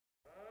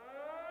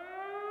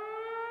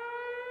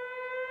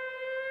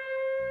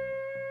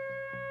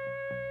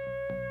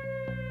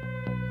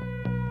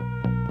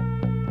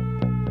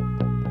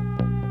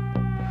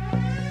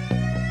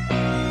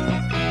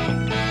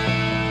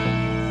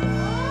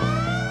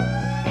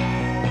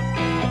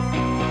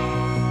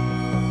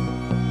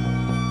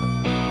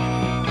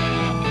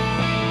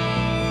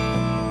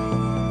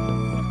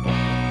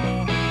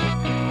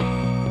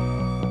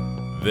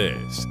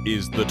This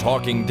is The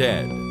Talking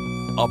Dead,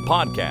 a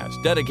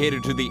podcast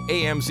dedicated to the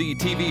AMC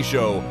TV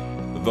show,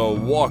 The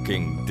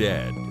Walking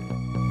Dead.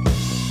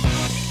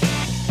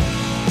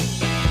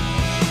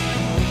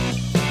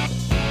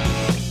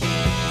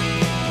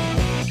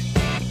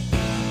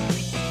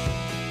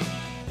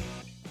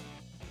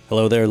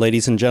 Hello there,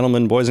 ladies and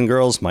gentlemen, boys and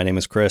girls. My name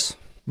is Chris.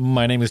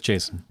 My name is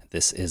Jason.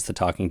 This is The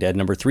Talking Dead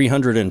number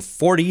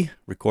 340,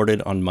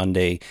 recorded on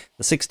Monday,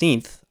 the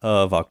 16th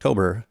of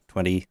October,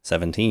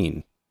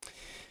 2017.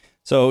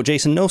 So,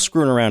 Jason, no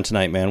screwing around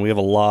tonight, man. We have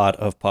a lot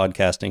of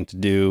podcasting to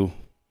do.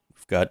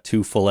 We've got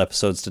 2 full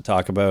episodes to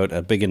talk about,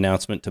 a big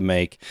announcement to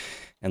make,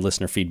 and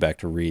listener feedback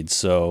to read.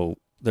 So,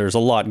 there's a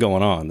lot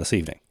going on this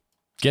evening.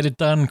 Get it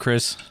done,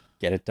 Chris.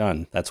 Get it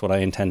done. That's what I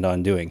intend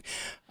on doing.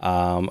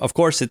 Of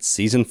course, it's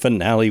season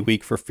finale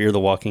week for Fear the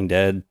Walking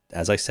Dead.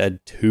 As I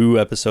said, 2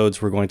 episodes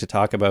we're going to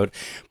talk about.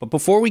 But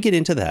before we get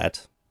into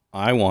that,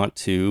 I want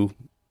to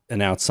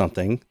announce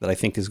something that I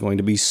think is going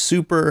to be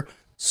super,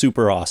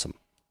 super awesome.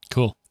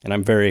 Cool. And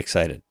I'm very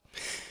excited.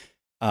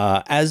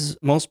 As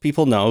most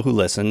people know who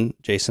listen,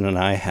 Jason and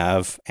I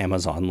have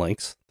Amazon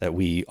links that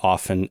we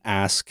often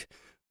ask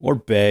or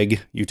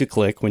beg you to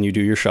click when you do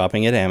your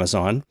shopping at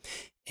Amazon.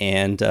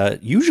 And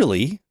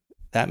usually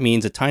that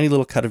means a tiny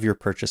little cut of your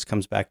purchase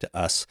comes back to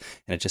us,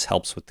 and it just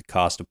helps with the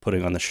cost of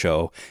putting on the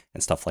show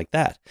and stuff like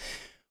that.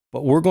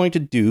 But we're going to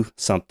do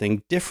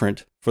something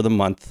different for the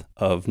month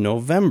of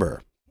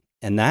November,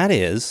 and that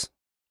is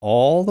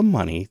all the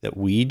money that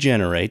we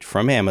generate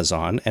from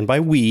Amazon, and by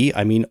we,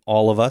 I mean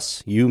all of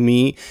us, you,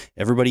 me,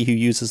 everybody who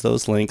uses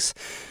those links,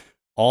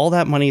 all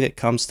that money that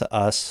comes to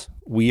us,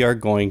 we are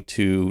going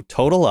to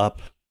total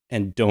up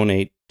and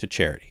donate to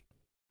charity.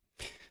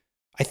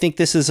 I think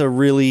this is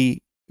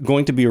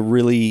going to be a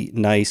really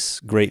nice,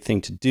 great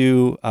thing to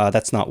do.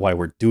 That's not why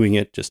we're doing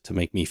it, just to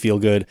make me feel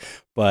good.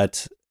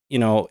 But, you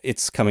know,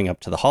 it's coming up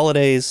to the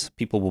holidays.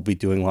 People will be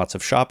doing lots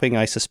of shopping,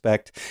 I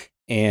suspect.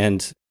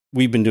 And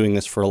we've been doing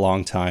this for a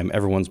long time.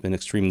 Everyone's been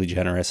extremely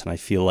generous. And I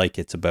feel like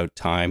it's about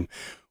time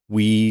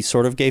we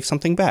sort of gave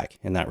something back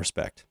in that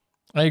respect.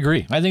 I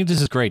agree. I think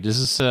this is great. This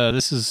is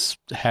a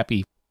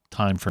happy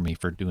time for me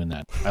for doing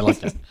that. I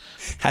like that.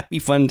 Happy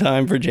fun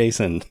time for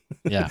Jason.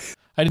 Yeah.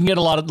 I didn't get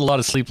a lot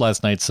of sleep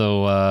last night,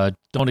 so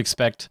don't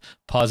expect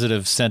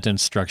positive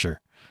sentence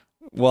structure.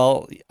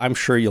 Well, I'm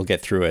sure you'll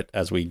get through it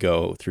as we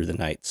go through the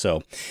night.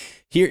 So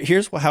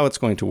here's how it's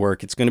going to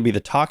work. It's going to be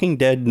the Talking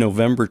Dead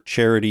November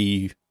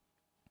charity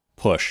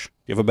push. Do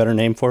you have a better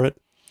name for it?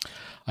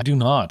 I do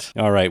not.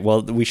 All right.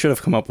 Well, we should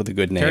have come up with a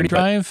good name. Charity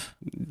drive?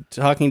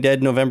 Talking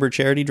Dead November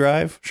charity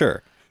drive?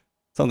 Sure.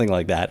 Something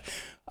like that.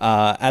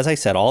 As I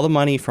said, all the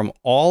money from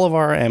all of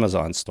our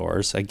Amazon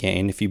stores,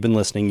 again, if you've been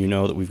listening, you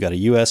know that we've got a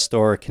US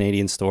store, a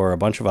Canadian store, a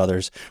bunch of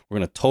others. We're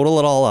going to total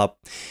it all up,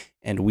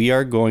 and we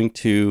are going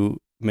to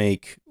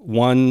make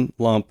one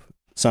lump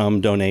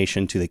sum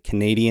donation to the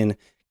Canadian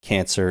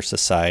Cancer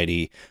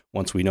Society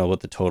once we know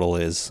what the total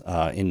is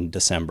in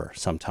December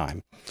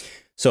sometime.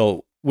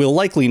 So we'll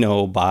likely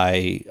know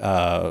by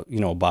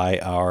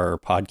our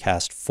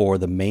podcast for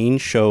the main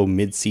show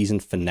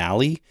mid-season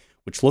finale,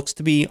 which looks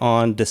to be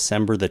on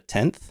December the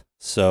 10th.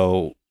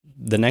 So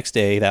the next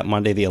day, that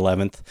Monday the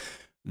 11th,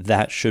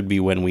 that should be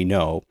when we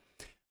know.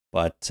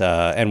 But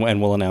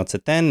and we'll announce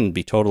it then and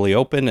be totally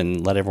open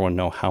and let everyone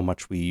know how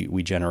much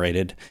we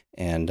generated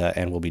and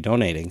we'll be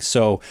donating.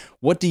 So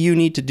what do you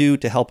need to do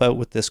to help out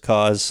with this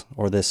cause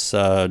or this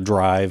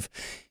drive?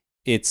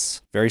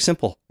 It's very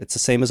simple. It's the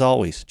same as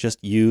always.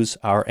 Just use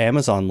our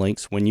Amazon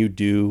links when you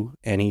do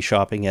any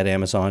shopping at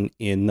Amazon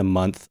in the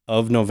month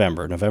of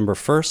November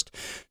 1st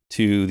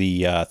to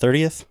the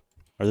 30th.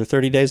 Are there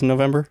 30 days in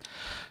November?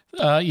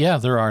 Yeah,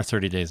 there are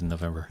 30 days in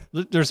November.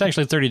 There's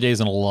actually 30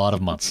 days in a lot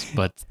of months,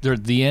 but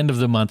the end of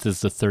the month is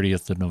the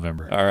 30th of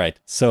November. All right.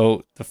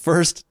 So the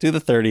 1st to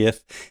the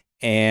 30th.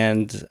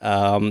 And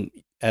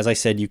as I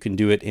said, you can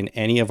do it in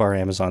any of our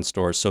Amazon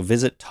stores. So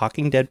visit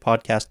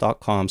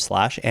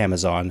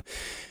talkingdeadpodcast.com/Amazon.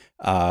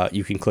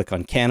 You can click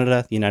on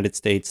Canada, the United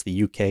States,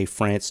 the UK,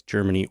 France,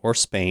 Germany, or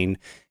Spain,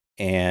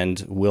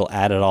 and we'll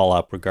add it all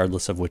up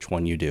regardless of which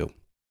one you do.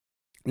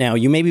 Now,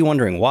 you may be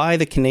wondering, why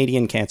the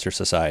Canadian Cancer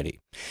Society?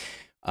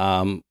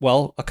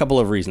 Well, a couple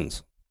of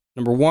reasons.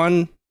 Number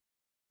one,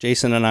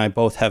 Jason and I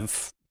both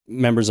have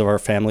members of our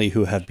family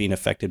who have been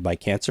affected by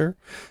cancer.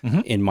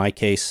 Mm-hmm. In my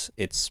case,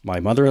 it's my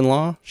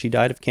mother-in-law. She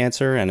died of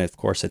cancer, and of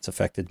course, it's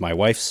affected my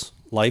wife's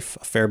life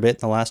a fair bit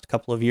in the last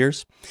couple of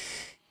years.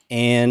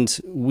 And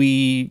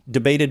we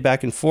debated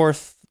back and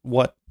forth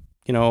what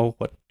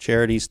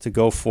charities to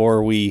go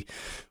for. We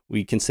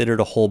considered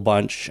a whole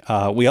bunch.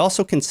 We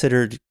also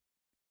considered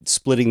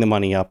splitting the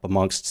money up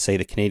amongst, say,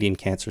 the Canadian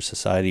Cancer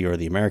Society or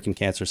the American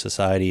Cancer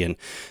Society and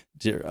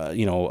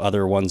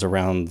other ones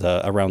around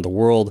the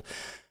world.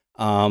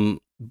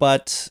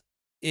 But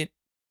it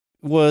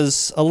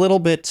was a little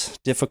bit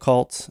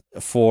difficult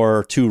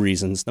for 2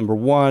 reasons. Number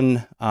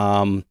one,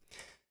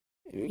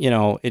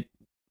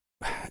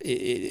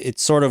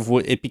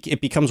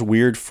 it becomes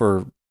weird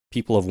for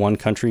people of one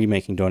country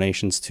making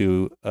donations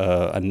to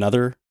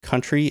another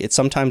country.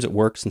 Sometimes it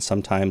works and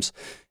sometimes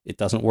it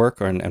doesn't work.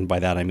 And by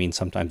that, I mean,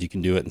 sometimes you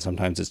can do it and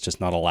sometimes it's just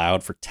not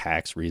allowed for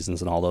tax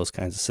reasons and all those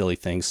kinds of silly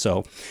things.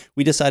 So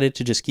we decided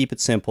to just keep it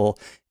simple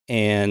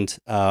and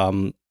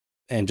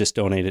just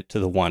donate it to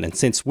the one. And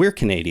since we're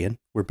Canadian,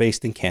 we're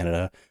based in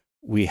Canada,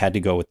 we had to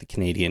go with the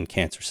Canadian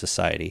Cancer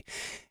Society.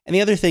 And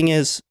the other thing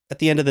is, at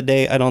the end of the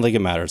day, I don't think it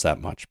matters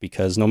that much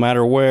because no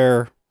matter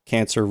where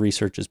cancer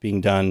research is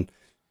being done,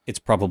 it's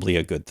probably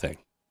a good thing.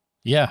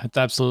 Yeah, it's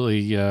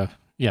absolutely.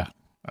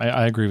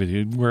 I agree with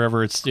you.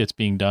 Wherever it's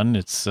being done,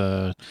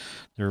 they're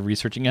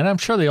researching, and I'm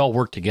sure they all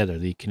work together.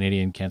 The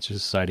Canadian Cancer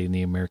Society and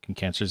the American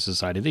Cancer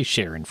Society, they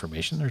share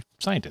information. They're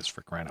scientists,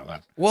 for crying out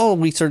loud. Well,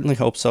 we certainly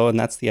hope so, and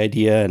that's the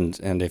idea.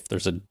 And if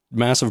there's a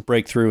massive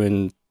breakthrough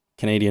in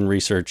Canadian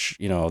research,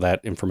 that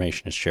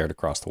information is shared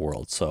across the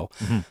world. So,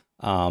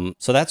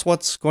 so that's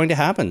what's going to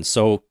happen.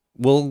 So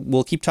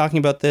we'll keep talking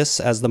about this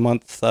as the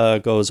month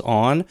goes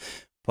on.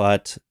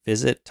 But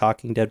visit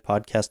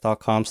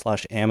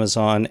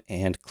talkingdeadpodcast.com/Amazon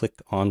and click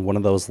on one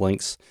of those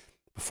links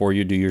before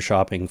you do your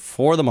shopping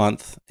for the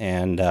month.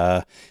 And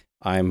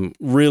I'm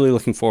really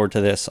looking forward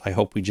to this. I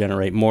hope we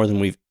generate more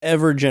than we've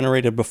ever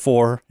generated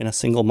before in a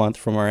single month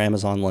from our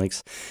Amazon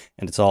links.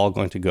 And it's all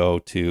going to go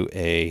to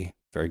a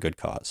very good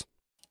cause.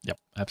 Yep,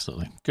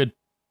 absolutely. Good.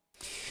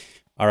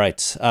 All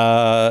right.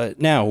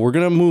 Now, we're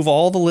going to move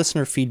all the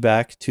listener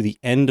feedback to the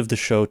end of the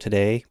show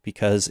today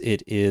because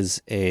it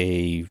is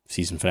a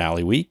season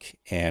finale week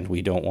and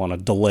we don't want to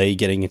delay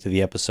getting into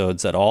the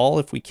episodes at all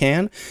if we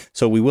can.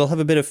 So we will have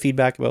a bit of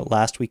feedback about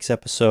last week's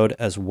episode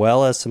as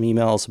well as some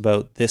emails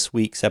about this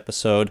week's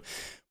episode.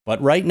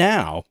 But right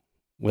now,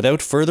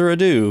 without further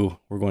ado,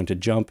 we're going to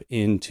jump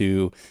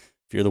into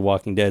Fear the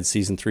Walking Dead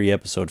Season 3,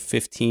 Episode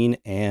 15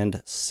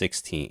 and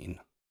 16.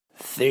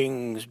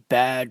 Things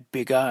Bad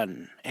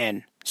Begun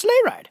and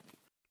Sleigh Ride.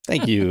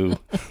 Thank you.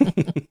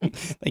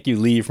 Thank you,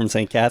 Lee from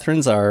St.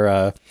 Catharines,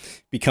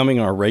 becoming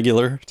our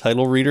regular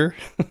title reader.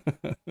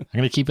 I'm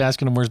going to keep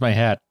asking him, where's my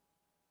hat?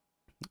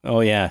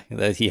 Oh, yeah.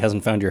 He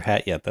hasn't found your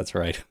hat yet. That's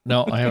right.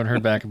 No, I haven't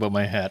heard back about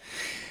my hat.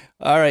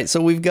 All right. So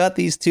we've got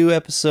these two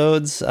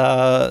episodes.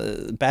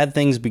 Bad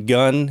Things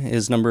Begun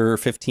is number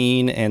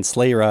 15 and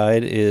Sleigh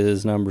Ride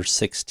is number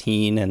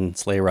 16. And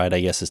Sleigh Ride,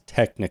 I guess, is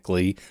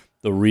technically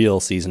the real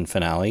season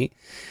finale.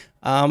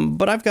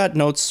 But I've got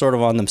notes sort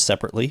of on them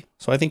separately.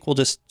 So I think we'll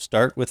just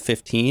start with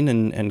 15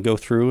 and go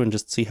through and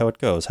just see how it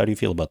goes. How do you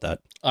feel about that?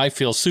 I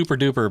feel super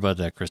duper about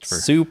that, Christopher.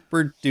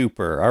 Super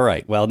duper. All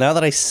right. Well, now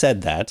that I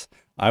said that,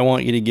 I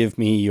want you to give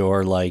me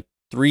your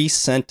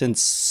 3-sentence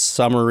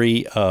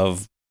summary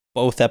of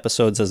both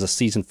episodes as a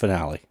season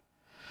finale.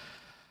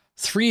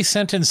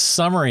 3-sentence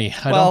summary.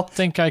 I don't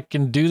think I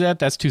can do that.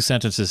 That's 2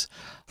 sentences.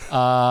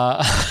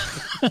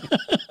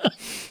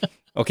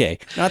 Okay,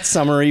 not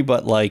summary,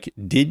 but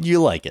did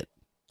you like it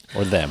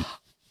or them?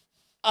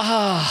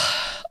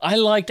 I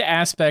liked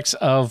aspects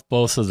of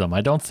both of them.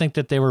 I don't think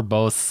that they were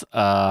both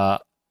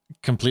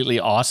completely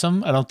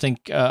awesome. I don't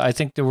think, I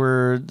think they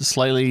were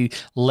slightly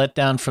let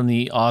down from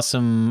the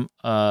awesome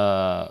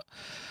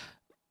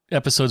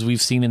episodes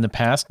we've seen in the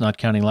past, not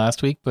counting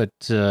last week, but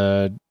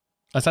I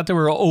thought they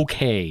were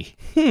okay,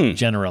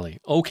 generally.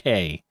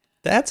 Okay.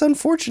 That's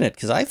unfortunate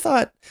because I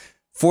thought,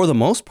 for the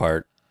most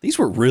part, these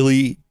were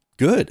really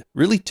good,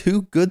 really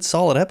 2 good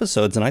solid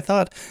episodes. And I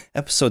thought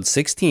episode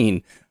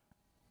 16,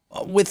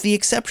 with the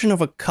exception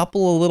of a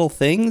couple of little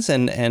things,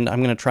 and I'm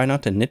going to try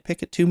not to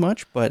nitpick it too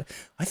much, but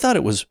I thought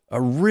it was a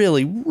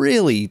really,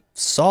 really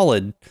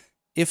solid,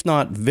 if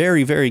not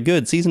very, very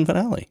good season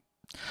finale.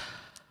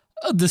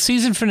 The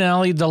season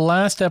finale, the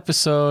last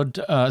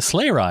episode,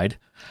 Sleigh Ride,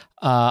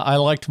 I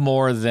liked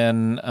more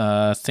than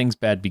Things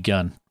Bad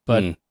Begun.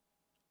 But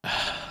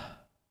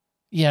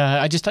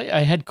yeah,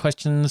 I had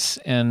questions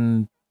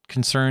and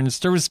concerns.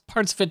 There was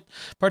parts of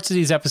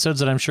these episodes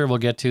that I'm sure we'll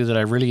get to that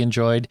I really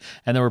enjoyed,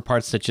 and there were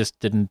parts that just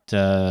didn't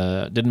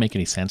make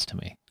any sense to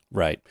me.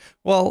 Right.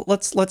 Well,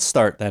 let's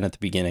start then at the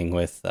beginning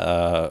with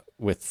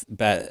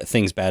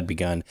Things Bad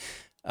Begun.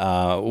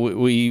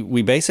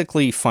 We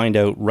basically find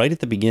out right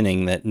at the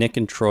beginning that Nick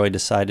and Troy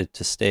decided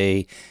to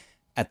stay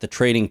at the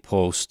trading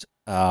post.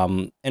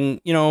 And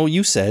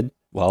you said,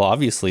 well,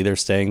 obviously they're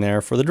staying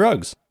there for the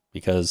drugs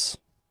because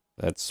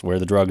that's where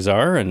the drugs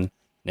are, and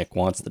Nick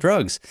wants the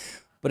drugs.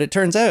 But it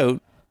turns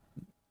out,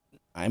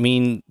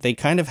 they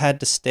kind of had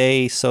to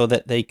stay so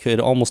that they could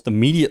almost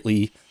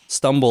immediately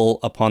stumble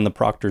upon the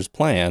Proctor's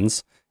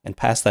plans and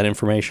pass that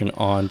information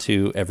on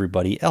to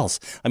everybody else.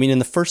 In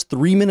the first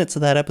 3 minutes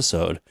of that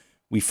episode,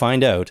 we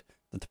find out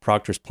that the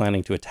Proctor's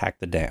planning to attack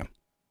the dam.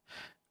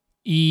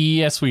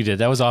 Yes, we did.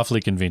 That was awfully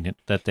convenient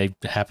that they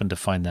happened to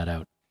find that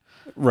out.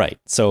 Right.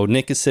 So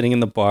Nick is sitting in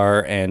the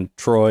bar and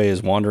Troy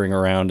is wandering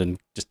around and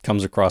just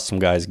comes across some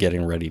guys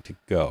getting ready to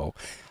go.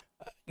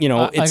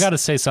 I got to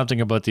say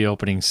something about the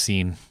opening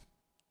scene.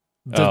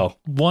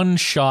 One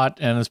shot,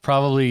 and it's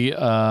probably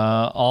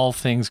all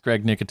things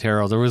Greg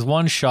Nicotero. There was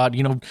one shot,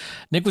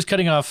 Nick was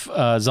cutting off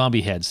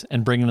zombie heads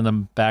and bringing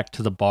them back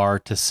to the bar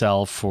to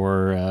sell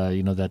for,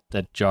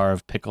 that jar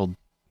of pickled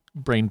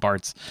brain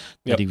parts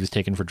that Yep. he was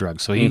taking for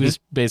drugs. So he was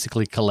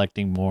basically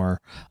collecting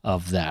more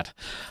of that.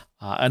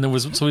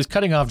 And so he's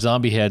cutting off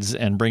zombie heads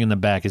and bringing them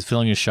back. He's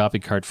filling his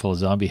shopping cart full of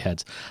zombie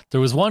heads. There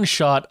was one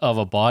shot of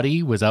a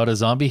body without a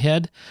zombie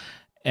head,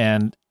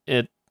 and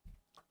it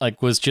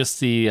was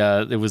just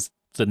it was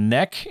the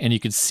neck, and you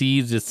could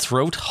see the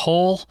throat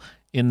hole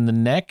in the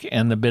neck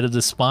and the bit of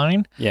the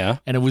spine. Yeah.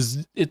 And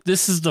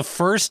this is the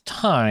first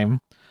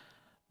time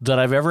that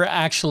I've ever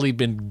actually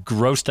been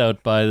grossed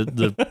out by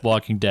The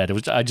Walking Dead.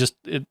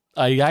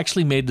 I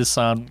actually made the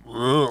sound.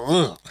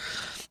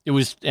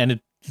 It's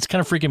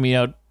kind of freaking me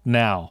out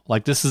now.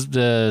 Like, this is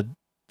the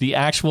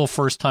actual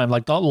first time.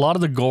 Like, a lot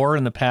of the gore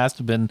in the past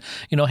have been,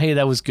 hey,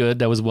 that was good,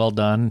 that was well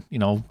done,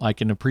 I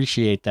can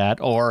appreciate that,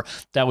 or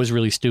that was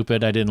really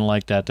stupid, I didn't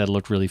like that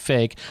looked really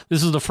fake.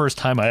 This is the first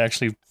time I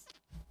actually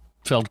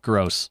felt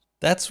gross.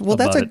 That's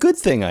a good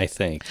thing, I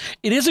think.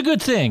 It is a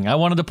good thing. I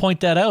wanted to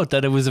point that out,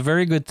 that it was a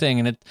very good thing.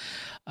 And it,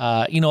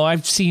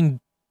 I've seen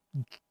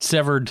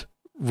severed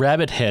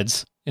rabbit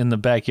heads in my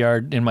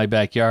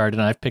backyard,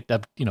 and I've picked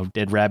up,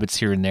 dead rabbits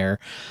here and there,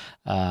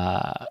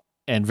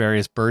 and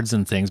various birds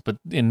and things, but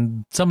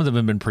some of them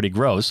have been pretty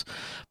gross.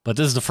 But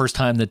this is the first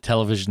time that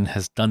television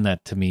has done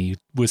that to me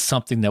with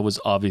something that was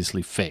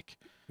obviously fake.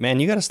 Man,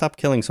 you got to stop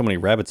killing so many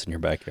rabbits in your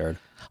backyard.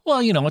 Well,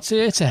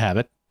 it's a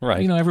habit.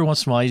 Right. Every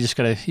once in a while you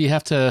get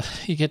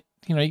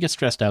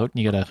stressed out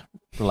and you got to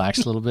relax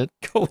a little bit.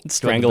 Go and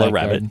strangle a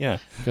rabbit. Yeah.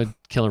 Go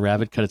kill a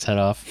rabbit, cut its head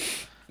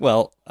off.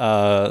 Well,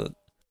 I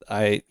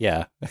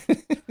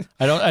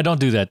don't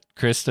do that,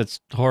 Chris. That's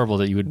horrible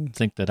that you would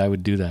think that I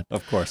would do that.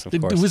 Of course. It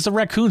was the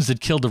raccoons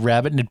that killed the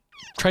rabbit, and it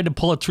tried to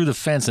pull it through the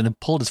fence, and it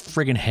pulled its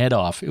friggin' head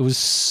off. It was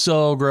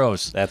so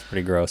gross. That's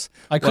pretty gross.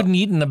 I couldn't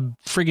eat in the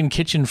friggin'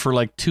 kitchen for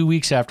like 2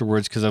 weeks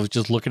afterwards because I was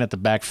just looking at the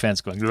back fence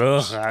going,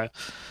 ugh.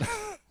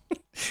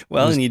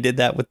 Well, and you did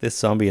that with this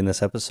zombie in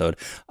this episode.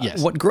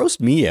 Yes. What grossed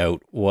me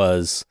out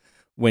was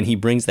when he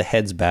brings the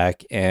heads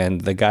back and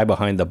the guy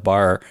behind the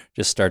bar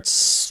just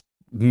starts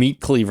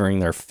meat cleavering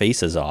their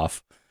faces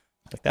off.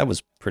 Like, that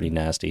was pretty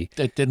nasty.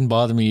 It didn't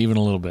bother me even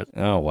a little bit.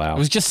 Oh, wow. I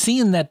was just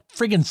seeing that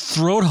friggin'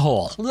 throat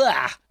hole.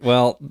 Ugh.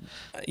 Well,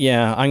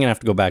 yeah, I'm going to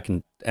have to go back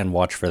and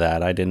watch for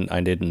that. I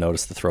didn't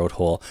notice the throat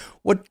hole.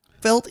 What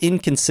felt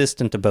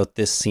inconsistent about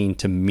this scene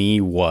to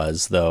me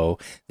was, though,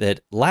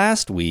 that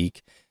last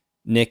week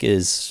Nick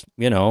is,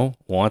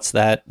 wants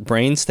that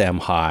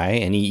brainstem high,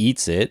 and he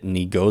eats it, and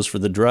he goes for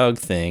the drug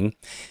thing.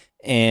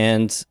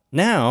 And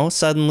now,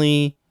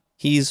 suddenly,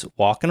 he's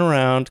walking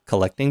around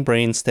collecting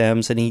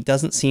brainstems, and he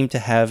doesn't seem to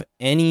have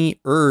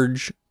any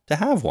urge to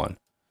have one.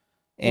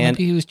 And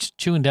maybe he was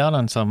chewing down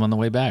on some on the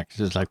way back.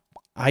 Just like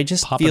I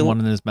just popping feel one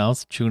in his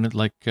mouth, chewing it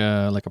like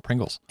a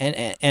Pringles.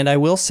 And I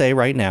will say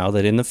right now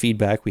that in the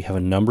feedback, we have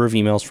a number of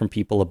emails from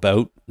people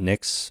about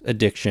Nick's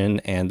addiction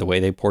and the way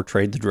they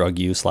portrayed the drug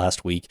use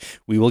last week.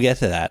 We will get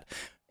to that.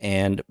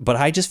 But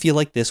I just feel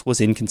like this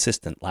was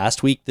inconsistent.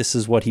 Last week, this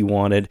is what he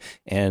wanted,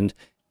 and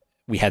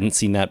we hadn't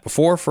seen that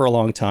before for a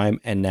long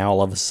time. And now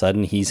all of a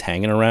sudden, he's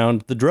hanging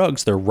around the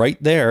drugs. They're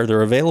right there.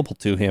 They're available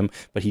to him,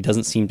 but he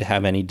doesn't seem to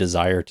have any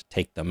desire to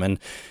take them. And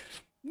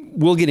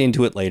we'll get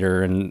into it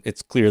later, and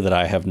it's clear that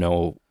I have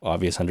no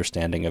obvious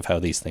understanding of how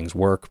these things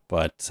work,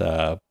 but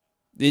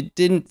it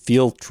didn't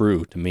feel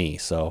true to me.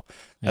 So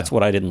that's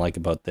what I didn't like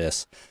about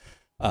this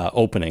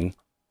opening.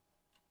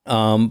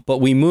 But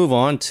we move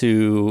on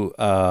to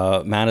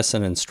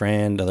Madison and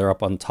Strand. They're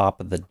up on top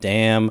of the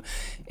dam,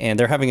 and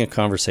they're having a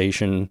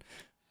conversation,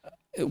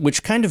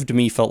 which kind of to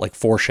me felt like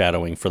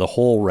foreshadowing for the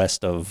whole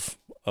rest of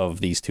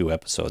these two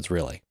episodes,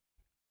 really.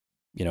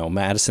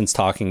 Madison's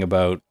talking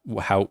about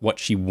what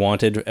she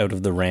wanted out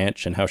of the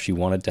ranch and how she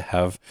wanted to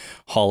have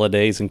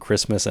holidays and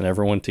Christmas and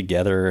everyone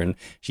together, and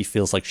she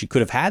feels like she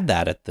could have had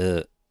that at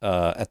the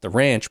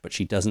ranch, but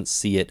she doesn't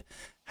see it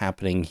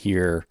happening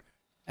here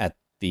at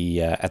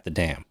the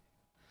dam.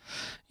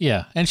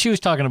 Yeah, and she was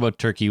talking about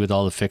turkey with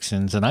all the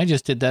fixins, and I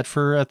just did that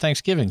for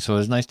Thanksgiving, so it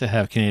was nice to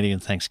have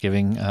Canadian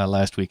Thanksgiving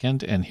last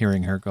weekend, and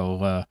hearing her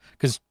go,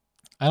 because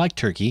I like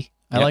turkey.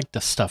 I like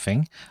the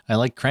stuffing. I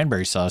like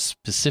cranberry sauce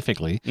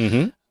specifically.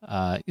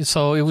 Mm-hmm.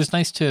 So it was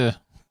nice to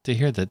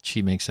hear that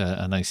she makes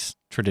a nice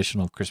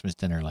traditional Christmas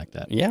dinner like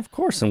that. Yeah, of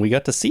course. And we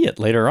got to see it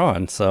later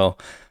on. So,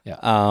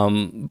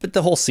 but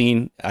the whole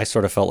scene, I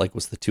sort of felt like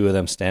was the two of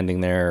them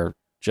standing there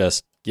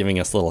just giving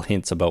us little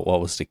hints about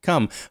what was to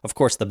come. Of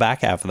course, the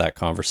back half of that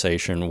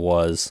conversation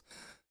was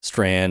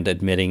Strand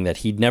admitting that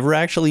he'd never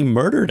actually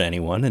murdered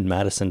anyone, and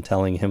Madison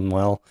telling him,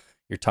 well,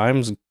 your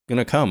time's going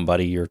to come,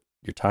 buddy. Your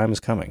time is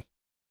coming.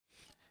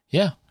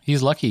 Yeah,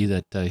 he's lucky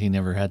that he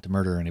never had to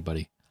murder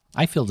anybody.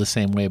 I feel the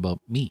same way about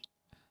me.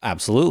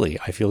 Absolutely.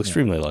 I feel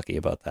extremely lucky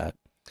about that.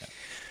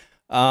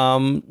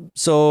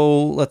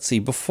 So let's see.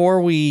 Before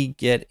we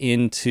get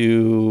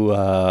into,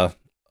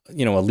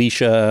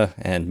 Alicia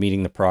and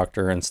meeting the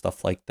proctor and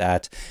stuff like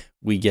that,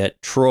 we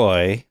get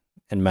Troy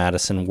and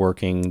Madison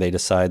working. They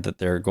decide that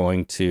they're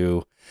going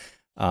to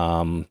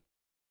rig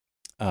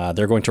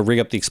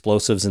up the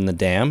explosives in the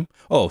dam.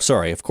 Oh,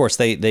 sorry. Of course,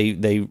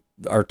 they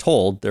are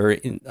told.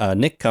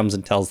 Nick comes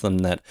and tells them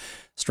that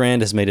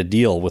Strand has made a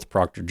deal with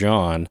Proctor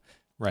John,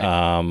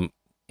 Right.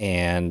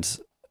 and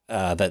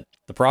that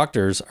the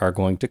Proctors are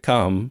going to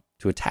come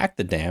to attack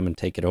the dam and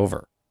take it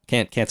over.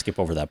 Can't skip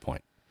over that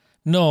point.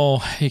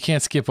 No, you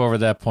can't skip over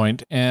that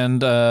point.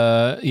 And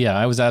yeah,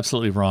 I was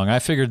absolutely wrong. I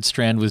figured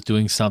Strand was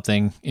doing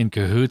something in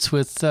cahoots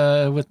with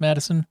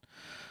Madison.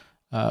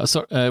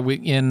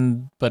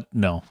 But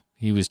no,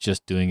 he was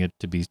just doing it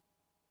to be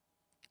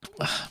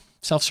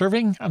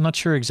self-serving. I'm not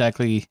sure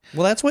exactly.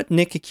 Well, that's what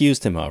Nick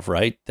accused him of,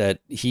 right? That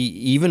he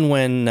even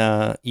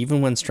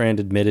when Strand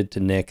admitted to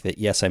Nick that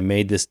yes, I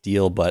made this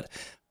deal, but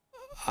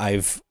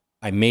I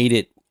made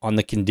it on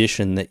the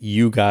condition that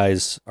you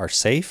guys are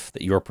safe,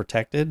 that you're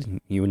protected,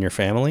 you and your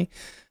family.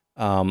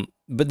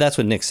 But that's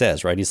what Nick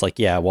says, right? He's like,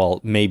 yeah, well,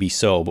 maybe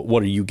so, but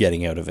what are you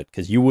getting out of it?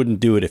 Because you wouldn't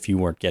do it if you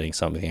weren't getting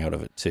something out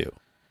of it too.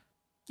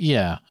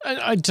 Yeah,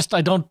 I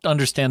don't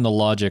understand the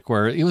logic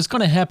where it was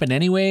going to happen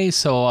anyway.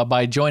 So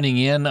by joining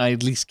in, I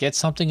at least get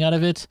something out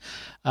of it.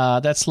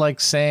 That's like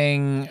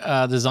saying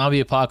the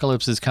zombie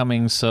apocalypse is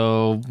coming,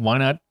 so why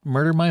not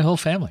murder my whole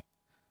family?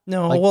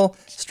 No, well,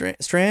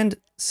 Strand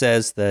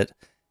says that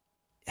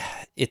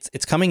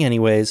it's coming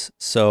anyways.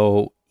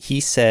 So he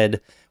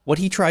said what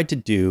he tried to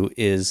do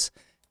is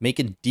make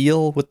a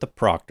deal with the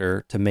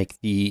Proctor to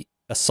make the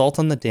assault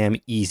on the dam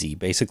easy.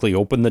 Basically,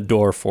 open the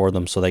door for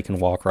them so they can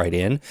walk right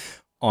in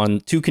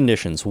on two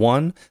conditions.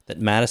 One, that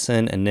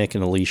Madison and Nick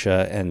and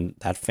Alicia and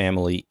that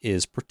family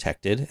is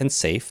protected and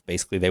safe.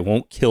 Basically, they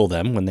won't kill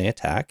them when they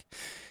attack.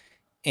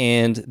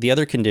 And the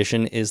other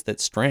condition is that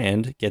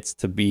Strand gets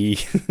to be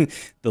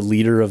the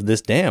leader of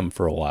this dam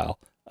for a while.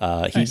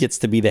 He gets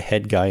to be the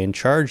head guy in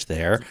charge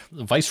there.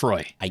 The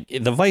Viceroy.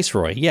 The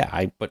Viceroy,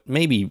 yeah. But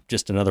maybe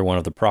just another one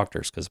of the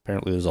Proctors, because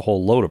apparently there's a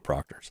whole load of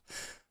Proctors.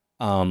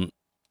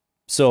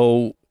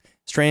 So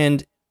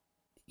Strand,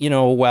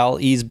 while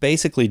he's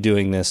basically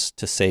doing this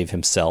to save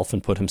himself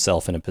and put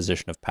himself in a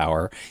position of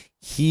power,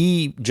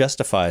 he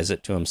justifies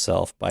it to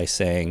himself by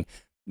saying,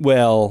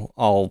 well,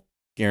 I'll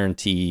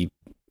guarantee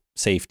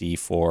safety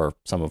for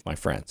some of my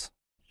friends.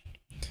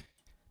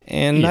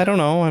 And I don't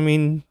know, I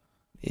mean,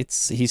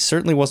 he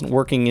certainly wasn't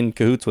working in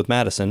cahoots with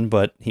Madison,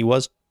 but he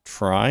was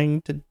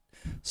trying to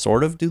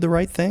sort of do the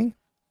right thing.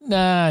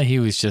 Nah, he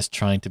was just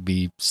trying to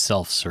be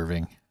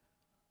self-serving.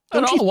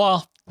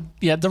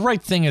 The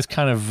right thing is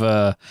kind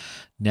of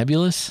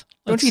nebulous.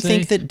 Don't you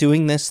think that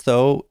doing this,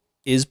 though,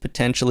 is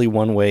potentially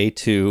one way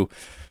to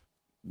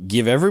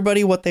give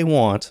everybody what they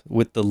want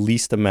with the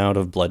least amount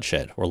of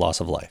bloodshed or loss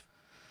of life?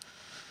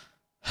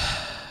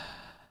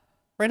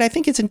 Right?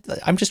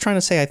 I'm just trying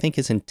to say, I think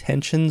his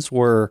intentions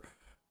were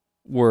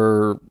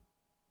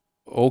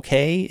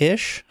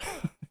okay-ish,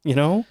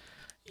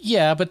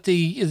 Yeah, but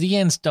the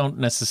ends don't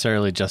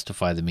necessarily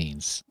justify the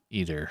means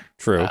either.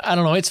 True. I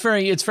don't know. It's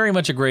very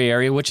much a gray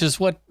area, which is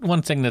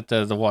one thing that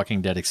the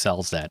Walking Dead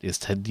excels at, is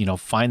to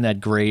find that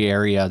gray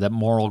area, that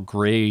moral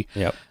gray,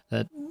 yep.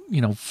 that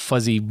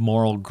fuzzy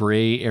moral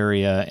gray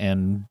area,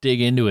 and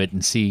dig into it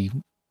and see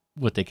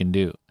what they can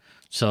do.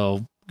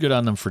 So good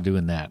on them for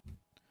doing that.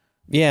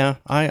 Yeah,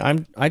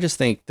 I just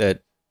think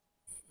that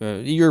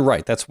you're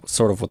right. That's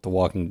sort of what The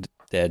Walking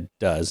Dead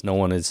does. No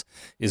one is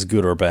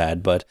good or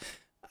bad, but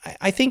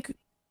I think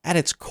at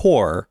its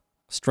core,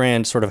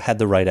 Strand sort of had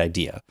the right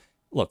idea.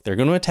 Look, they're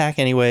going to attack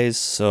anyways,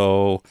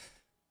 so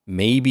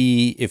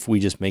maybe if we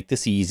just make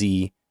this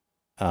easy,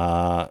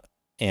 and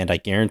I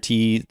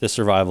guarantee the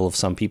survival of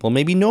some people,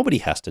 maybe nobody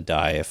has to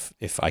die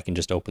if I can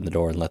just open the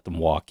door and let them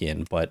walk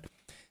in. But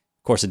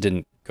of course, it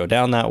didn't go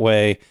down that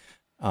way.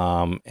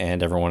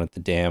 And everyone at the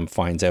dam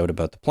finds out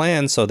about the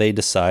plan, so they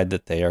decide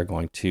that they are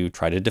going to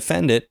try to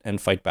defend it and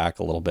fight back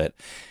a little bit.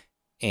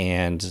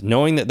 And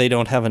knowing that they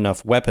don't have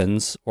enough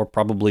weapons or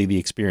probably the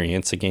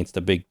experience against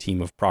a big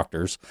team of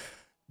Proctors,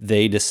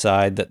 they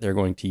decide that they're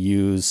going to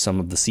use some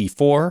of the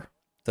C4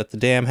 that the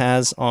dam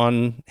has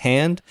on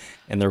hand,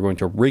 and they're going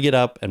to rig it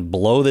up and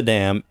blow the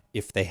dam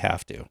if they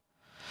have to.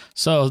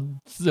 So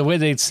the way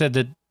they said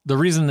that the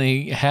reason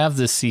they have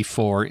this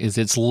C4 is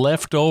it's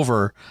left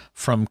over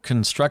from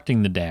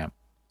constructing the dam.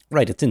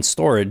 Right, it's in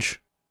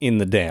storage in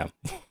the dam.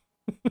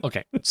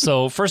 Okay,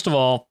 so first of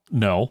all,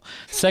 no.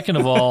 Second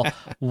of all,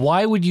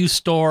 why would you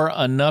store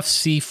enough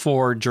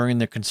C4 during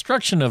the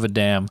construction of a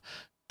dam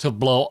to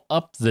blow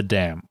up the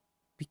dam?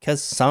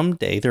 Because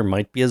someday there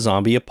might be a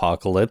zombie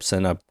apocalypse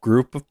and a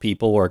group of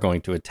people are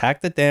going to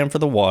attack the dam for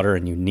the water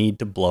and you need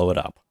to blow it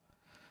up.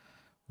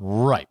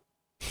 Right.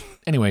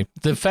 Anyway,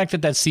 the fact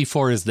that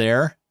C4 is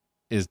there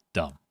is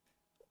dumb.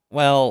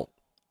 Well,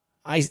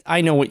 I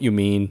know what you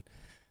mean,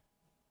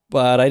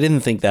 but I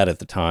didn't think that at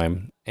the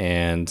time.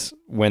 And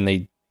when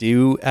they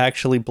do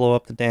actually blow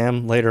up the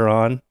dam later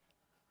on,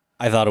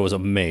 I thought it was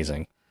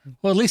amazing.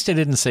 Well, at least they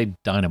didn't say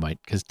dynamite,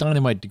 because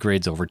dynamite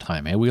degrades over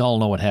time. And we all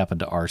know what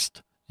happened to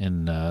Arst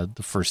in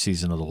the first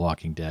season of The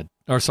Walking Dead.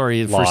 Or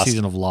sorry, the first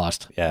season of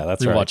Lost. Yeah,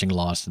 that's we were right. watching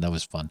Lost, and that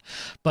was fun.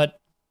 But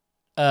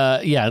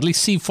yeah, at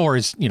least C4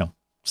 is,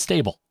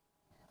 stable,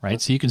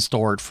 right? So you can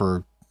store it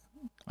for,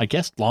 I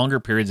guess, longer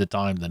periods of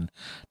time than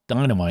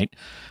dynamite.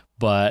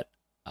 But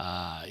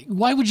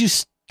why would you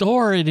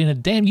store it in a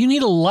dam. You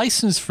need a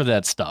license for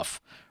that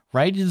stuff,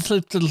 right?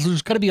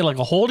 There's got to be like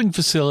a holding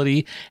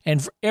facility,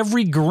 and for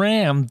every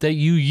gram that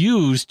you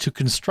use to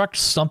construct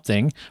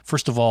something,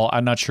 first of all,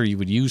 I'm not sure you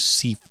would use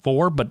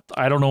C4, but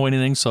I don't know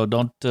anything, so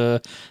don't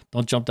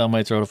jump down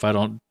my throat if I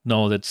don't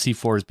know that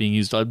C4 is being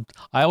used. I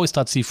always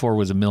thought C4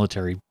 was a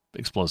military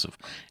explosive.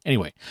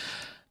 Anyway,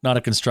 not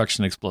a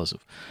construction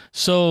explosive.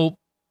 So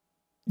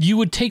you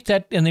would take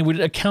that and they would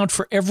account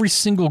for every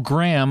single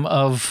gram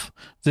of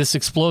this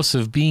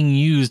explosive being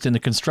used in the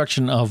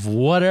construction of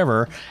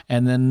whatever,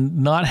 and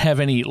then not have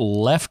any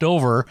left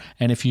over.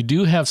 And if you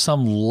do have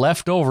some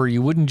left over,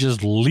 you wouldn't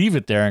just leave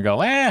it there and go,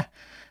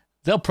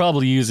 they'll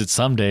probably use it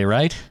someday,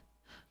 right?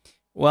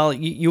 Well,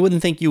 you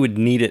wouldn't think you would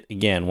need it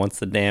again once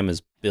the dam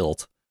is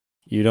built.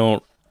 You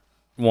don't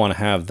want to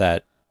have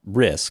that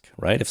risk,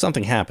 right? If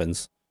something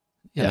happens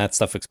and that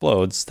stuff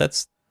explodes,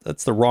 that's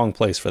the wrong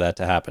place for that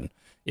to happen.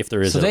 If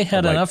there is, so they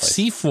had right enough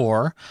place.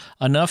 C4,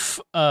 enough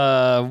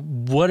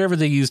whatever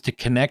they used to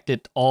connect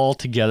it all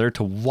together,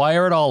 to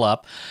wire it all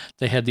up.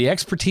 They had the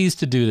expertise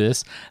to do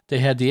this. They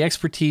had the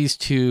expertise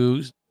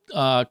to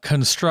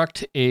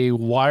construct a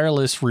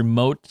wireless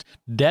remote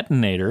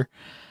detonator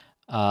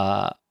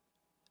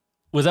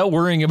without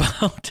worrying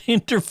about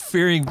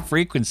interfering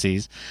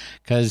frequencies.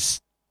 Because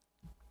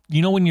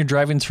you know when you're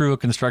driving through a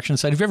construction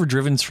site, have you ever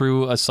driven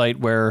through a site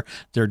where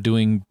they're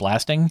doing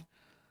blasting?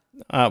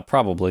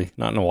 Probably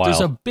not in a while.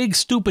 There's a big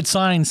stupid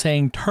sign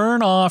saying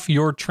turn off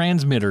your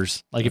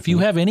transmitters. Like if you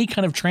have any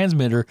kind of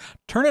transmitter,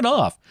 turn it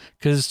off,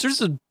 because there's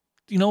a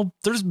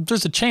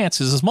chance,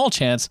 there's a small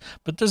chance,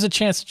 but there's a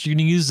chance that you're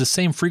going to use the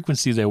same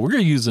frequency that we're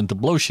using to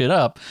blow shit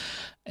up,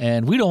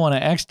 and we don't want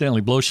to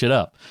accidentally blow shit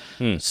up.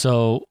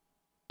 So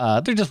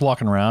they're just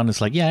walking around. It's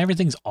like, yeah,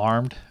 everything's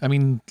armed. I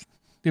mean,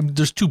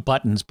 there's two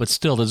buttons, but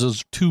still there's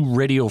those two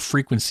radio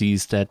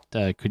frequencies that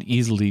could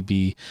easily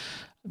be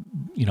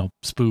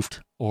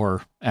spoofed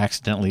or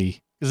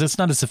accidentally, because it's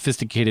not a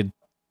sophisticated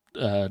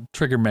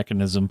trigger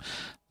mechanism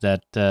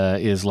that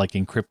is like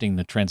encrypting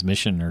the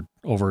transmission or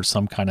over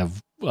some kind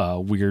of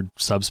weird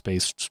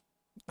subspace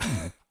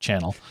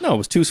channel. No, it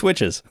was two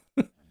switches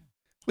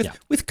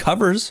with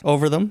covers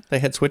over them. They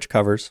had switch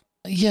covers.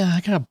 Yeah, I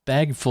got a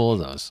bag full of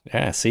those.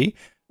 Yeah, see?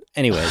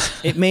 Anyways,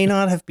 it may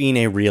not have been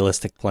a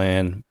realistic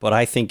plan, but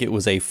I think it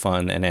was a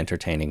fun and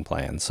entertaining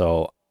plan.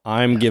 So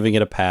I'm giving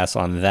it a pass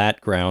on that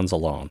grounds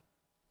alone.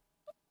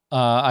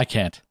 I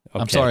can't.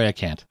 Okay. I'm sorry, I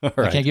can't. Right.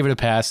 I can't give it a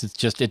pass. It's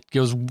just, it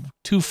goes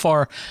too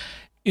far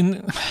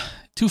in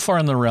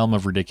the realm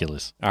of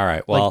ridiculous. All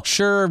right. Well, like,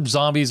 sure,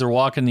 zombies are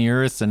walking the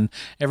earth and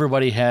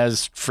everybody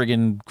has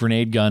friggin'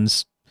 grenade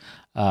guns,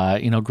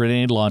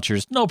 grenade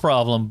launchers, no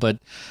problem. But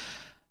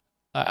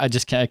I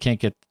just can't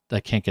get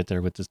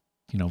there with this,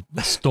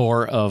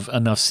 store of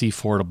enough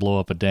C4 to blow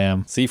up a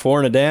dam.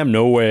 C4 in a dam?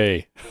 No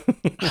way.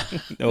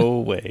 No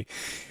way.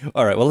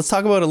 All right. Well, let's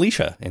talk about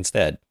Alicia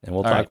instead, and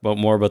we'll talk about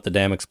more about the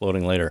dam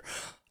exploding later.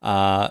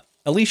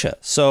 Alicia.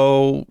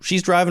 So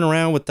she's driving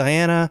around with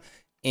Diana,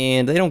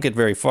 and they don't get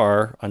very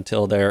far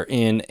until they're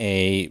in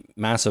a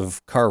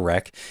massive car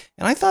wreck.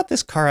 And I thought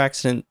this car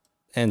accident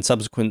and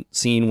subsequent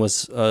scene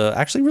was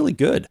actually really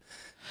good.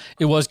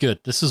 It was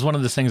good. This is one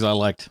of the things I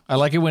liked. I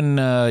like it when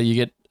you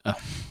get...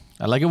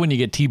 I like it when you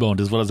get T-boned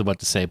is what I was about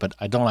to say, but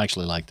I don't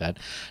actually like that.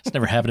 It's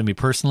never happened to me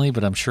personally,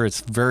 but I'm sure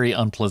it's a very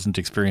unpleasant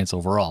experience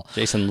overall.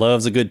 Jason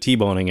loves a good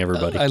T-boning,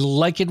 everybody. I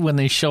like it when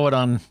they show it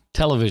on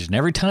television.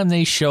 Every time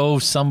they show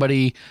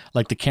somebody,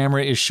 like the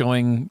camera is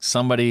showing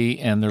somebody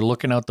and they're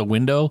looking out the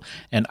window,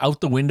 and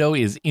out the window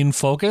is in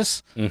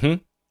focus,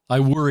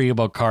 I worry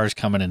about cars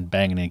coming and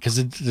banging in, because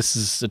this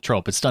is a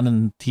trope. It's done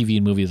in TV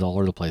and movies all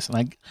over the place,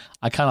 and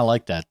I kind of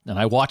like that, and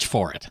I watch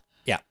for it.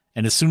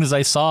 And as soon as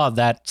I saw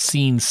that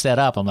scene set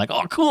up, I'm like,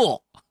 oh,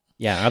 cool.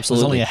 Yeah,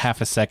 absolutely. It was only a half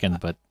a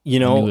second, but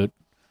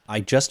I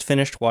just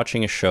finished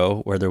watching a show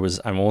where there was,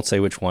 I won't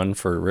say which one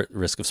for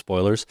risk of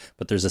spoilers,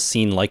 but there's a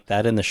scene like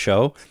that in the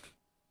show.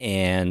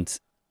 And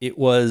it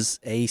was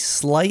a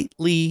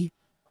slightly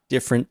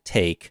different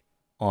take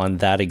on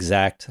that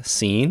exact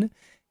scene.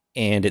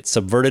 And it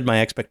subverted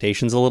my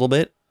expectations a little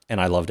bit.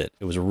 And I loved it.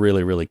 It was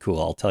really, really cool.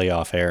 I'll tell you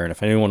off air. And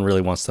if anyone really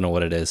wants to know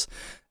what it is,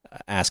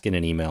 ask in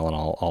an email and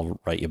I'll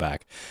write you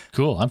back.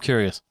 Cool. I'm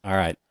curious. All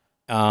right.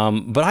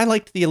 But I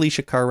liked the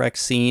Alicia car wreck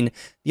scene.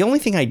 The only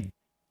thing I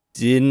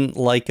didn't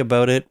like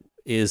about it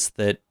is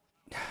that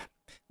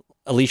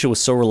Alicia was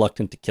so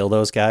reluctant to kill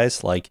those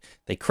guys. Like,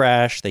 they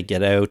crash, they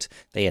get out,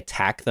 they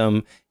attack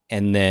them,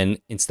 and then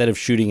instead of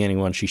shooting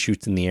anyone, she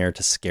shoots in the air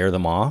to scare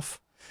them off.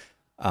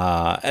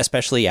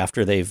 Especially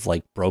after they've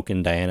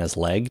broken Diana's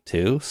leg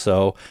too.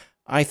 So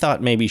I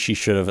thought maybe she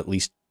should have at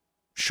least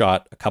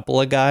shot a couple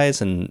of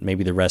guys and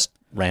maybe the rest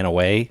ran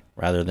away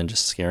rather than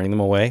just scaring them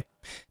away.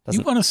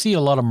 You want to see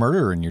a lot of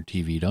murder in your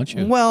TV, don't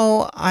you?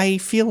 Well, I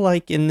feel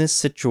like in this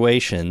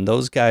situation,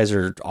 those guys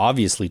are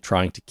obviously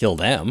trying to kill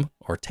them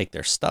or take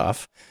their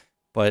stuff,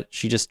 but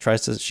she just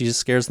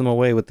scares them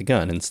away with the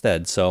gun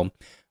instead. So,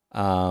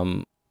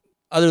 other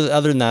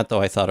than that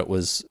though, I thought it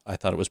was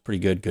pretty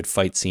good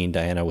fight scene.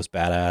 Diana was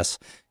badass.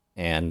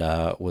 and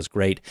was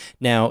great.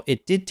 Now,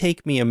 it did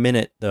take me a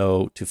minute,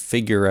 though, to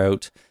figure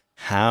out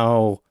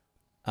how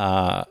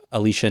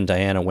Alicia and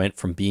Diana went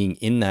from being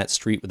in that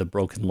street with a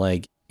broken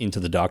leg into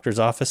the doctor's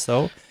office,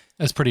 though.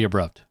 That's pretty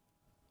abrupt.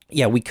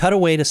 Yeah, we cut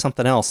away to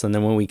something else, and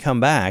then when we come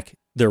back,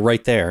 they're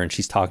right there, and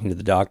she's talking to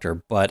the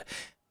doctor. But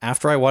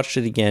after I watched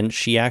it again,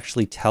 she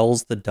actually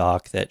tells the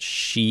doc that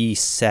she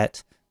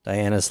set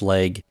Diana's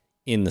leg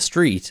in the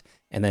street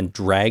and then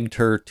dragged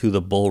her to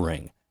the bull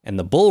ring. And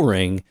the bull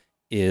ring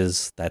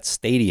is that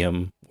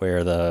stadium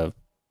where the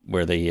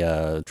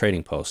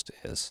trading post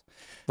is.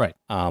 Right.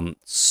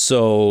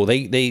 So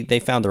they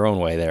found their own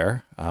way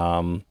there.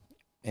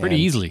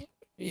 Pretty easily.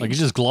 Like, it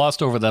just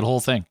glossed over that whole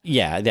thing.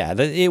 Yeah,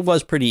 it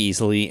was pretty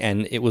easily,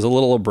 and it was a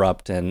little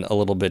abrupt and a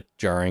little bit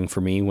jarring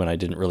for me when I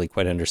didn't really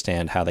quite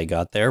understand how they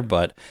got there,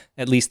 but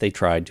at least they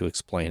tried to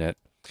explain it.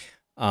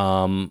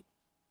 And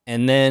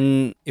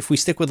then if we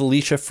stick with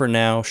Alicia for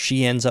now,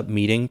 she ends up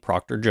meeting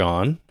Proctor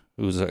John,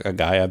 who's a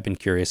guy I've been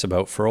curious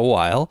about for a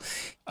while.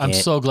 I'm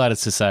so glad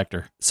it's this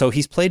actor. So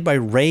he's played by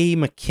Ray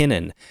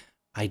McKinnon.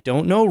 I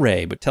don't know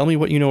Ray, but tell me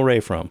what you know Ray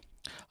from.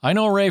 I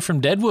know Ray from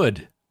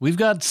Deadwood. We've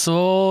got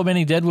so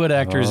many Deadwood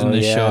actors in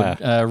this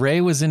show.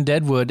 Ray was in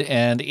Deadwood,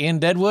 and in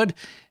Deadwood,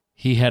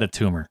 he had a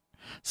tumor.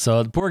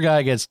 So the poor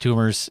guy gets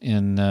tumors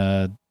in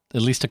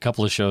at least a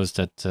couple of shows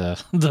that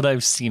that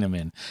I've seen him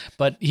in.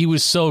 But he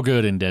was so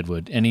good in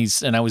Deadwood, and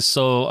I'm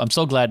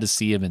so glad to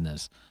see him in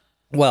this.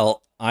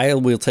 Well,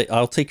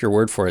 I'll take your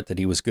word for it that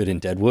he was good in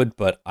Deadwood,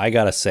 but I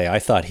gotta say, I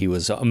thought he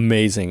was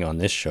amazing on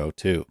this show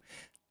too.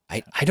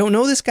 I don't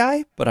know this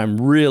guy, but I'm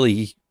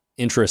really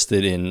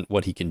interested in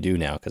what he can do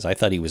now because I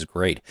thought he was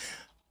great.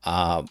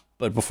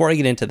 But before I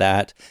get into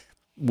that,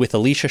 with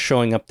Alicia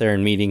showing up there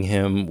and meeting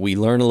him, we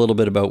learn a little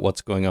bit about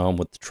what's going on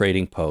with the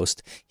trading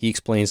post. He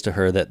explains to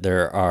her that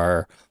there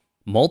are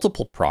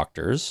multiple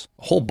proctors,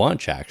 a whole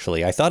bunch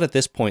actually. I thought at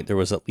this point there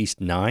was at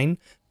least 9,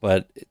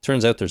 but it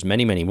turns out there's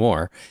many, many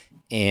more.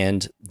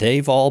 And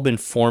they've all been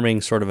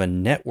forming sort of a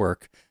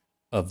network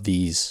of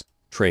these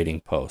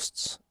trading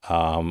posts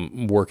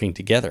working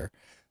together.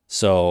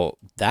 So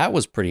that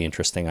was pretty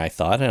interesting, I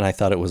thought, and I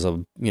thought it was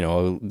a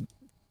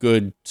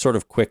good sort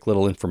of quick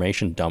little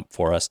information dump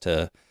for us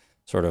to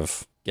sort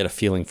of get a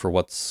feeling for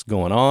what's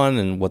going on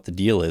and what the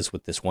deal is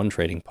with this one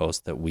trading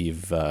post that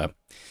we've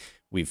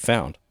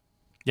found.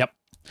 Yep.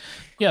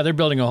 Yeah, they're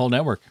building a whole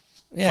network.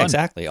 Yeah, Fun.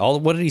 exactly.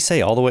 What did he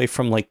say? All the way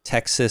from like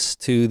Texas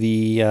to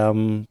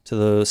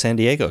the San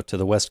Diego to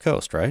the West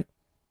Coast, right?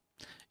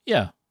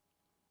 Yeah.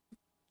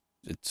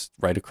 It's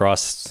right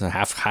across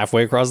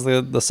halfway across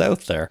the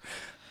south there.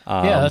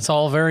 Yeah, that's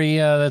all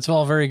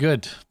very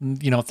good.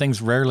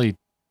 Things rarely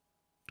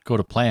go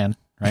to plan,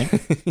 right?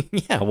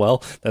 Yeah,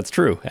 well, that's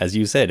true. As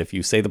you said, if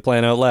you say the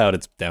plan out loud,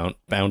 it's bound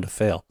to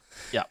fail.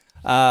 Yeah.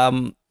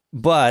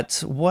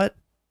 But what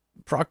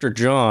Proctor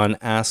John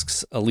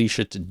asks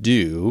Alicia to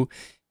do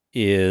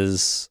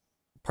is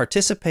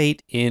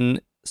participate in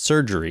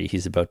surgery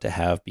he's about to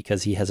have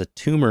because he has a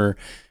tumor,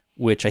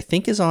 which I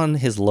think is on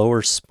his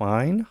lower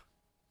spine,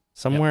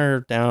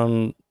 somewhere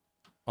down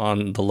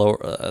on the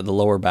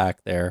lower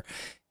back there,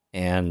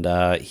 and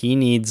he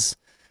needs.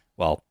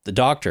 Well, the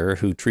doctor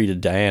who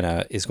treated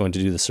Diana is going to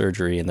do the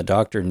surgery, and the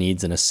doctor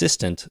needs an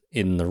assistant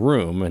in the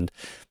room. And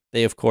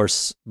they, of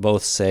course,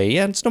 both say,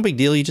 yeah, it's no big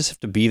deal. You just have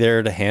to be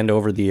there to hand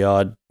over the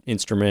odd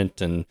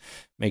instrument and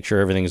make sure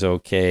everything's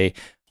okay,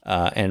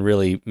 and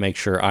really make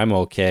sure I'm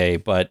okay.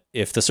 But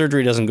if the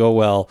surgery doesn't go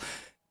well,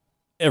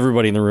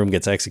 everybody in the room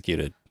gets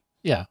executed.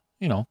 Yeah,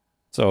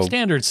 so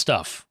standard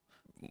stuff.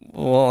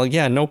 Well,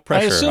 yeah, no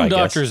pressure. I assume guess.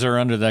 Doctors are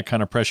under that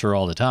kind of pressure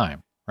all the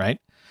time, right?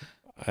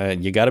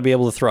 You got to be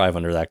able to thrive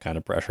under that kind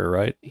of pressure,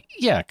 right?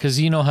 Yeah, because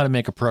you know how to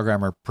make a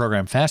programmer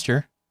program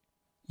faster.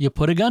 You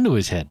put a gun to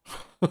his head.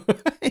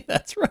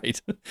 That's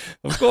right.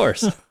 Of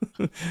course.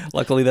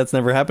 Luckily, that's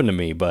never happened to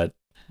me, but...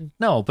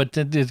 No, but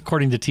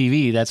according to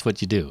TV, that's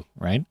what you do,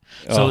 right?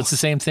 So it's the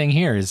same thing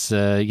here is,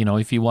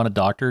 if you want a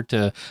doctor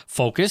to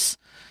focus,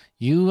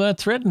 you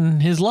threaten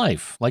his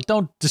life. Like,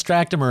 don't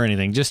distract him or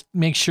anything. Just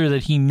make sure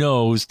that he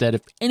knows that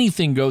if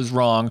anything goes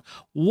wrong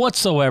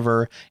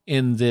whatsoever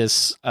in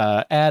this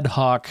ad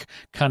hoc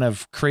kind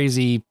of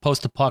crazy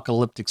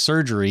post-apocalyptic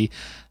surgery,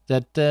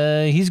 that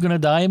he's going to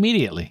die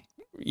immediately.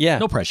 Yeah.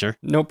 No pressure.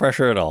 No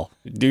pressure at all.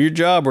 Do your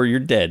job or you're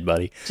dead,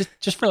 buddy.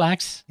 Just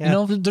relax.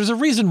 Yeah. There's a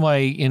reason why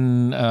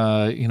in,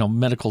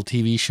 medical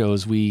TV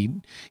shows we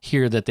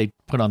hear that they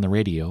put on the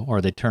radio or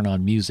they turn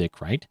on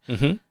music, right?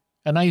 Mm-hmm.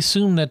 And I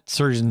assume that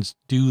surgeons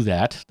do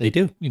that. They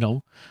do.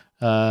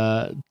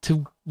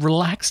 To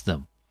relax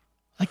them.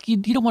 Like, you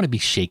don't want to be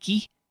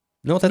shaky.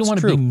 No, that's true. You don't want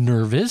to be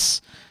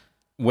nervous.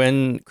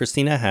 When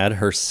Christina had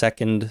her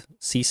second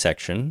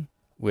C-section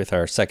with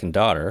our second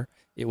daughter,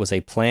 it was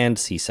a planned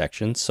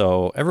C-section,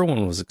 so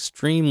everyone was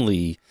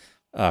extremely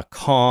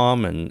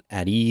calm and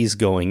at ease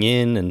going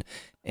in,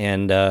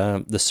 and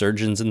the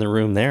surgeons in the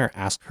room there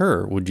asked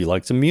her, "Would you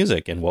like some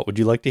music, and what would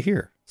you like to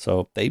hear?"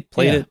 So they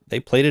played it. They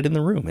played it in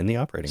the room, in the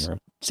operating room.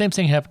 Same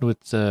thing happened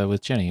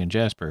with Jenny and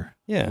Jasper.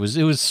 Yeah.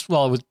 It was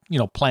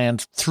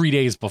planned 3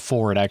 days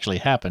before it actually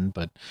happened,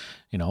 but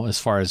as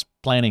far as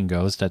planning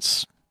goes,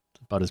 that's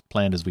about as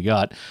planned as we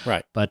got.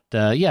 Right. But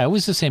it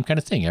was the same kind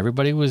of thing.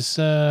 Everybody was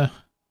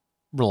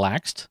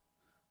relaxed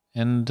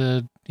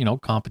and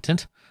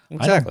competent.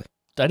 Exactly.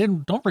 I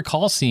don't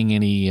recall seeing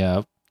any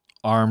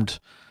armed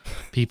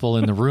people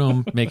in the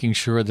room making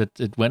sure that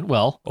it went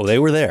well. Oh, they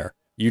were there.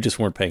 You just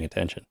weren't paying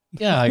attention.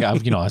 Yeah, I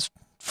was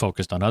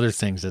focused on other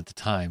things at the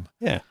time.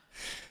 Yeah.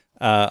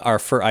 Our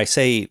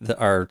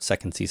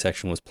second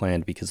C-section was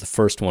planned because the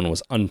first one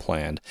was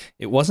unplanned.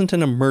 It wasn't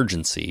an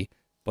emergency,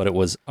 but it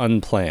was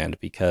unplanned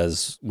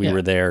because we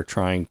were there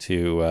trying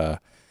to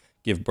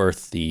give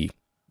birth the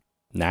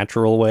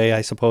natural way,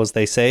 I suppose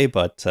they say,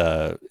 but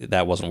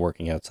that wasn't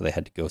working out, so they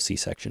had to go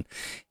C-section.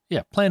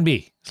 Yeah, plan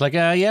B. It's like,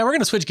 we're going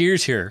to switch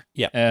gears here.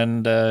 Yeah.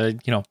 And,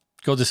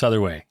 go this other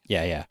way.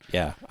 Yeah.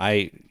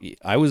 I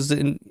was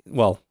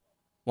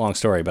long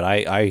story, but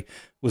I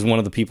was one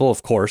of the people,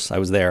 of course, I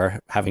was there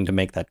having to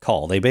make that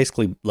call. They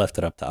basically left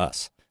it up to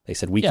us. They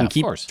said, we can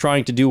keep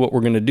trying to do what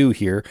we're going to do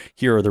here.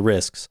 Here are the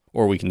risks,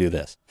 or we can do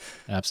this.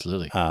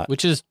 Absolutely.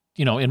 Which is,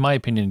 in my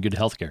opinion, good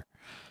healthcare.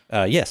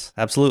 Yes,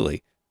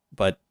 absolutely.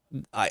 But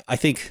I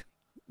think,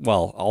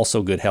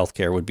 also good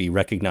healthcare would be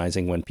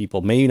recognizing when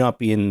people may not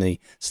be in the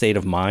state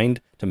of mind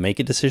to make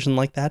a decision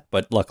like that,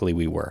 but luckily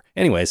we were.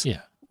 Anyways,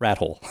 rat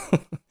hole.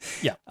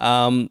 Yeah.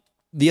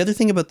 The other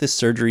thing about this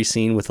surgery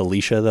scene with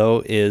Alicia,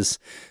 though, is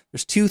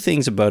there's two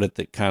things about it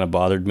that kind of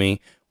bothered me.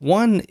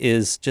 One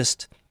is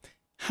just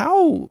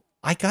how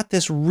I got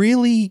this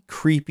really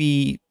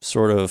creepy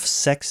sort of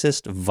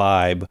sexist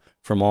vibe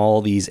from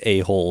all these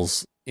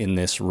a-holes in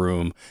this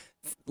room.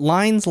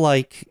 Lines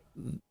like,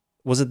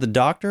 was it the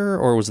doctor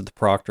or was it the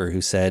proctor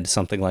who said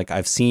something like,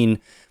 I've seen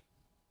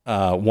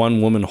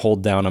one woman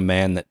hold down a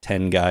man that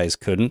 10 guys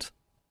couldn't?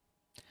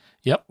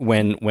 Yep.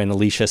 When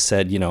Alicia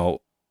said,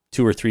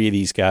 2 or 3 of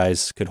these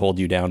guys could hold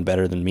you down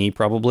better than me,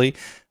 probably,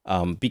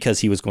 because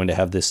he was going to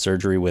have this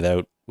surgery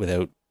without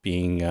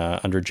being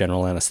under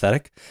general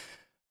anesthetic.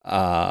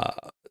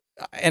 And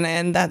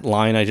that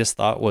line I just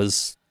thought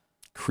was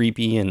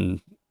creepy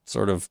and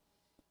sort of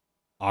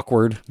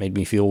awkward, made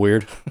me feel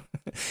weird.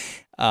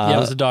 It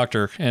was a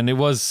doctor, and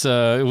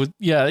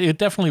it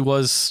definitely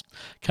was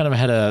kind of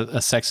had a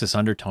sexist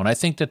undertone. I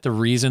think that the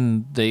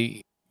reason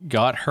they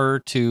got her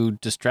to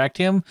distract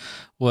him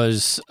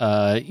was,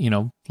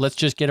 let's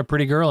just get a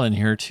pretty girl in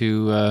here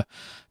to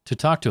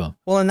talk to him.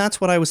 Well, and that's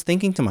what I was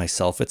thinking to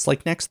myself. It's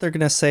like next they're going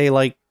to say,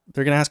 like,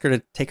 they're going to ask her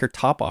to take her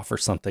top off or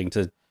something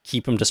to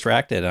keep him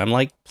distracted. And I'm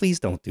like, please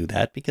don't do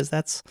that, because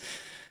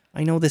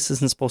I know this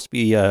isn't supposed to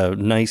be a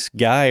nice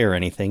guy or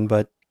anything,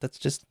 but that's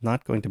just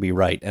not going to be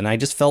right. And I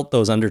just felt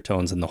those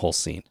undertones in the whole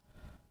scene.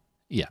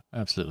 Yeah,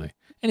 absolutely.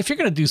 And if you're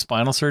going to do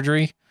spinal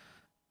surgery,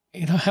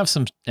 have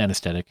some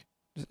anesthetic.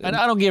 And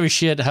I don't give a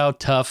shit how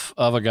tough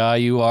of a guy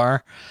you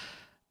are.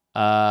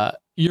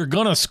 You're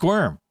going to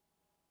squirm.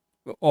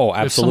 Oh,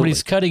 absolutely. If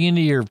somebody's cutting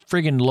into your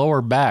friggin'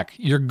 lower back,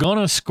 you're going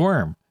to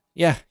squirm.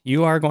 Yeah,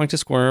 you are going to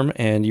squirm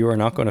and you are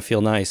not going to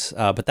feel nice.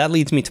 But that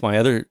leads me to my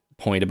other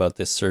point about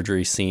this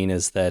surgery scene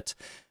is that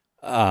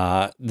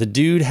the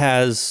dude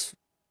has,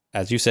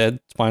 as you said,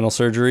 spinal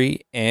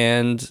surgery,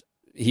 and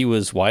he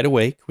was wide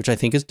awake, which I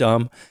think is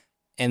dumb.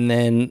 And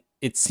then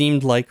it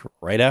seemed like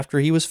right after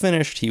he was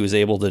finished, he was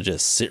able to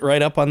just sit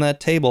right up on that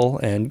table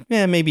and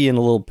maybe in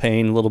a little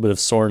pain, a little bit of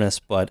soreness,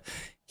 but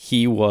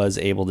he was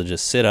able to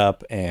just sit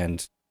up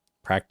and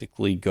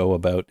practically go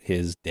about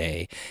his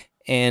day.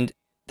 And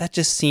that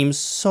just seems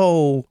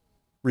so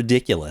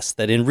ridiculous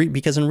that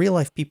because in real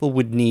life, people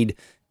would need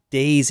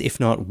days, if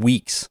not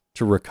weeks,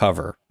 to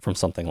recover from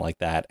something like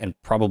that and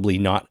probably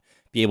not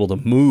be able to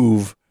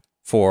move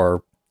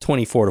for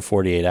 24 to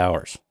 48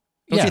 hours.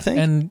 Don't you think?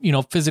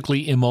 And,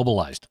 physically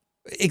immobilized.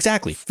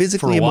 Exactly.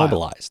 Physically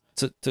immobilized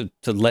to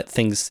let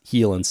things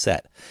heal and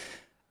set.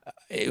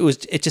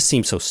 It just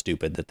seems so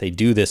stupid that they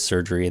do this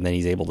surgery and then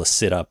he's able to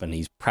sit up and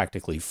he's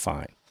practically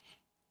fine.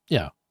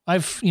 Yeah.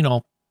 I've,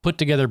 put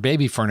together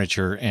baby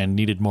furniture and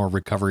needed more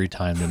recovery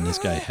time than this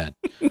guy had.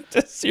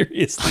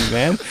 Seriously,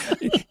 man.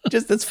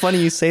 That's funny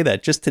you say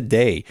that. Just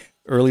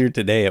earlier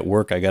today at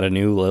work, I got a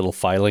new little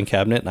filing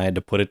cabinet and I had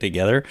to put it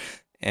together.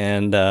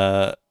 And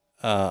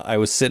I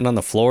was sitting on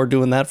the floor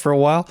doing that for a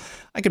while.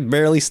 I could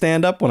barely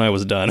stand up when I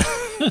was done.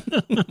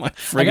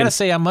 I got to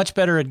say, I'm much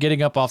better at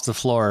getting up off the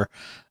floor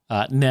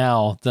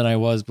now than I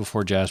was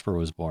before Jasper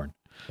was born.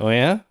 Oh,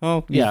 yeah?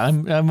 Oh, yeah.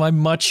 I'm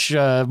much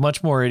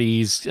more at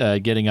ease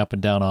getting up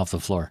and down off the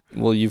floor.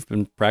 Well, you've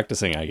been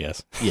practicing, I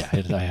guess. Yeah,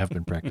 I have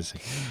been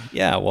practicing.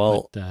 Yeah,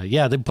 well. But,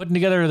 they're putting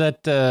together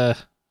that,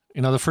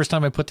 the first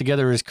time I put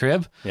together his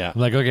crib, I'm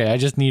like, okay, I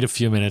just need a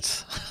few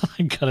minutes.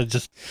 I gotta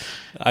just.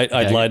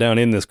 I'd lie down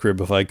in this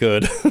crib if I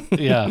could.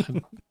 Yeah,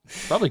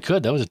 probably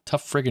could. That was a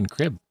tough friggin'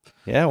 crib.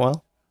 Yeah,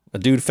 well, a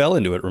dude fell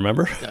into it,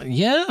 remember?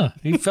 Yeah,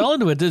 he fell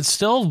into it. It's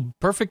still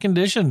perfect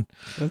condition.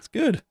 That's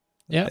good.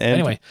 Yeah,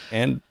 anyway.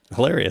 And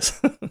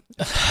hilarious.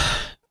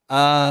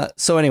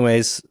 So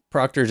anyways,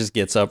 Proctor just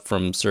gets up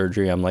from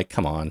surgery. I'm like,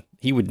 come on.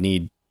 He would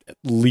need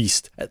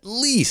at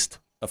least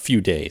a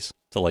few days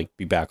to like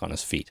be back on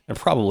his feet, and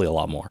probably a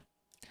lot more.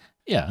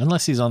 Yeah,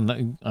 unless he's on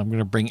I'm going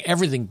to bring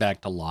everything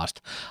back to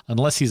Lost,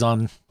 unless he's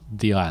on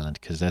the island,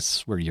 because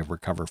that's where you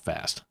recover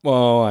fast.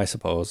 Well, I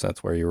suppose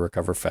that's where you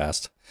recover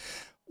fast.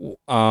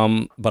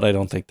 But I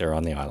don't think they're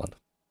on the island.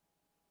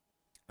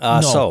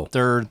 No,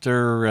 they're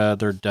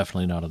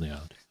definitely not on the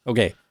island.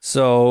 Okay,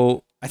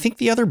 so I think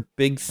the other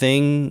big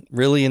thing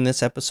really in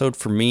this episode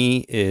for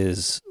me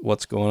is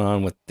what's going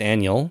on with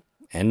Daniel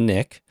and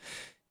Nick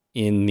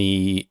in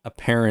the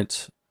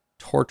apparent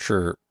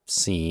torture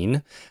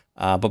scene.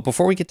 But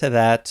before we get to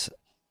that,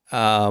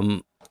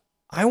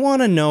 I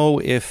want to know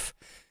if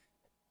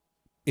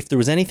there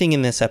was anything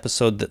in this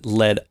episode that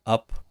led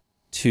up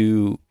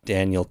to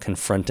Daniel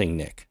confronting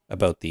Nick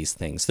about these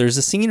things. There's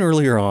a scene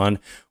earlier on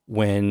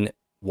when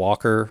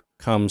Walker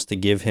comes to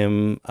give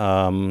him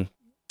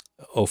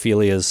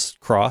Ophelia's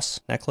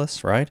cross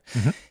necklace, right?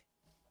 Mm-hmm.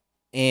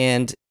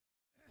 And,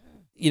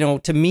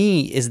 to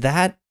me, is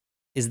that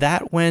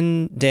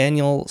when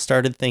Daniel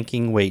started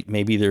thinking, wait,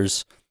 maybe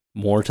there's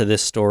more to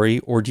this story?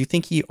 Or do you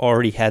think he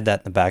already had that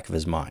in the back of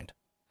his mind?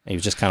 And he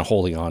was just kind of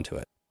holding on to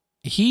it.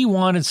 He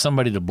wanted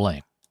somebody to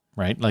blame,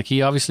 right? Like,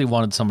 he obviously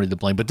wanted somebody to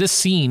blame. But this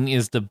scene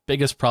is the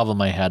biggest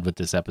problem I had with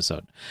this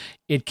episode.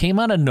 It came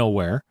out of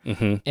nowhere.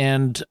 Mm-hmm.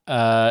 And,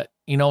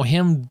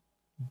 him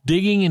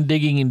digging and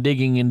digging and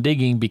digging and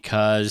digging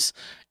because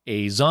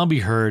a zombie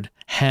herd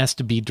has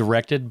to be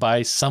directed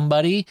by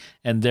somebody,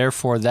 and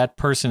therefore that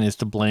person is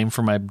to blame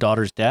for my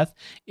daughter's death,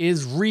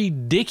 is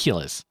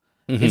ridiculous.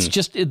 Mm-hmm. It's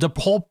just, the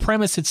whole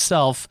premise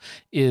itself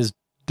is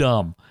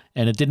dumb,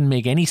 and it didn't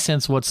make any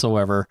sense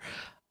whatsoever.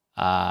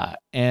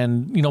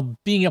 And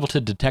being able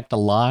to detect a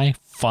lie,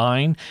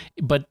 fine,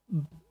 but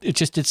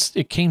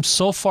it came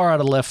so far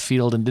out of left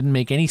field and didn't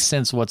make any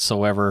sense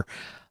whatsoever.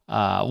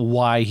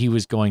 Why he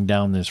was going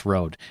down this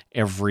road.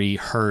 Every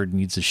herd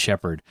needs a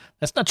shepherd.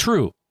 That's not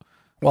true.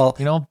 Well,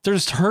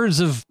 there's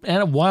herds of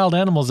wild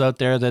animals out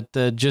there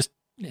that just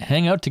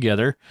hang out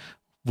together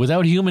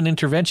without human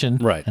intervention,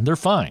 right? And they're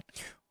fine.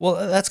 Well,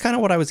 that's kind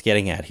of what I was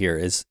getting at here.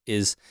 Is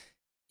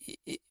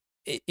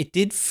it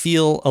did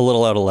feel a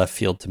little out of left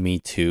field to me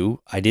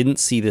too. I didn't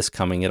see this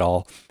coming at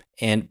all,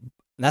 and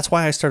that's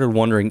why I started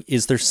wondering: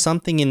 is there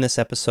something in this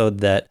episode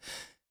that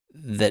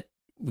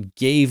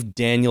gave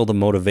Daniel the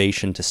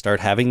motivation to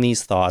start having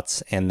these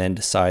thoughts and then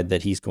decide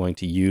that he's going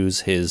to use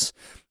his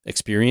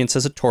experience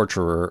as a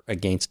torturer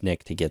against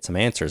Nick to get some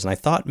answers? And I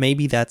thought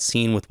maybe that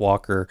scene with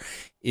Walker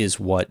is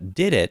what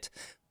did it,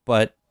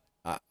 but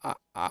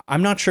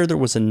I'm not sure there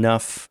was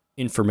enough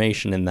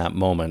information in that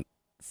moment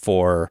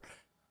for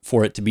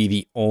it to be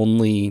the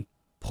only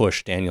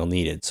push Daniel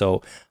needed.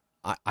 So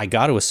I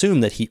got to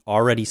assume that he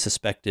already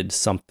suspected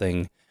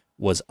something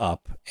was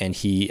up, and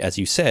he, as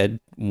you said,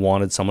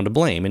 wanted someone to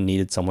blame and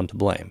needed someone to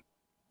blame.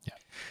 Yeah,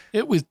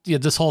 it was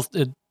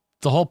the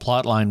whole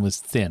plot line was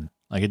thin.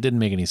 Like, it didn't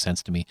make any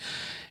sense to me.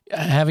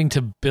 Having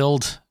to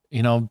build,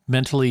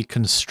 mentally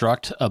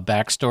construct a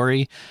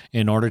backstory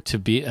in order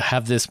to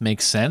have this make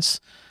sense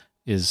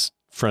is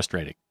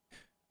frustrating.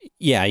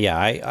 Yeah,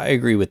 I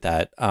agree with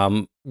that.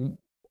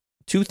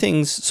 Two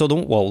things. So the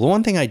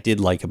one thing I did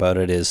like about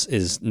it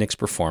is Nick's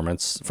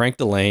performance. Frank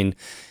Delane.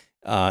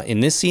 In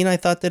this scene, I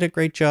thought did a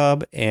great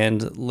job,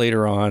 and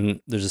later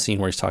on, there's a scene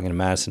where he's talking to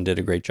Madison, did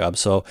a great job.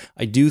 So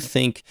I do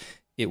think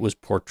it was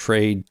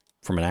portrayed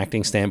from an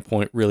acting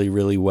standpoint really,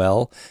 really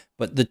well.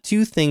 But the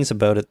two things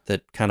about it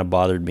that kind of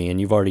bothered me,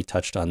 and you've already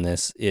touched on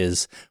this,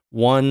 is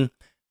one,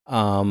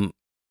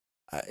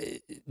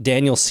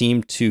 Daniel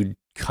seemed to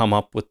come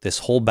up with this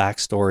whole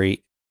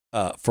backstory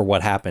for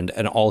what happened,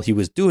 and all he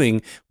was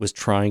doing was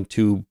trying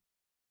to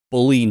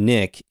bully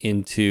Nick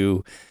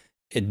into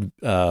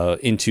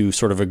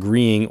sort of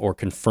agreeing or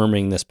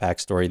confirming this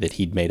backstory that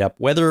he'd made up,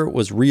 whether it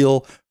was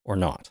real or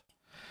not.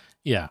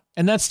 Yeah.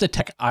 And that's the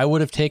tech I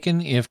would have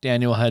taken if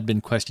Daniel had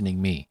been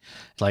questioning me.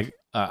 Like,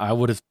 I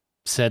would have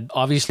said,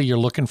 obviously you're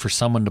looking for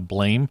someone to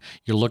blame.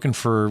 You're looking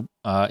for,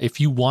 if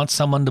you want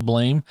someone to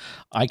blame,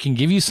 I can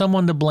give you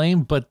someone to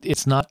blame, but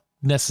it's not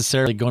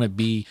necessarily going to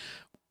be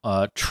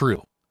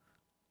true.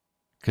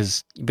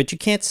 But you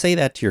can't say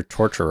that to your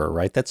torturer,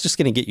 right? That's just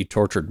going to get you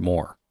tortured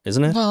more,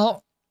 isn't it?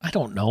 Well, I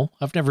don't know.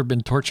 I've never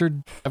been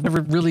tortured. I've never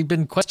really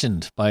been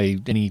questioned by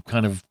any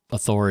kind of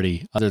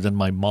authority other than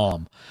my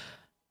mom.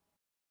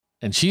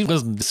 And she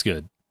wasn't this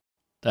good.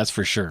 That's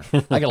for sure.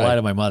 I could lie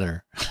to my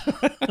mother.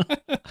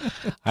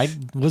 I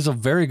was a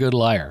very good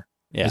liar.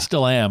 Yeah. I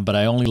still am, but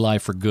I only lie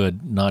for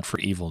good, not for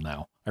evil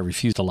now. I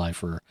refuse to lie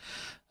for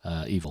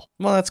evil.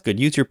 Well, that's good.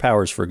 Use your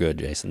powers for good,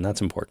 Jason. That's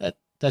important.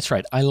 That's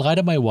right. I lie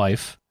to my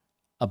wife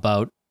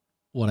about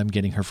what I'm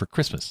getting her for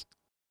Christmas.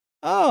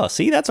 Oh,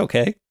 see, that's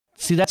okay.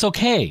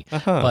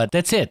 But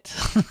that's it.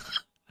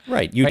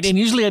 Right. Right. And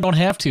usually I don't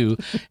have to.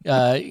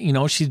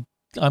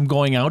 I'm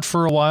going out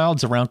for a while.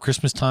 It's around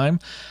Christmas time.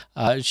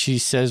 She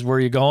says, "Where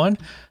are you going?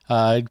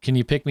 Can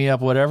you pick me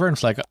up, whatever?" And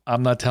it's like,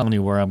 I'm not telling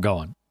you where I'm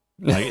going.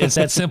 Like, it's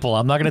that simple.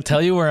 I'm not going to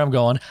tell you where I'm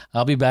going.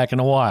 I'll be back in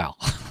a while.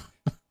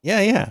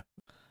 Yeah.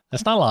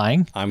 That's not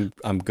lying.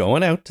 I'm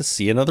going out to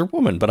see another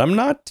woman, but I'm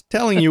not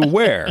telling you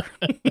where.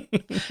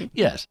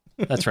 Yes,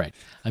 that's right.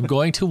 I'm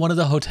going to one of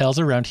the hotels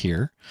around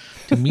here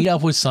to meet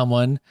up with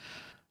someone.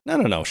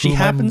 No. She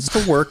happens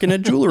to work in a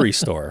jewelry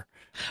store.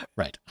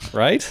 Right.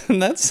 Right?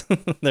 And that's,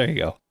 there you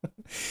go.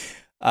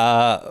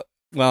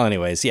 Well,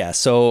 anyways, yeah.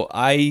 So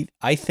I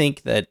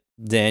think that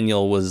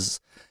Daniel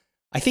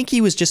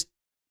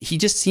he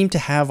just seemed to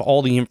have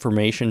all the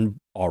information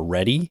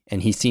already,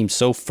 and he seemed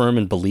so firm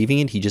in believing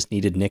it. He just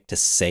needed Nick to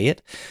say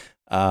it.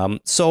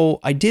 So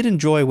I did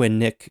enjoy when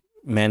Nick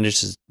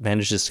manages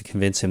to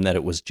convince him that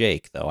it was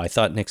Jake, though. I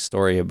thought Nick's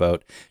story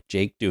about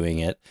Jake doing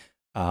it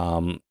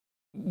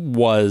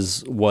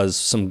was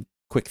some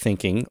quick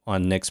thinking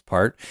on Nick's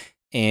part,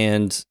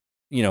 and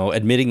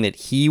admitting that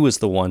he was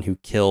the one who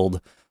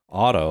killed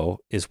Otto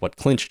is what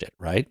clinched it,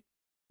 right?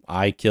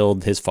 I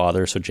killed his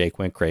father, so Jake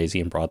went crazy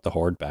and brought the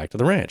horde back to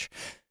the ranch.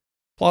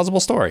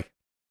 Plausible story.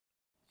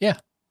 Yeah.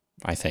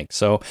 I think.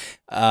 So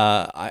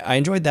I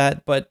enjoyed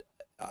that, but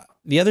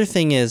the other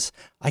thing is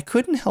I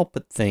couldn't help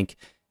but think,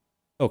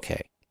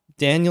 okay,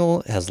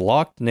 Daniel has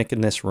locked Nick in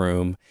this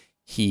room.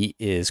 He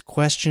is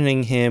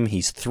questioning him.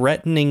 He's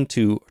threatening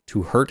to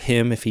hurt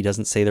him if he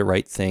doesn't say the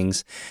right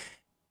things.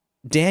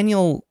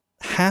 Daniel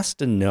has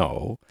to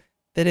know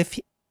that if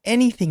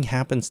anything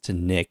happens to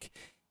Nick,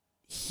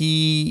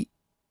 he's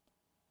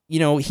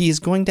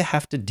going to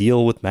have to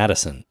deal with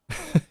Madison.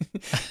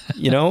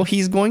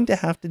 He's going to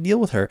have to deal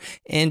with her.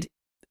 And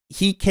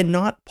he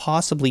cannot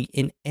possibly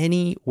in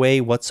any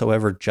way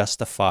whatsoever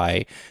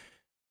justify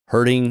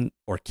hurting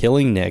or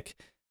killing Nick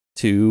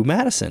to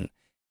Madison.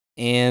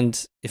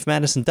 And if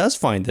Madison does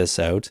find this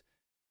out,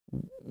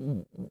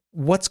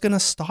 what's going to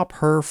stop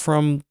her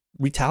from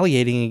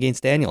retaliating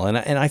against Daniel? And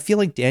I feel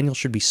like Daniel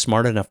should be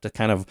smart enough to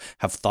kind of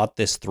have thought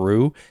this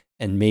through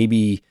and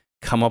maybe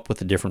come up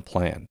with a different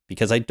plan,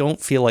 because I don't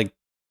feel like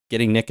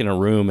getting Nick in a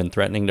room and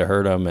threatening to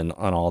hurt him and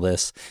on all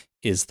this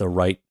is the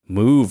right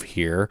move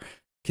here,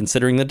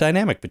 considering the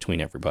dynamic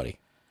between everybody.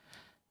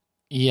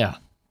 Yeah,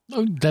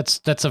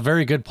 that's a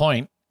very good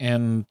point,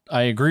 and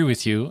I agree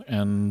with you.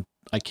 And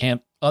I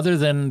can't, other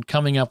than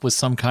coming up with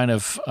some kind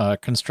of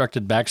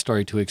constructed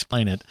backstory to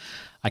explain it,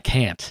 I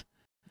can't.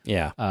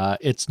 Yeah,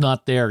 it's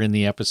not there in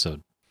the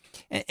episode.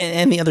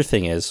 And the other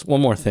thing is, one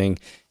more thing.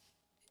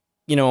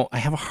 I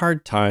have a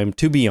hard time,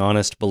 to be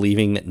honest,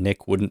 believing that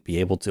Nick wouldn't be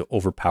able to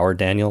overpower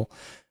Daniel.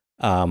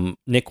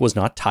 Nick was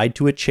not tied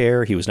to a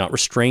chair. He was not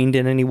restrained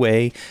in any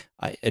way.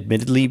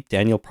 Admittedly,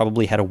 Daniel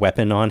probably had a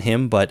weapon on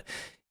him, but,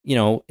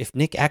 if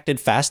Nick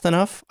acted fast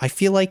enough, I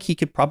feel like he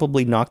could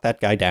probably knock that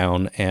guy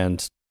down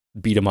and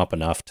beat him up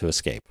enough to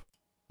escape.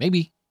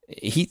 Maybe.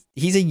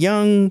 He's a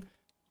young,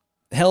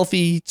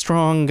 healthy,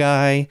 strong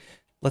guy.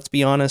 Let's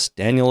be honest,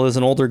 Daniel is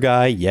an older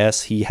guy.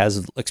 Yes, he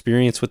has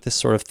experience with this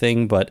sort of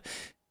thing, but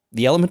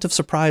the element of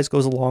surprise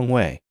goes a long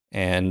way.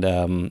 And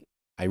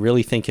I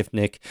really think if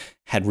Nick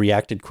had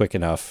reacted quick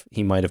enough,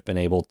 he might have been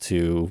able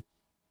to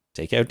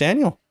take out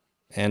Daniel.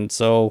 And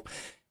so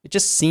it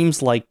just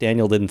seems like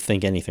Daniel didn't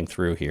think anything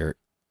through here.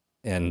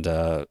 And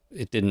the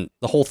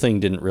whole thing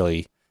didn't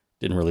really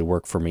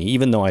work for me,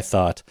 even though I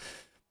thought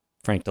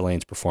Frank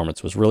Delane's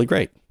performance was really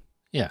great.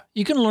 Yeah,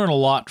 you can learn a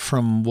lot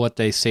from what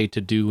they say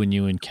to do when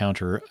you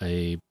encounter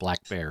a black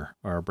bear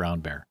or a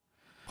brown bear.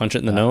 Punch it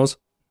in the nose?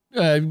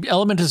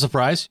 Element of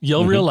surprise,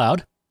 yell real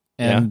loud,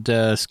 and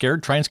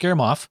try and scare him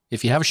off.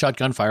 If you have a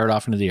shotgun, fire it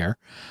off into the air.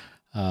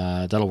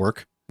 That'll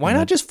work. Why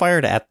not just fire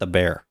it at the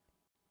bear?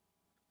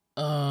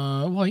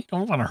 Well, you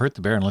don't want to hurt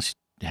the bear unless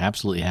you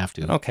absolutely have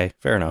to. Okay,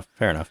 fair enough.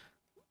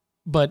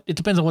 But it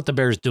depends on what the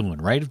bear's doing,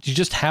 right? If you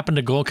just happen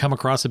to come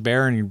across a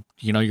bear and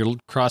you're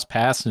cross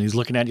paths and he's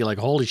looking at you like,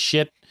 holy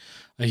shit,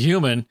 a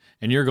human,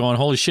 and you're going,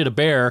 holy shit, a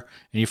bear,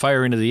 and you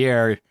fire into the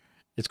air,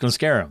 it's going to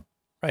scare him.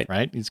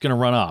 Right. He's going to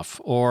run off.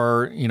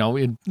 Or,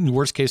 in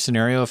worst case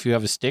scenario, if you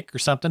have a stick or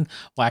something,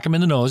 whack him in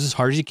the nose as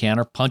hard as you can,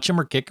 or punch him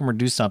or kick him or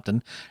do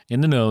something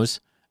in the nose.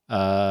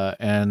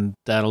 And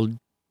that'll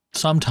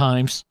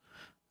sometimes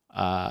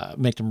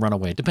make them run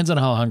away. It depends on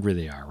how hungry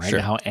they are, right? Sure.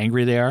 How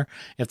angry they are.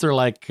 If they're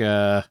like,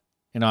 I'm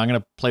going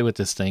to play with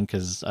this thing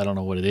because I don't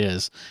know what it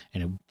is,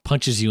 and it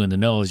punches you in the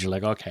nose, you're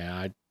like,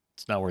 okay,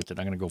 it's not worth it.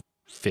 I'm going to go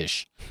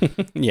fish.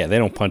 Yeah, they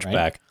don't punch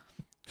back.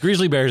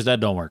 Grizzly bears, that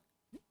don't work.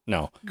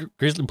 No.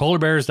 Grizzly polar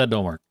bears, that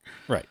don't work.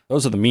 Right.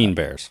 Those are the mean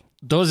bears.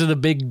 Those are the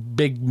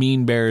big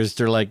mean bears.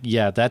 They're like,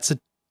 yeah,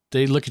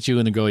 they look at you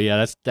and they go,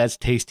 yeah, that's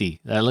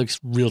tasty. That looks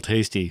real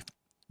tasty.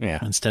 Yeah.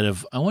 Instead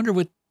of, I wonder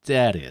what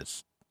that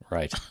is.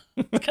 Right.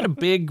 It's kind of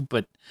big,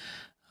 but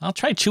I'll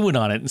try chewing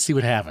on it and see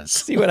what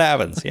happens.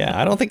 Yeah.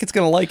 I don't think it's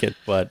going to like it,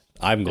 but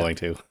I'm going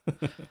to.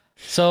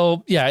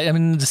 So, yeah, I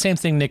mean, the same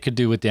thing Nick could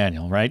do with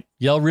Daniel, right?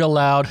 Yell real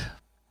loud,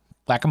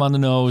 whack him on the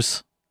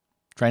nose,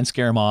 try and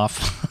scare him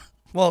off.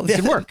 Well, it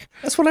could work.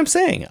 That's what I'm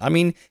saying. I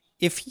mean,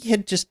 if he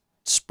had just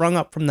sprung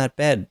up from that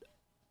bed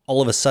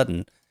all of a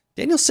sudden,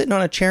 Daniel's sitting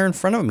on a chair in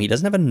front of him. He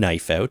doesn't have a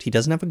knife out. He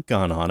doesn't have a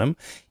gun on him.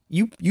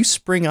 You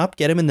spring up,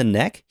 get him in the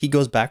neck. He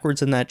goes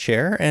backwards in that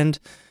chair and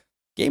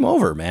game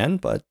over, man.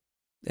 But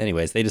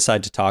anyways, they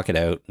decide to talk it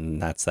out,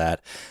 and that's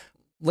that.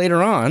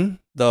 later on,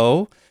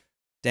 though,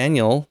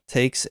 Daniel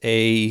takes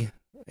a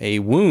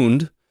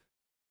wound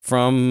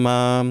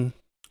from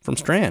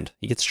Strand.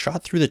 He gets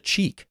shot through the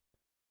cheek.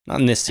 Not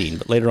in this scene,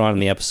 but later on in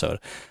the episode.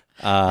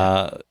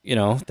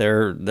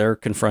 They're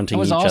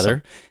confronting each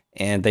other,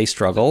 and they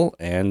struggle,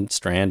 and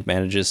Strand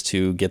manages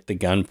to get the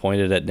gun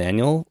pointed at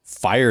Daniel,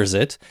 fires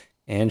it,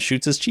 and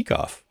shoots his cheek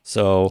off.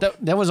 So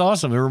that was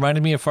awesome. It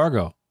reminded me of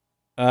Fargo.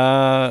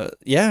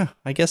 Yeah,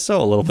 I guess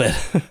so, a little bit.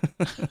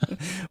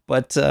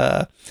 But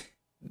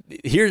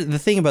here, the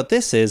thing about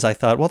this is, I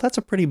thought, well, that's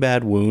a pretty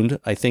bad wound.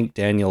 I think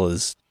Daniel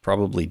is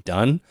probably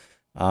done.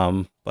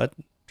 But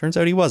turns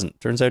out he wasn't.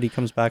 Turns out he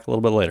comes back a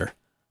little bit later.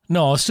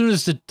 No, as soon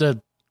as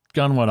the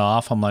gun went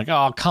off, I'm like,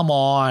 oh, come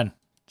on.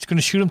 He's going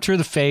to shoot him through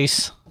the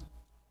face.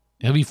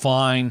 He'll be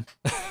fine.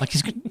 Like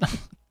he's good.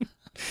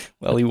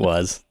 Well, he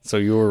was. So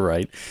you were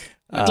right.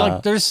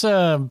 Like there's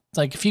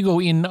like if you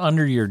go in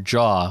under your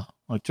jaw,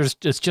 like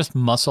it's just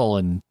muscle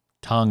and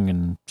tongue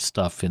and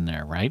stuff in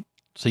there, right?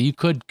 So you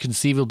could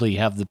conceivably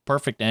have the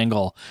perfect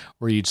angle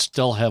where you'd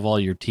still have all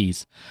your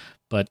teeth,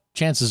 but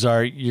chances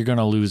are you're going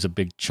to lose a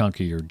big chunk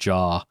of your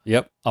jaw.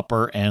 Yep.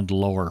 Upper and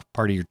lower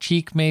part of your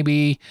cheek,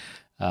 maybe.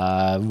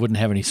 Wouldn't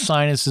have any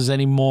sinuses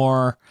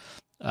anymore.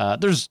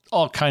 There's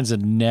all kinds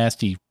of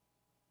nastiness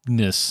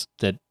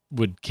that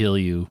would kill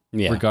you,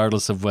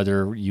 regardless of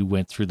whether you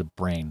went through the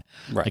brain.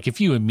 Right. Like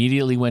if you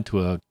immediately went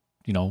to a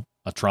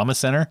trauma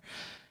center,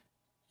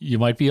 you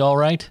might be all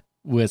right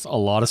with a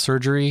lot of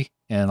surgery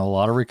and a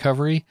lot of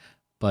recovery,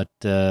 but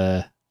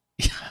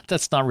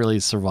that's not really a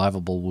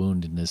survivable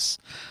wound in this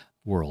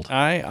world.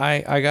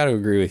 I got to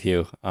agree with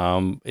you.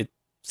 It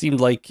seemed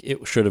like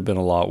it should have been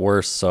a lot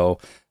worse. So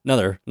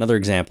another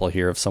example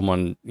here of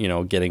someone,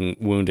 getting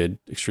wounded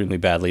extremely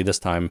badly, this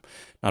time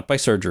not by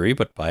surgery,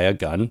 but by a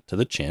gun to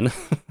the chin.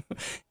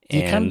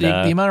 And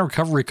the amount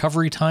of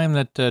recovery time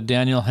that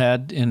Daniel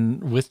had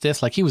with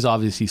this, like he was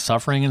obviously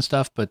suffering and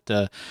stuff, but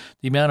the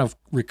amount of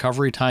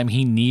recovery time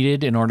he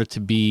needed in order to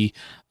be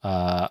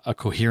a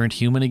coherent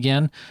human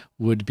again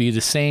would be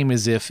the same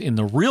as if in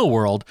the real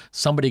world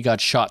somebody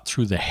got shot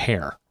through the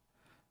hair.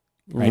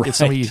 Right? If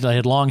somebody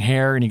had long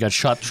hair and he got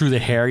shot through the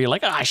hair, you're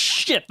like,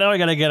 shit, now I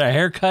got to get a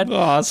haircut.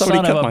 Oh,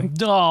 somebody cut my...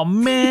 Oh,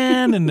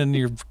 man. And then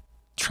you're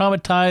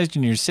traumatized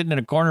and you're sitting in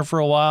a corner for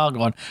a while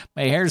going,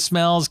 my hair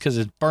smells because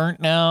it's burnt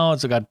now.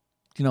 It's got,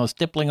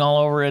 stippling all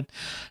over it.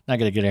 Now I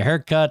got to get a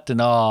haircut.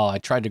 And, I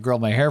tried to grow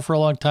my hair for a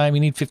long time.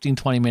 You need 15,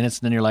 20 minutes.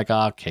 And then you're like,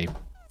 okay,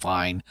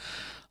 fine.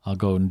 I'll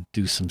go and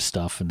do some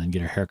stuff and then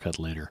get a haircut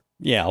later.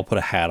 Yeah, I'll put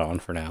a hat on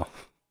for now.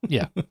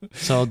 Yeah.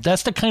 So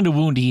that's the kind of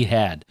wound he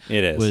had.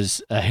 It is.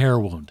 Was a hair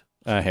wound.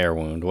 A hair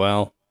wound.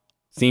 Well,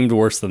 seemed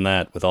worse than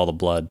that with all the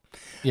blood.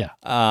 Yeah.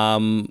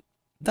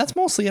 That's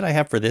mostly it I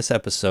have for this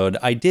episode.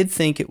 I did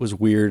think it was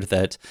weird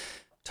that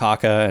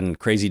Taka and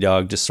Crazy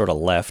Dog just sort of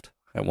left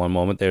at one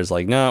moment. There's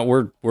like, no,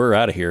 we're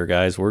out of here,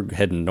 guys. We're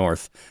heading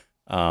north.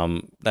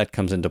 That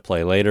comes into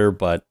play later,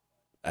 but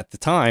at the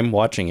time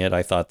watching it,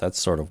 I thought that's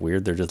sort of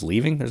weird. They're just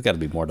leaving. There's got to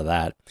be more to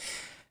that.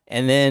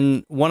 And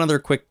then one other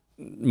quick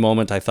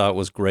moment I thought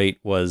was great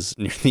was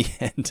near the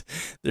end.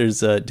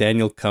 There's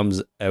Daniel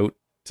comes out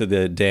to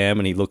the dam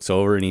and he looks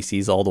over and he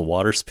sees all the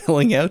water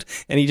spilling out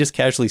and he just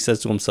casually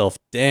says to himself,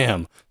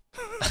 damn.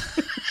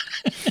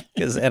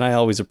 And I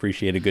always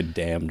appreciate a good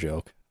damn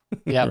joke.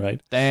 Yeah.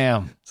 Right.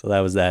 Damn. So that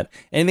was that.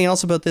 Anything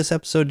else about this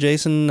episode,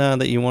 Jason,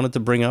 that you wanted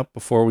to bring up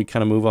before we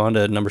kind of move on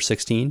to number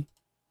 16?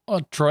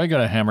 Well, Troy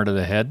got a hammer to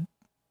the head.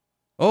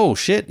 Oh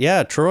shit.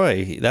 Yeah.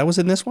 Troy, that was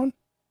in this one?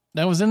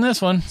 That was in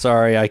this one.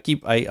 Sorry. I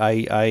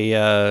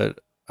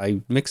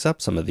mix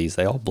up some of these.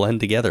 They all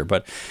blend together,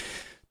 but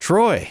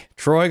Troy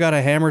got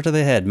a hammer to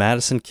the head.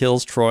 Madison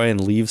kills Troy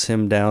and leaves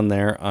him down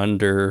there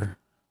under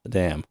the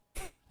dam.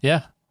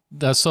 Yeah.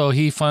 So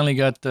he finally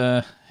got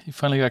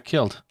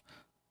killed.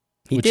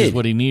 Which is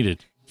what he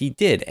needed. He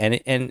did.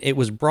 And it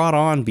was brought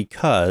on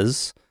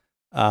because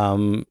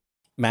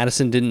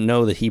Madison didn't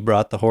know that he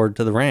brought the horde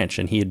to the ranch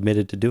and he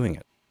admitted to doing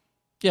it.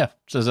 Yeah.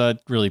 So that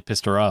really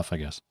pissed her off, I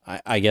guess.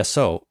 I guess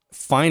so.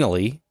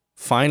 Finally,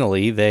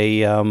 they,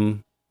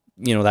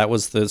 that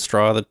was the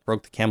straw that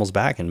broke the camel's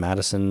back and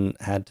Madison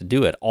had to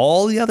do it.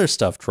 All the other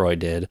stuff Troy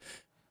did,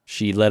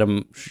 she let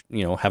him,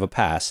 have a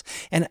pass.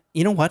 And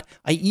you know what?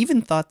 I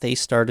even thought they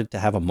started to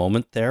have a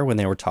moment there when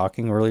they were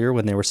talking earlier,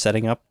 when they were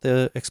setting up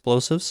the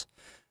explosives.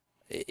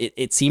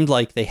 It seemed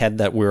like they had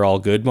that we're all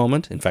good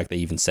moment. In fact, they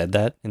even said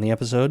that in the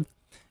episode.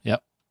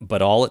 Yep.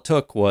 But all it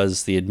took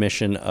was the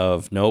admission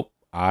of, nope,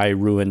 I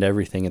ruined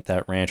everything at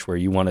that ranch where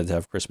you wanted to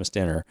have Christmas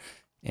dinner.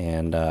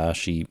 And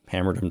she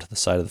hammered him to the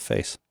side of the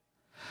face.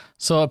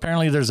 So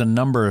apparently there's a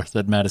number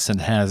that Madison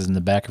has in the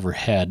back of her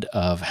head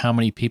of how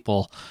many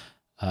people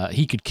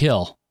he could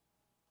kill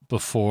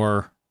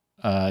before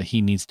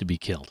he needs to be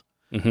killed.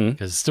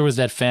 Because there was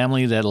that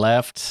family that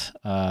left.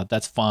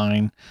 That's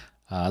fine.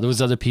 There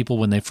was other people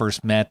when they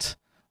first met.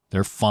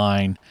 They're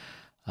fine.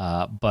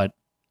 But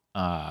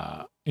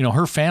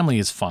her family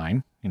is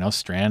fine.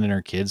 Strand and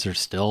her kids are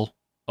still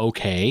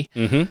okay.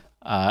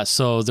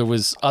 So there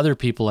was other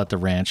people at the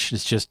ranch.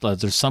 It's just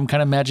there's some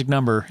kind of magic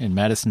number in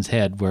Madison's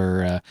head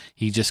where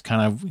he just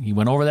he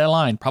went over that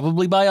line,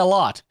 probably by a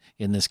lot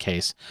in this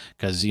case,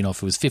 because if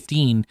it was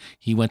 15,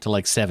 he went to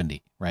like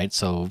 70, right?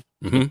 So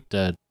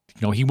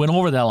he went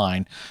over that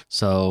line,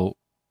 so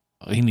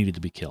he needed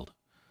to be killed.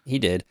 He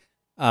did.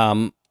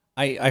 I'm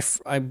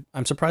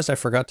surprised I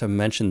forgot to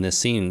mention this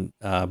scene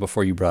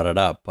before you brought it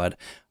up, but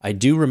I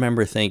do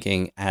remember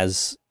thinking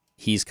as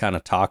he's kind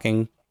of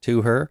talking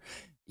to her,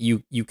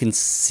 you can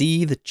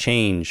see the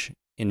change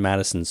in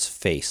Madison's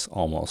face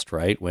almost,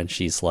 right? When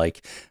she's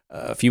like,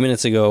 a few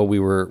minutes ago we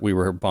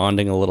were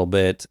bonding a little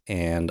bit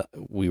and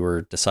we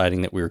were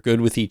deciding that we were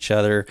good with each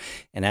other,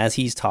 and as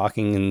he's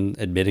talking and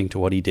admitting to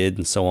what he did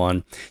and so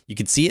on, you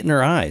could see it in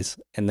her eyes,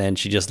 and then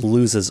she just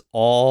loses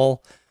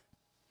all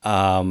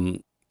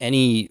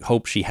any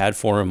hope she had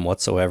for him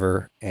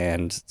whatsoever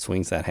and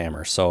swings that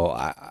hammer. So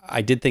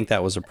I did think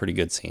that was a pretty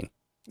good scene,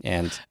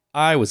 and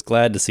I was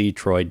glad to see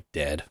Troy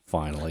dead,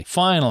 finally.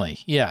 Finally,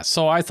 yeah.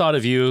 So I thought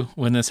of you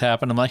when this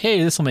happened. I'm like,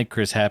 hey, this will make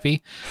Chris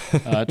happy.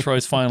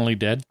 Troy's finally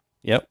dead.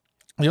 Yep.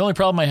 The only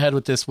problem I had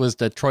with this was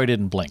that Troy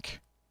didn't blink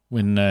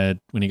when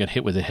he got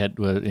hit in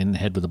the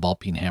head with a ball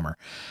peen hammer.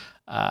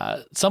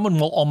 Someone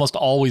will almost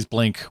always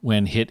blink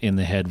when hit in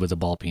the head with a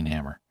ball peen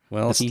hammer.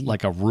 Well, it's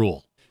like a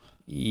rule.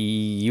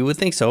 You would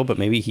think so, but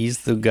maybe he's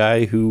the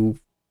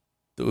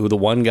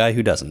one guy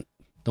who doesn't.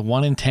 The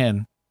 1 in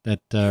 10.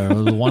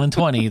 The 1 in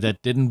 20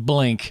 that didn't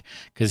blink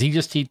because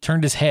he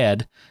turned his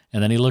head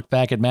and then he looked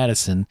back at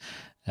Madison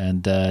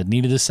and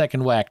needed a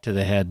second whack to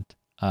the head.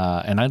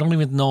 And I don't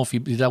even know if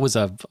that was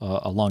a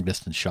long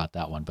distance shot,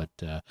 that one, but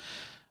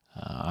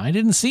I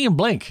didn't see him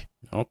blink.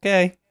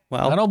 Okay.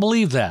 Well, I don't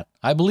believe that.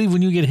 I believe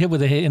when you get hit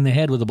in the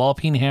head with a ball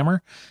peen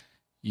hammer,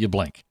 you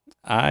blink.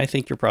 I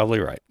think you're probably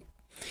right.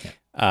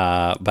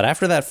 Yeah. But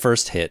after that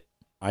first hit,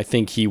 I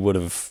think he would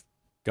have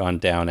gone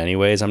down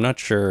anyways. I'm not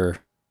sure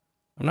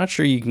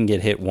you can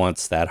get hit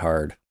once that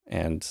hard.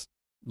 And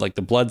like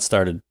the blood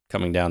started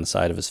coming down the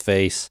side of his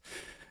face.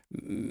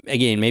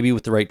 Again, maybe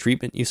with the right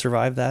treatment, you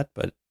survive that.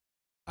 But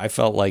I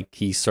felt like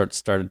he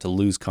started to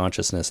lose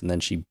consciousness and then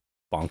she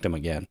bonked him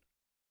again.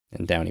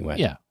 And down he went.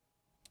 Yeah.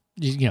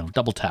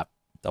 Double tap.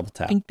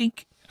 Dink,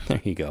 dink.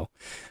 There you go.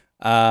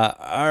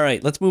 All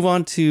right, let's move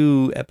on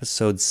to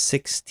episode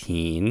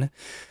 16.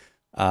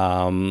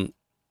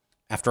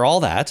 After all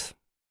that,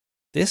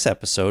 this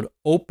episode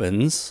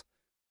opens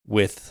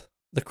with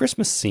the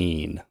Christmas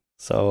scene.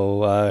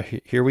 So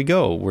here we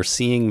go. We're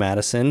seeing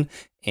Madison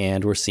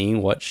and we're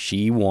seeing what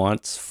she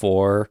wants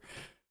for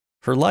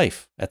her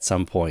life at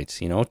some point,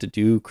 to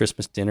do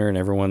Christmas dinner and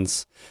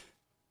everyone's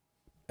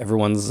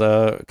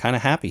kind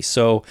of happy.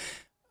 So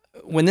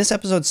when this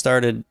episode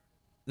started,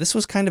 this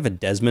was kind of a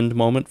Desmond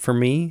moment for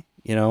me.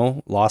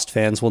 Lost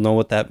fans will know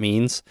what that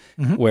means,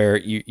 where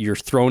you're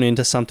thrown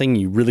into something,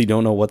 you really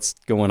don't know what's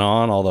going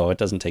on, although it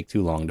doesn't take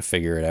too long to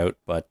figure it out.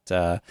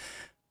 But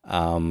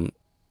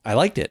I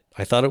liked it.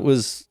 I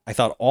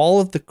thought all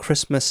of the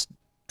Christmas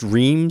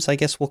dreams, I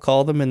guess we'll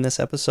call them, in this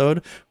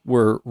episode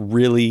were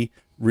really,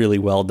 really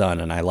well done.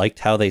 And I liked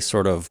how they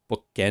sort of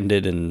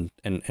bookended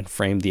and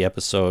framed the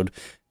episode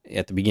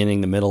at the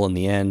beginning, the middle, and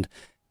the end.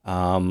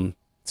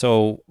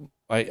 So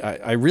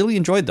I really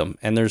enjoyed them.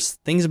 And there's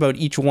things about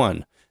each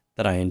one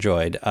that I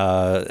enjoyed.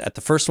 At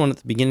the first one, at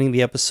the beginning of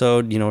the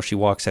episode, she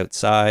walks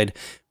outside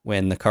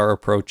when the car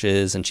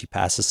approaches and she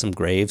passes some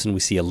graves and we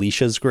see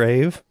Alicia's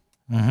grave.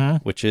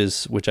 Which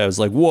I was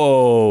like,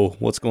 whoa,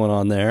 what's going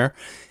on there?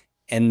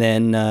 And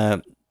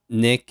then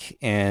Nick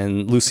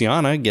and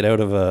Luciana get out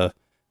of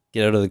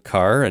the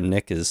car, and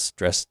Nick is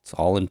dressed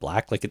all in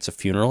black like it's a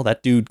funeral.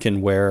 That dude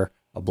can wear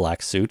a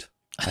black suit.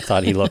 I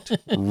thought he looked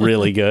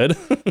really good.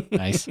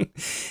 Nice.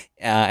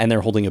 And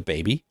they're holding a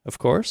baby, of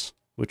course,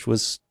 which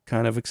was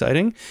kind of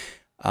exciting.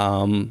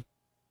 But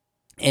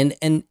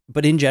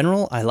in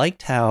general, I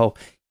liked how,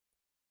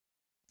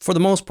 for the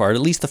most part,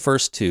 at least the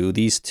first two,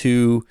 these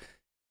two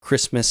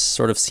Christmas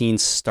sort of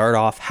scenes start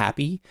off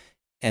happy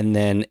and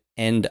then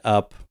end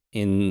up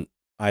in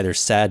either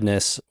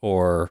sadness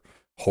or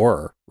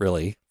horror,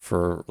 really,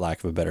 for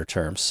lack of a better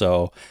term.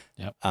 So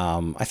yep.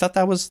 I thought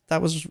that was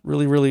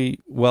really, really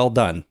well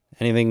done.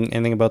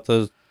 Anything about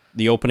the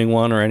opening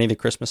one or any of the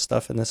Christmas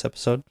stuff in this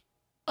episode?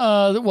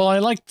 Well, I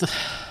liked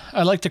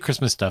the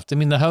Christmas stuff. I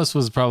mean, the house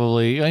was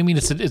probably,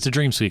 it's a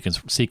dream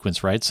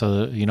sequence, right?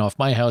 So, if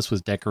my house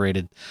was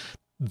decorated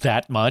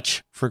that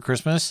much for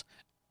Christmas,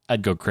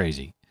 I'd go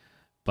crazy.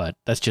 But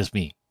that's just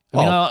me.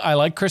 I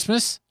like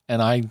Christmas,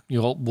 and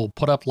we'll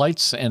put up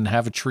lights and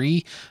have a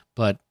tree,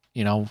 but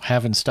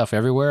having stuff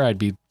everywhere, I'd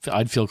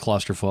feel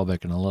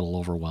claustrophobic and a little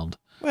overwhelmed.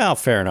 Well,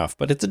 fair enough,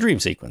 but it's a dream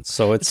sequence,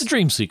 so it's a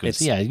dream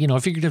sequence. Yeah,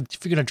 if you're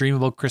gonna dream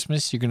about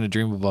Christmas, you're gonna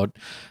dream about,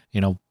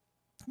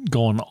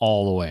 going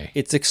all the way.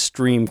 It's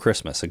extreme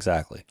Christmas,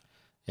 exactly.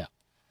 Yeah.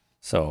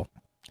 So,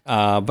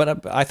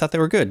 but I thought they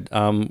were good.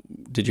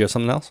 Did you have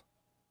something else?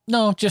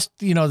 No, just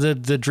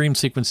the dream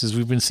sequences.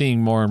 We've been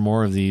seeing more and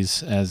more of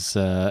these as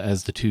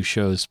the two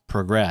shows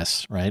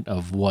progress, right?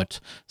 Of what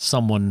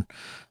someone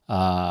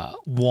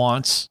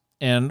wants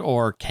and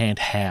or can't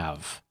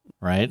have,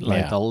 right?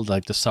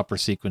 Like the supper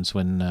sequence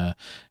when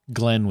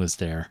Glenn was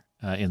there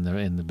in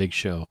the big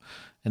show,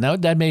 and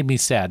that made me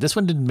sad. This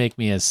one didn't make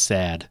me as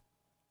sad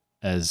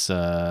as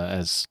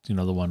the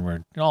one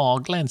where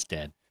Glenn's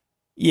dead.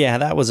 Yeah,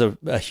 that was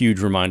a huge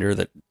reminder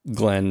that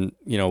Glenn,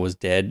 was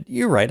dead.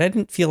 You're right. I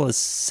didn't feel as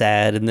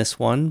sad in this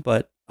one,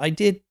 but I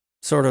did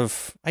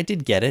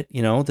get it.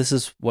 This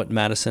is what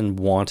Madison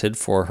wanted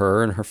for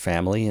her and her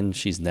family, and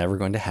she's never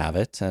going to have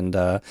it. And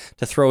to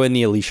throw in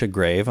the Alicia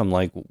grave, I'm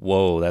like,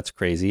 whoa, that's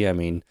crazy. I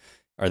mean,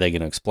 are they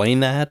going to explain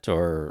that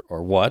or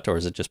what? Or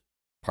is it just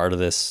part of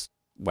this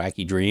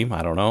wacky dream?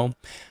 I don't know.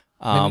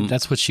 Maybe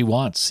that's what she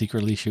wants.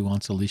 Secretly, she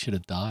wants Alicia to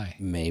die.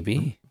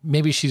 Maybe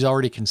she's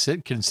already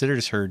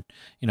considers her,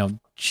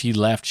 she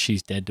left,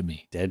 she's dead to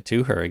me. Dead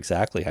to her,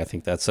 exactly. I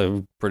think that's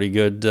a pretty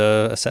good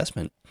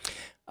assessment.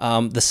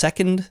 The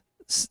second,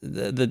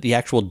 the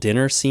actual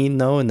dinner scene,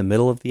 though, in the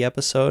middle of the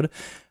episode,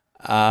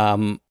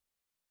 I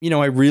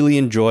really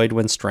enjoyed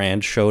when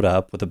Strand showed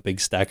up with a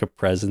big stack of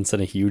presents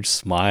and a huge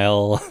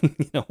smile.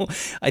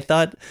 I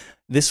thought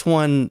this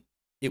one,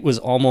 it was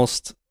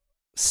almost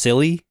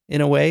silly in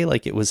a way,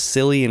 like it was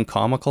silly and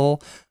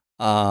comical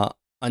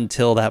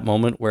until that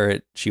moment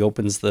where she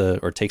opens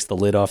takes the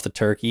lid off the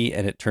turkey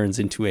and it turns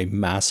into a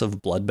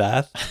massive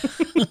bloodbath.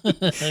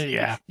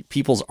 Yeah.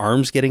 People's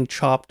arms getting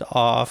chopped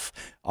off,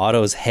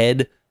 Otto's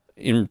head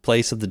in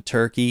place of the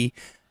turkey.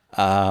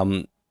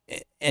 And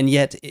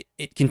yet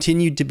it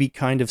continued to be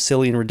kind of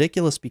silly and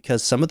ridiculous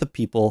because some of the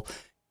people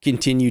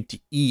continued to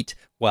eat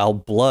while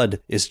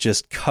blood is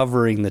just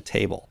covering the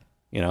table,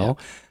 Yeah.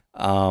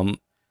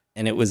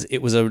 And it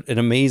was an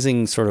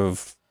amazing sort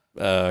of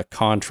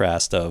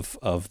contrast of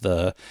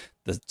the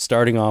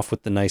starting off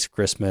with the nice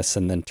Christmas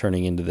and then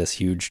turning into this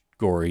huge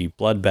gory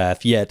bloodbath,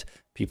 yet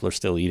people are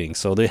still eating.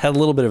 So they had a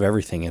little bit of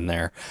everything in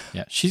there.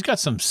 Yeah, she's got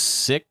some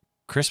sick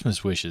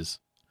Christmas wishes.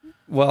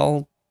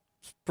 Well,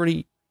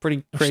 pretty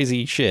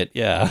crazy shit,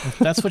 yeah.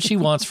 That's what she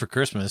wants for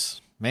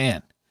Christmas,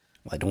 man.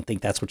 Well, I don't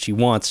think that's what she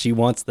wants. She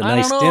wants the I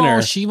nice don't know.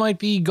 dinner. She might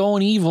be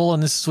going evil,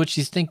 and this is what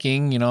she's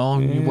thinking.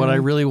 What I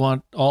really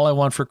want, all I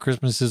want for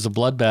Christmas is a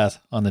bloodbath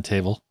on the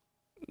table.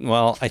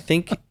 Well, I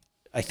think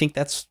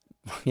that's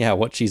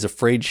what she's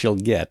afraid she'll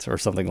get, or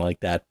something like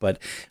that. But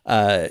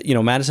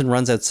Madison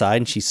runs outside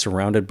and she's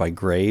surrounded by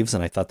graves,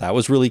 and I thought that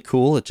was really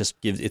cool.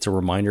 It's a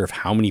reminder of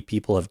how many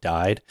people have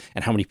died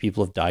and how many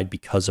people have died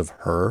because of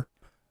her.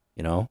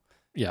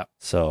 Yeah.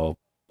 So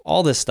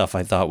all this stuff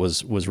I thought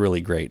was really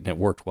great, and it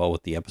worked well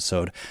with the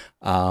episode.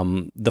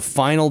 The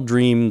final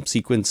dream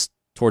sequence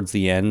towards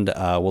the end,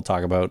 we'll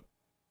talk about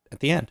at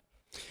the end.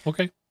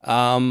 Okay.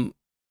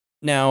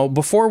 Now,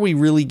 before we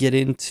really get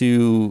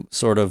into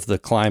sort of the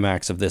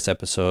climax of this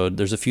episode,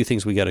 there's a few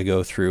things we got to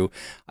go through.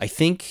 I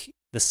think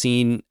the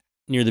scene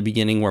near the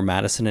beginning where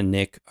Madison and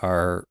Nick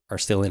are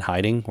still in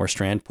hiding, where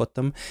Strand put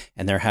them,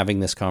 and they're having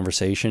this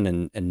conversation,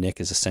 and Nick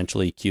is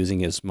essentially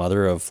accusing his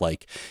mother of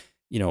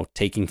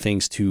taking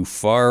things too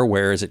far.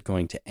 Where is it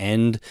going to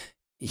end?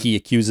 He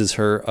accuses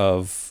her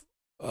of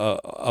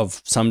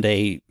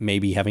someday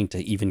maybe having to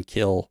even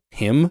kill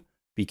him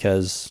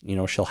because,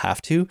 she'll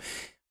have to.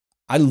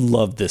 I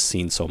love this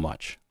scene so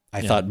much.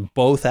 I thought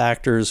both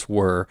actors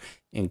were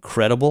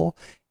incredible,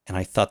 and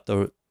I thought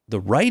the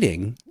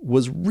writing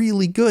was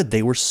really good.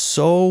 They were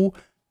so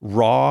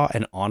raw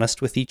and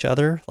honest with each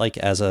other, like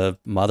as a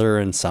mother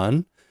and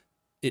son.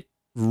 It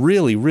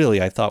really, really,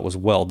 I thought was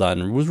well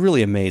done. It was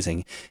really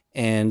amazing.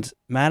 And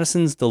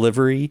Madison's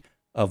delivery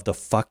of the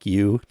fuck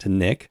you to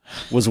Nick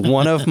was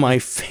one of my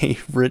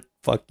favorite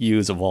fuck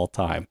yous of all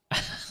time.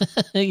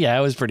 Yeah,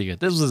 it was pretty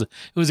good. It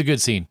was a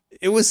good scene.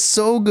 It was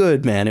so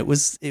good, man. It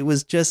was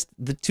just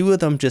the two of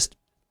them just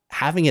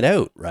having it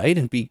out, right?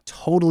 And being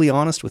totally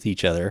honest with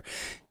each other.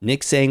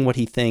 Nick saying what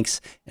he thinks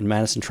and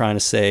Madison trying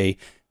to say,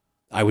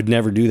 I would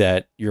never do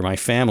that. You're my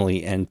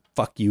family, and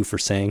fuck you for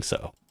saying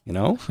so,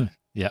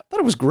 Yeah. I thought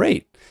it was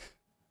great.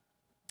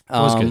 It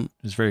was good. It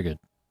was very good.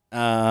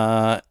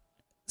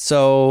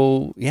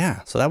 So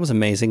that was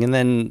amazing. And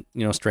then,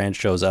 Strand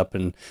shows up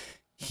and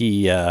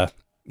he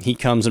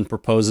comes and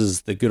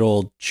proposes the good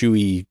old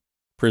Chewie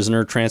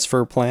prisoner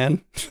transfer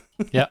plan.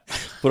 Yeah.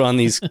 put on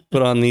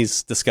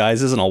these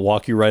disguises and I'll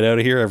walk you right out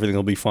of here. Everything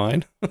will be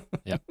fine.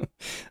 Yeah.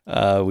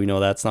 We know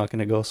that's not going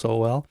to go so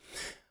well.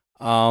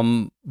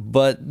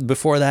 But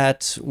before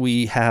that,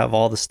 we have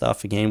all the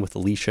stuff again with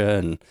Alicia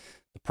and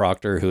the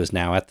proctor, who is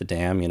now at the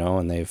dam,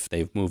 and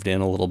they've moved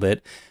in a little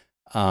bit.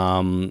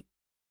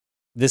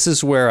 This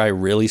is where I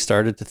really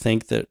started to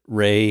think that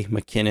Ray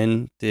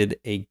McKinnon did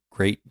a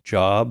great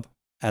job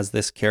as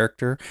this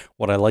character.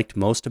 What I liked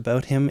most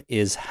about him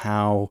is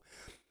how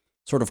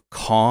sort of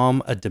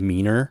calm a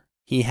demeanor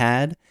he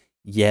had,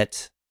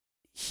 yet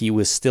he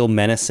was still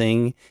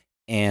menacing.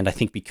 And I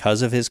think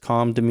because of his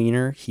calm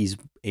demeanor, he's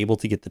able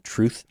to get the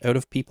truth out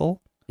of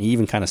people. He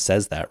even kind of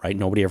says that, right?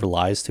 Nobody ever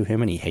lies to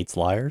him and he hates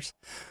liars.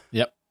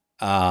 Yep.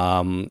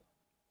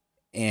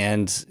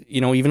 And,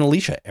 even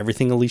Alicia,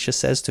 everything Alicia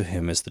says to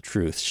him is the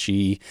truth.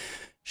 She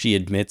She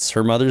admits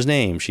her mother's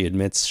name. She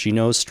admits she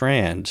knows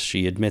Strand.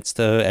 She admits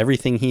to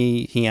everything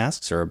he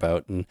asks her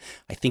about. And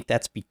I think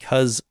that's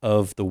because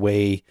of the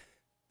way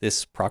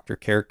this Proctor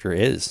character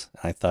is.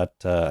 I thought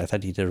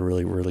he did a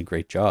really, really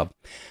great job.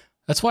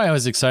 That's why I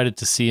was excited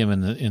to see him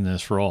in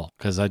this role,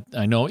 because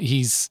I know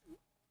he's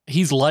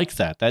like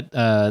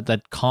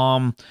that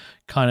calm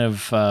kind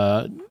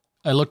of.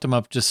 I looked him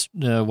up just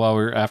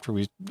after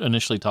we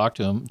initially talked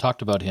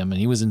about him,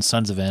 and he was in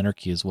Sons of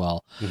Anarchy as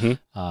well.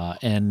 Mm-hmm.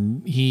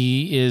 And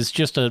he is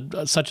just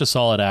such a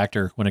solid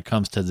actor when it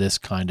comes to this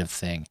kind of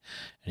thing.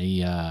 And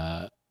he,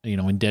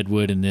 in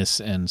Deadwood and this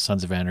and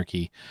Sons of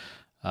Anarchy,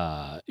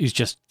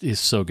 is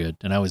so good.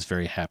 And I was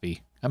very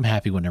happy. I'm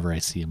happy whenever I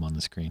see him on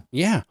the screen.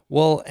 Yeah.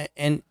 Well,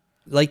 and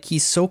like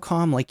he's so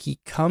calm, like he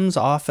comes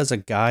off as a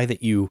guy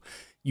that you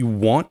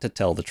want to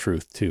tell the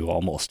truth to,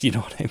 almost, you know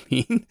what I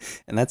mean?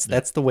 And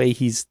that's the way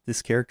he's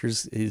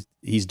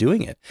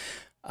doing it.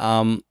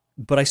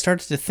 But I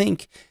started to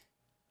think,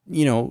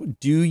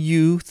 do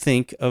you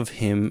think of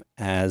him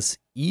as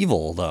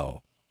evil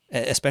though?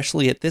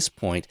 Especially at this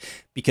point,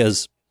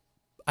 because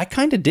I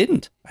kind of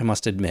didn't, I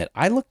must admit.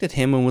 I looked at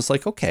him and was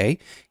like, okay,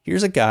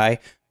 here's a guy.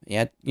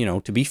 Yeah,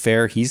 to be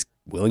fair, he's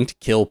willing to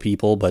kill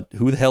people, but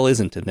who the hell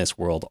isn't in this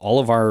world? All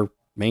of our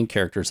main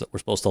characters that we're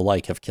supposed to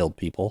like have killed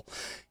people.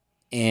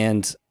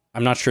 And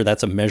I'm not sure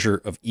that's a measure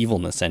of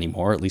evilness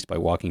anymore, at least by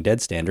Walking Dead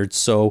standards.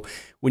 So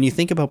when you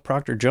think about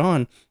Proctor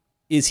John,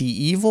 is he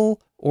evil,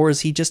 or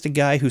is he just a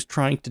guy who's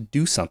trying to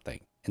do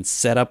something and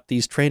set up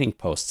these trading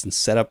posts and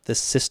set up this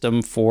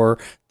system for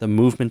the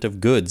movement of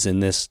goods in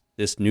this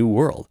new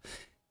world?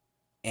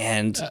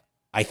 And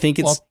I think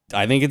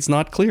it's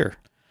not clear.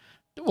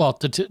 Well,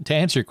 to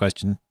answer your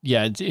question,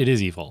 yeah, it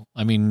is evil.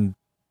 I mean,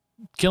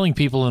 killing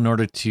people in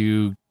order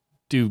to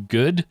do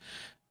good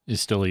is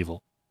still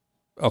evil.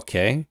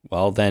 Okay,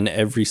 well then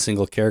every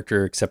single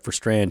character except for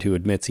Strand, who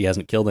admits he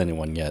hasn't killed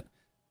anyone yet,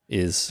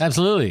 is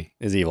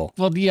evil.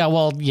 Well,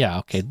 yeah,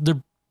 okay.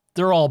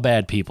 They're all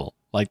bad people.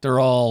 Like, they're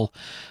all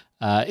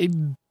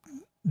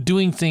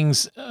doing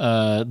things.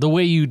 The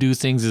way you do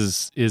things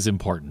is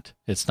important.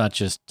 It's not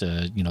just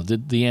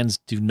the ends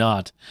do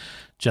not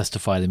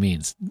justify the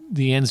means.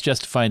 The ends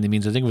justifying the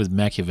means. I think it was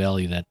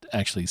Machiavelli that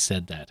actually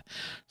said that.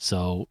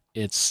 So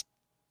it's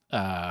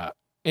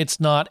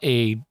not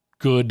a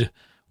good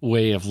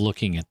way of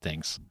looking at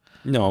things.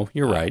 No,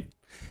 you're right.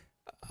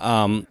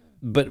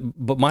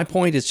 But my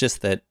point is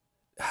just that,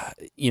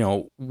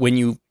 when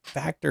you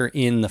factor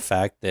in the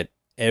fact that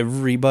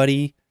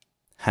everybody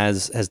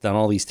has done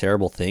all these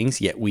terrible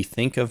things, yet we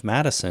think of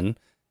Madison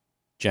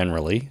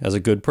generally as a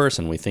good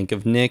person. We think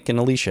of Nick and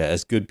Alicia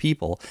as good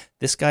people.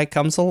 This guy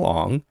comes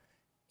along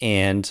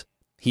and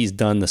he's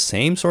done the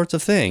same sorts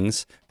of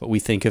things, but we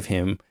think of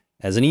him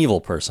as an evil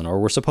person, or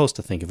we're supposed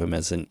to think of him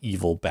as an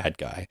evil bad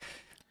guy.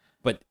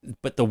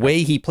 But the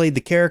way he played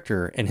the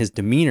character and his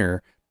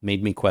demeanor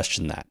made me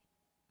question that.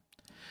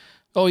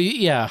 Oh,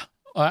 yeah,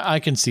 I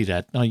can see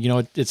that.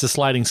 It's a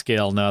sliding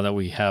scale now that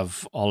we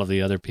have all of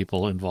the other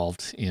people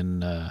involved in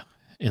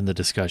the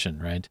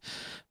discussion, right?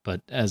 But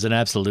as an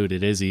absolute,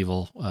 it is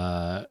evil.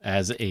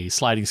 As a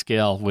sliding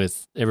scale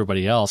with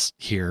everybody else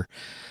here,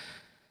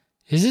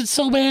 is it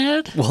so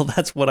bad? Well,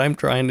 that's what I'm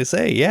trying to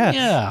say. Yeah.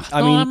 Yeah.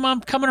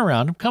 I'm coming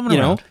around. I'm coming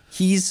around.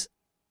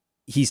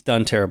 He's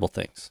done terrible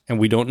things, and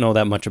we don't know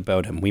that much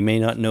about him. We may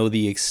not know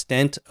the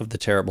extent of the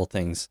terrible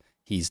things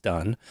he's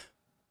done,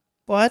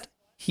 but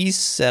he's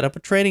set up a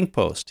trading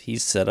post.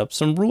 He's set up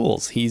some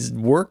rules. He's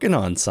working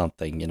on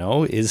something,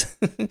 Is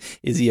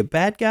he a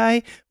bad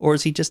guy, or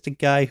is he just a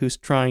guy who's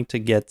trying to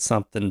get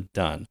something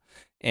done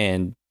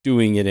and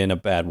doing it in a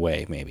bad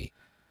way, maybe?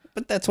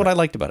 But that's what I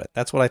liked about it.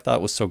 That's what I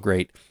thought was so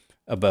great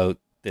about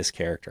this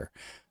character.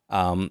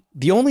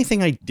 The only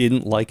thing I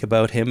didn't like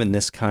about him, and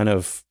this kind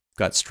of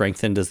got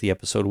strengthened as the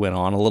episode went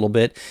on a little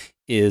bit,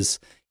 is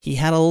he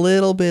had a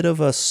little bit of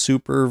a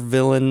super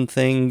villain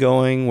thing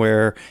going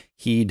where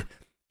he'd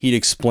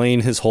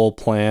explain his whole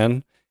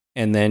plan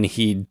and then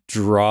he'd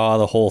draw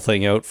the whole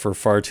thing out for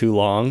far too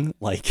long.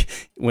 Like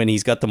when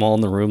he's got them all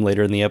in the room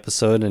later in the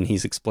episode and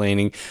he's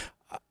explaining,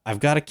 I've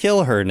got to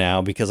kill her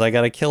now because I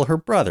got to kill her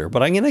brother,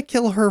 but I'm going to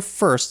kill her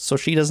first so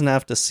she doesn't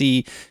have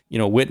to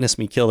witness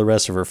me kill the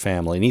rest of her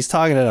family. And he's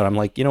talking it out. I'm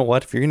like, you know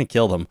what? If you're going to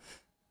kill them,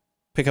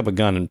 pick up a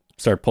gun and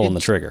start pulling the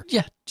trigger.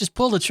 Yeah, just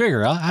pull the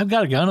trigger. I've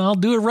got a gun. I'll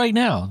do it right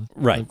now.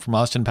 Right. From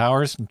Austin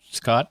Powers and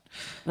Scott.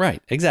 Right,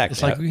 exactly.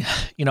 It's like,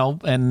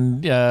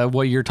 and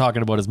what you're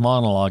talking about is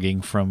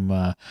monologuing from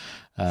The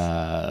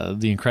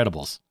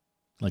Incredibles.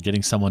 Like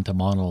getting someone to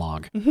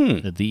monologue.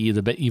 Mm-hmm.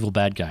 The evil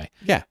bad guy.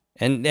 Yeah.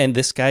 And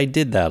this guy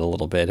did that a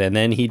little bit, and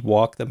then he'd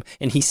walk them,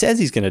 and he says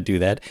he's going to do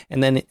that,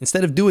 and then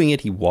instead of doing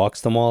it, he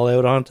walks them all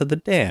out onto the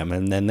dam,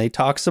 and then they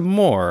talk some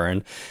more,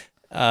 and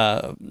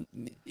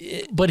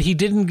but he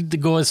didn't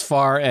go as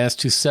far as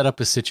to set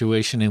up a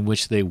situation in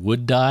which they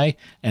would die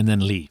and then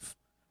leave,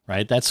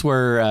 right? That's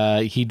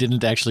where he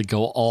didn't actually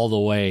go all the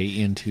way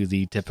into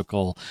the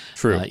typical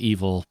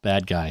evil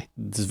bad guy.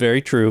 This is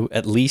very true.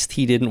 At least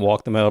he didn't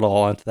walk them out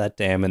all onto that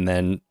dam and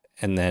then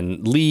and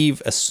then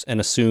leave and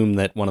assume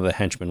that one of the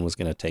henchmen was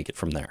going to take it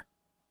from there.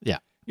 Yeah.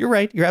 You're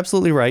right. You're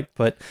absolutely right.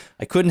 But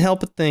I couldn't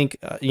help but think,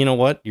 you know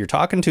what? You're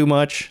talking too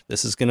much.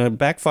 This is going to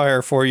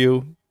backfire for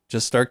you.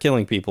 Just start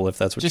killing people if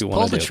that's what you want to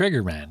do. Just pull the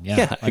trigger, man.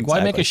 Yeah. Exactly.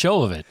 Why make a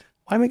show of it?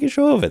 Why make a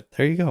show of it?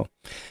 There you go.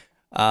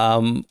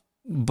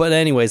 But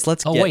anyways,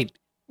 let's get... wait.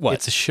 What?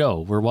 It's a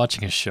show. We're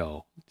watching a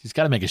show. He's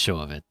got to make a show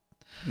of it.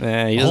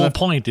 The whole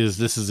point is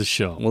this is a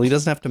show. Well, he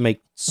doesn't have to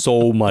make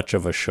so much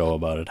of a show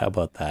about it. How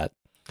about that?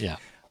 Yeah.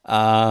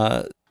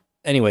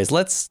 Anyways,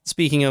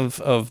 speaking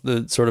of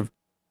the sort of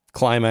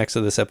climax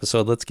of this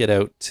episode, let's get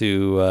out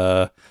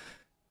to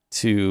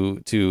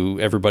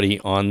everybody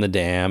on the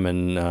dam,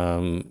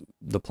 and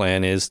the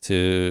plan is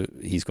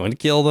he's going to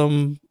kill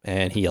them,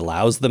 and he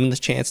allows them the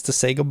chance to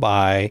say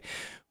goodbye,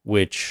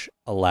 which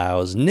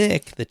allows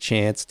Nick the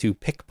chance to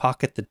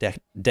pickpocket the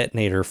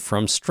detonator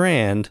from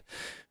Strand,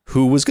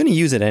 who was going to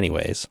use it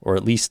anyways, or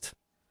at least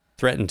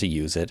threatened to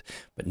use it.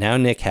 But now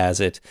Nick has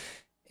it,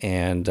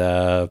 and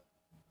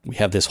we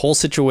have this whole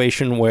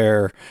situation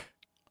where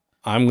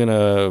I'm going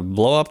to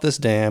blow up this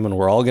dam and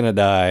we're all going to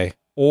die,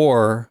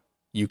 or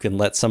you can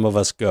let some of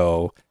us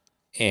go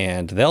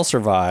and they'll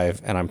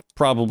survive, and I'm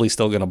probably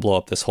still going to blow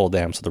up this whole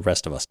dam so the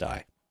rest of us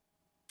die.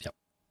 Yep.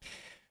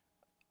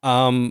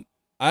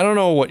 I don't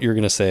know what you're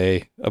going to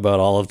say about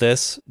all of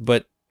this,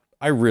 but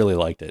I really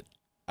liked it.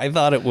 I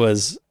thought it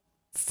was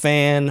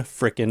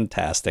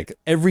fan-frickin-tastic.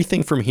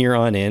 Everything from here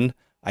on in,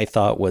 I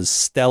thought was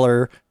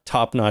stellar,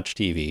 top-notch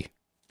TV.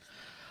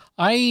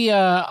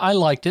 I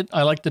liked it.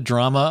 I liked the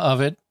drama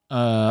of it.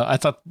 I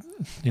thought,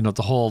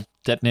 the whole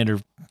detonator,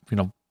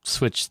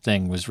 switch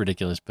thing was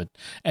ridiculous,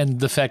 and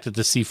the fact that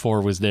the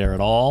C4 was there at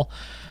all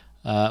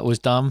was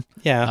dumb.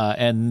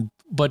 Yeah.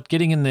 But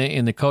getting in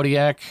the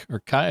Kodiak,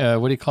 or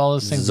what do you call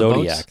those things?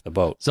 Zodiac, the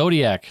boat.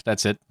 Zodiac,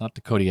 that's it. Not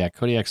the Kodiak.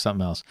 Kodiak's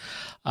something else.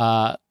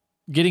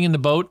 Getting in the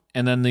boat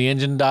and then the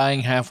engine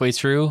dying halfway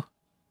through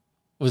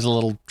was a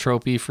little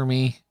tropey for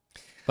me.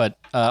 But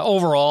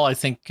overall, I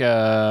think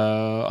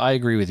I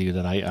agree with you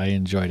that I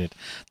enjoyed it.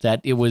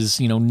 That it was,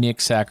 Nick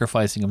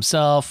sacrificing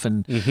himself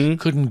and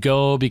couldn't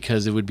go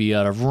because it would be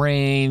out of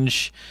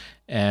range.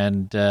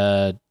 And,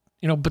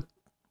 but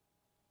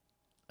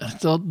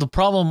the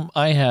problem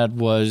I had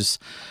was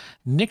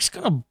Nick's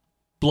going to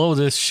blow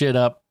this shit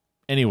up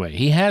anyway.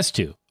 He has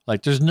to.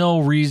 Like, there's no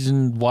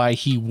reason why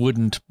he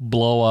wouldn't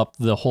blow up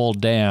the whole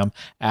dam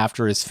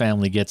after his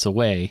family gets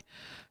away.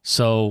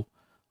 So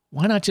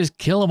why not just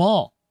kill them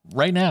all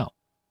right now?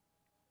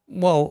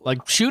 Well,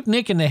 like, shoot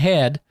Nick in the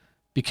head,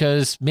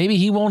 because maybe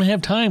he won't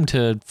have time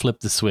to flip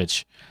the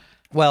switch.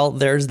 Well,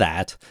 there's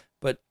that.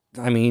 But,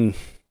 I mean,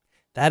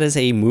 that is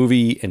a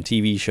movie and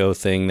TV show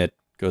thing that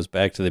goes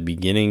back to the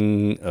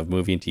beginning of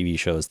movie and TV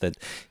shows, that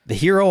the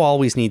hero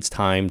always needs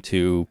time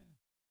to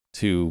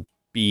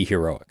be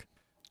heroic.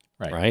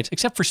 Right?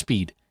 Except for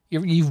Speed.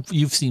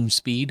 You've seen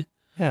Speed?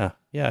 Yeah,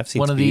 I've seen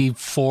one Speed. Of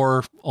the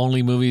 4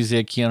 only movies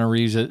that Keanu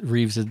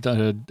Reeves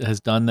has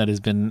done that has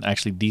been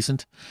actually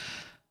decent.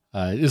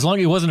 As long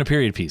as it wasn't a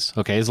period piece,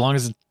 okay? As long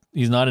as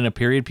he's not in a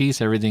period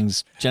piece,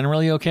 everything's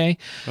generally okay.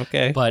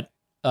 Okay. But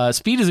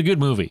Speed is a good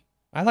movie.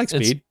 I like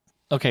Speed.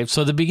 Okay,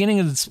 so the beginning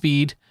of the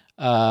Speed,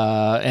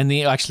 and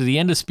the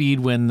end of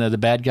Speed, when the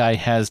bad guy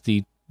has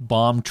the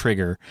bomb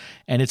trigger,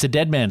 and it's a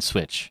dead man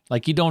switch.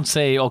 Like, you don't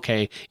say,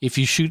 okay, if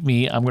you shoot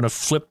me, I'm going to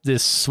flip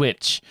this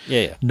switch.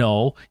 Yeah.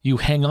 No, you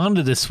hang on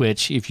to the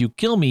switch. If you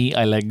kill me,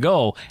 I let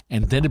go,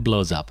 and then it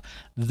blows up.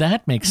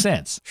 That makes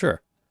sense.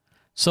 Sure.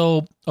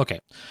 So,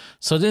 okay.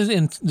 So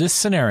in this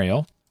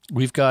scenario,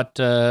 we've got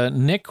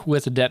Nick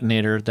with a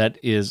detonator that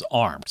is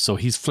armed. So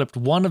he's flipped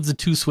one of the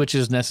 2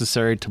 switches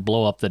necessary to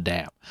blow up the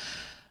dam.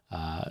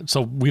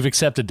 So we've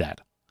accepted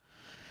that.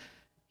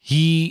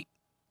 He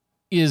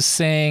is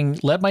saying,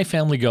 let my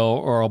family go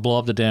or I'll blow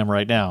up the dam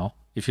right now.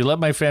 If you let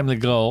my family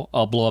go,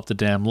 I'll blow up the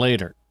dam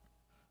later.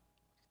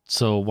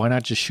 So why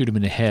not just shoot him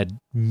in the head?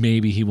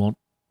 Maybe he won't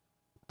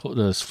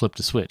flip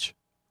the switch.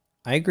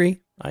 I agree.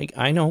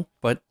 I know.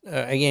 But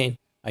again,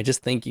 I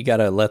just think you got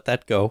to let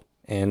that go.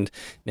 And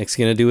Nick's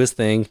going to do his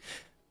thing.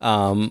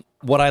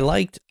 What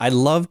I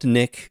loved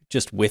Nick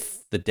just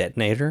with the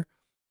detonator.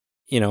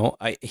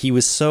 He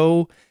was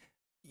so...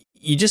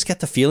 You just get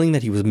the feeling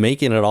that he was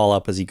making it all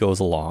up as he goes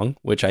along,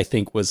 which I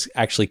think was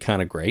actually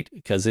kind of great,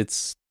 because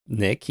it's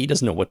Nick. He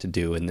doesn't know what to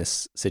do in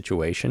this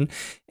situation.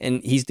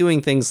 And he's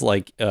doing things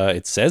like,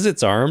 it says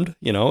it's armed,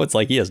 it's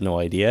like he has no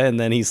idea. And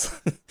then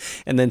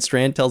and then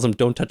Strand tells him,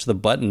 don't touch the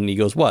button. And he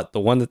goes, what? The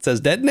one that says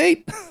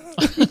detonate?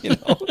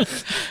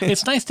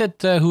 It's nice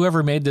that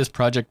whoever made this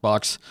project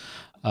box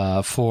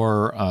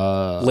for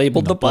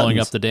labeled the blowing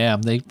buttons up the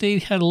dam, they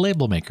had a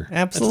label maker.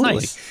 Absolutely.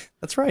 That's nice.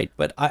 That's right.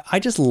 But I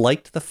just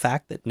liked the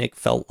fact that Nick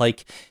felt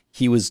like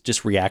he was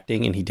just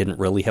reacting and he didn't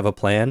really have a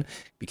plan,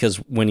 because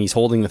when he's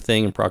holding the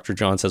thing and Proctor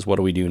John says, what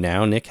do we do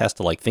now? Nick has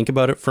to think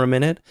about it for a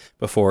minute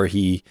before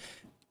he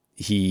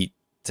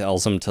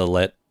tells him to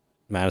let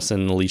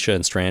Madison, Alicia,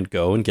 and Strand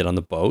go and get on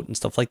the boat and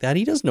stuff like that.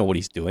 He doesn't know what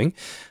he's doing.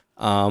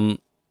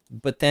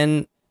 But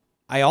then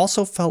I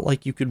also felt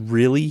like you could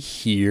really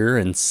hear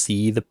and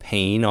see the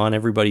pain on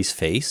everybody's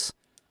face,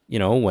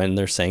 when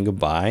they're saying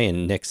goodbye,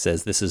 and Nick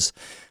says, this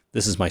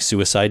is my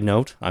suicide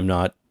note. I'm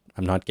not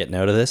getting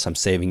out of this. I'm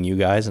saving you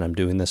guys, and I'm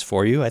doing this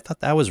for you. I thought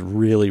that was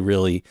really,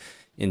 really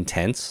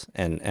intense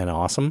and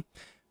awesome.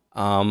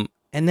 And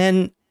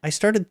then I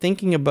started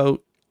thinking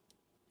about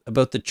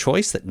the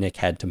choice that Nick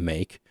had to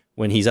make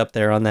when he's up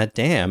there on that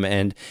dam,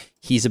 and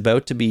he's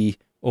about to be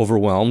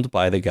overwhelmed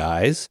by the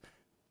guys,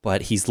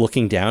 but he's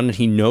looking down and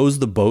he knows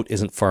the boat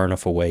isn't far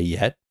enough away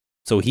yet.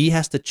 So he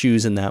has to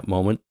choose in that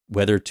moment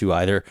whether to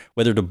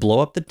blow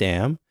up the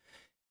dam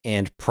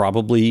and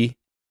probably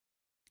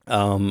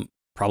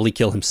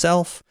kill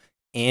himself,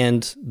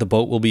 and the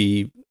boat will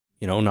be,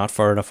 not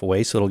far enough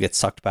away so it'll get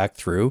sucked back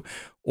through,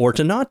 or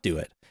to not do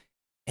it.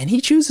 And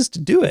he chooses to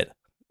do it,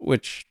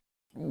 which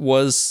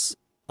was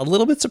a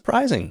little bit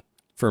surprising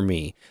for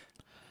me.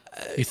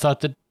 You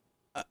thought that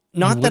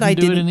not that I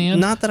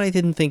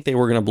didn't think they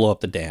were going to blow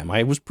up the dam.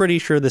 I was pretty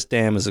sure this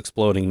dam is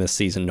exploding this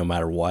season no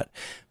matter what.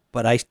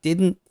 But I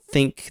didn't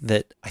think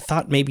that, I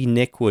thought maybe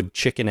Nick would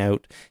chicken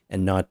out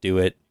and not do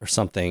it or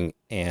something,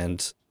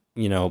 and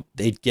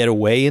they'd get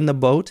away in the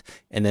boat,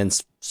 and then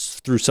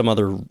through some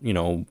other,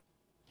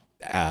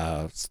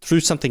 through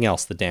something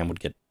else, the dam would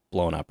get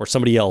blown up, or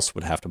somebody else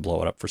would have to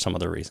blow it up for some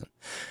other reason.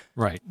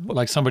 Right.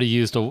 Like somebody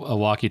used a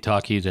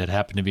walkie-talkie that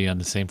happened to be on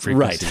the same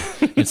frequency.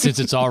 Right. And since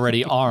it's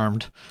already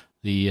armed,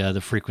 the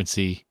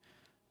frequency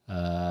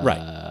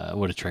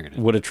would have triggered it.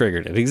 Would have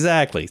triggered it.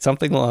 Exactly.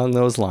 Something along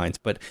those lines.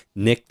 But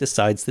Nick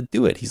decides to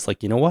do it. He's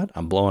like, you know what?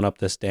 I'm blowing up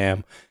this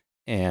dam,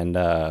 and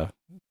to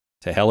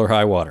hell or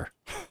high water.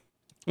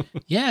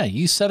 Yeah,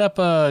 you set up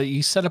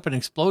an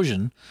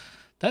explosion.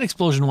 That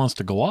explosion wants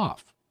to go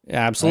off.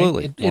 Yeah,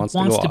 absolutely. Right? It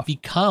wants to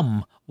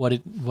become what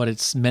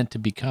it's meant to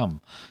become.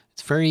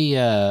 It's very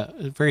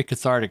very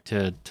cathartic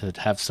to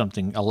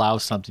allow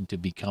something to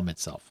become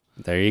itself.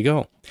 There you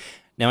go.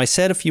 Now, I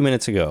said a few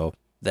minutes ago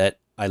that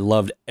I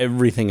loved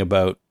everything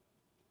about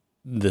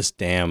this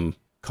damn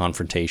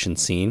confrontation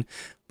scene,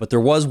 but there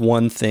was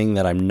one thing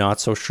that I'm not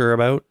so sure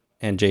about,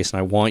 and Jason,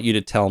 I want you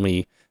to tell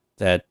me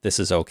that this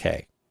is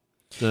okay.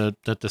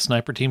 That the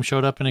sniper team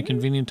showed up in a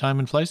convenient time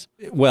and place?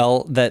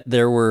 Well, that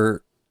there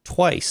were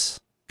twice,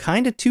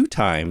 kind of 2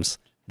 times,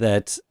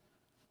 that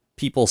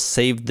people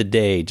saved the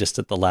day just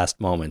at the last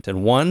moment.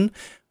 And one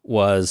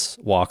was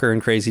Walker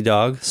and Crazy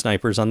Dog,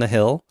 snipers on the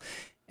hill.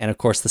 And of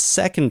course, the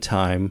second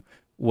time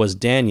was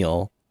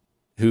Daniel,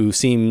 who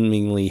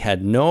seemingly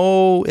had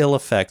no ill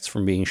effects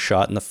from being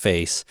shot in the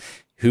face,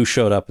 who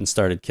showed up and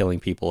started killing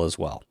people as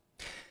well.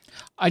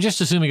 I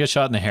just assume he got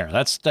shot in the hair.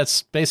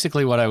 That's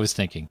basically what I was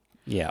thinking.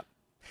 Yeah.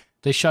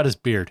 They shot his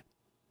beard.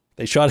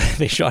 They shot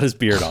his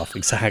beard off,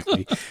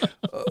 exactly.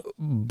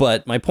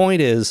 But my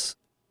point is,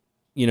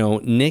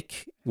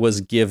 Nick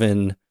was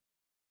given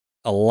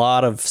a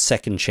lot of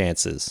second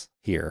chances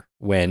here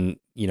when,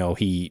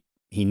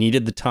 he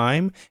needed the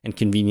time, and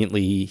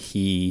conveniently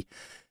he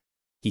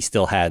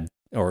still had,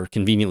 or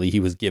conveniently he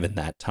was given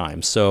that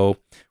time. So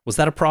was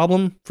that a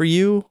problem for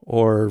you,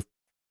 or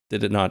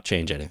did it not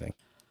change anything?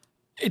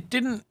 It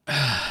didn't.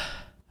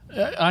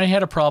 I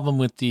had a problem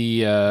with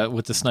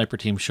the sniper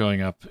team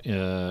showing up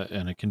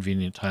in a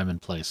convenient time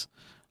and place.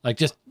 Like,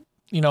 just,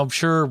 I'm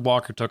sure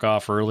Walker took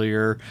off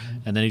earlier,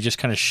 and then he just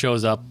kind of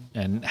shows up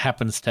and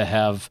happens to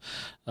have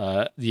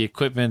the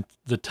equipment,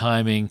 the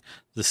timing,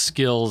 the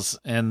skills,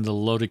 and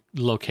the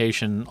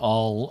location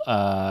all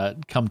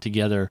come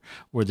together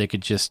where they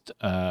could just,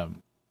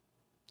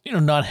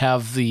 not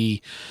have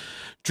the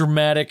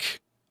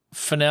dramatic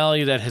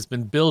finale that has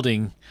been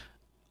building,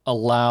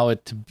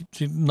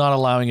 not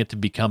allowing it to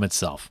become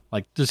itself.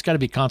 Like, there's got to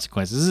be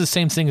consequences. This is the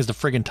same thing as the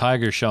friggin'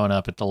 tiger showing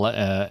up at the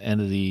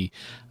end of the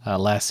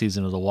last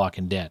season of The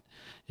Walking Dead.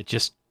 It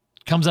just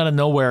comes out of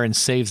nowhere and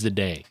saves the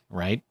day,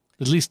 right?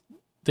 At least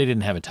they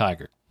didn't have a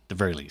tiger, at the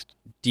very least.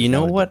 Do you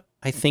know what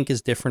I think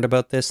is different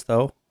about this,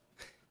 though?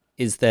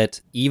 Is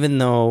that even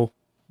though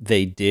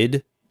they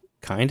did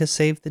kind of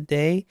save the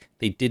day,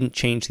 they didn't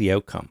change the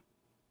outcome.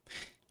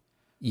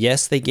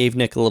 Yes, they gave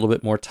Nick a little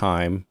bit more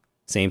time.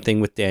 Same thing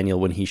with Daniel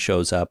when he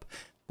shows up,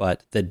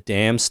 but the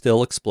dam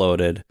still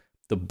exploded,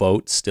 the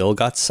boat still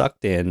got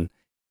sucked in,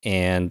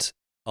 and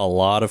a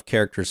lot of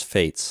characters'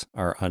 fates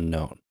are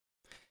unknown.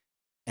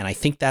 And I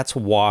think that's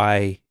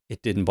why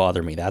it didn't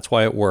bother me. That's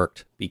why it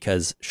worked,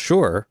 because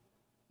sure,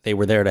 they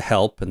were there to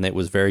help, and it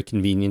was very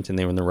convenient, and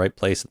they were in the right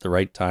place at the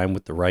right time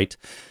with the right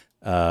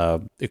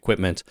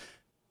equipment,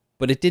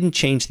 but it didn't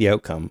change the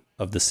outcome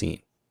of the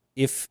scene.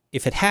 If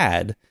it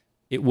had,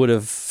 it would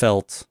have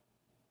felt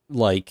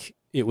like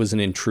it was an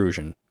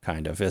intrusion,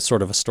 kind of, a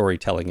sort of a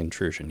storytelling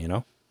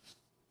intrusion,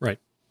 Right.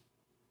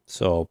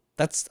 So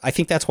I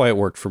think that's why it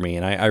worked for me.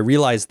 And I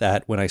realized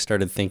that when I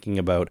started thinking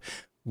about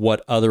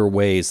what other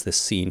ways this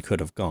scene could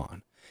have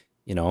gone.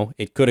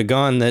 It could have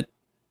gone that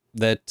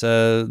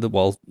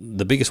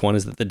the biggest one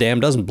is that the dam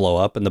doesn't blow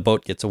up and the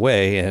boat gets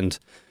away and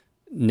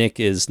Nick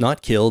is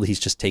not killed. He's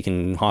just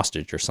taken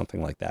hostage or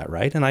something like that.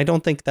 Right. And I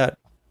don't think that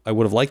I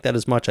would have liked that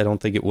as much. I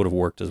don't think it would have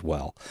worked as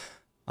well.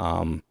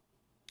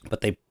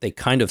 but they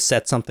kind of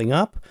set something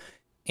up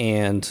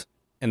and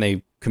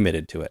they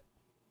committed to it.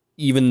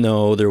 Even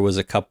though there was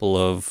a couple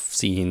of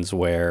scenes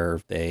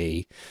where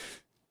they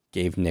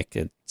gave Nick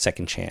a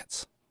second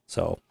chance.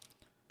 So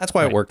that's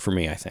why it worked for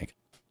me, I think.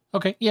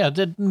 Okay. Yeah.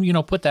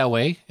 Put that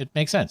way, it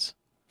makes sense.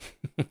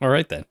 All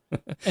right, then.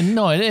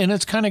 and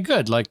it's kind of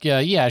good. Like,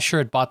 yeah,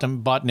 sure. It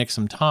bought Nick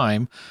some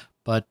time,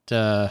 but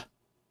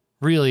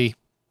really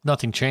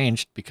nothing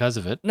changed because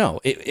of it.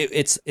 No,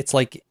 it's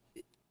like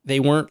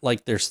they weren't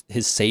like there's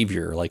his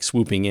savior, like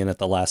swooping in at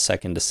the last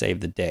second to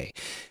save the day.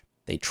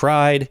 They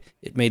tried.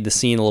 It made the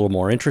scene a little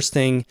more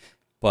interesting,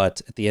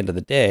 but at the end of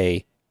the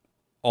day,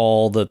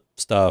 all the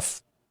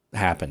stuff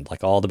happened.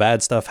 Like all the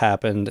bad stuff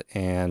happened,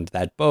 and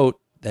that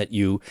boat that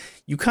you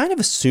kind of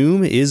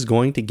assume is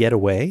going to get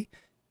away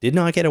did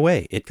not get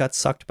away. It got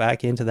sucked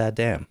back into that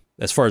dam,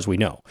 as far as we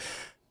know,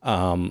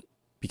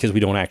 because we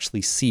don't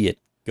actually see it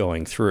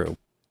going through.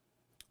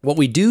 What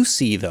we do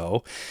see,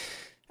 though,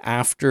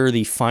 after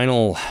the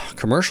final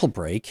commercial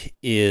break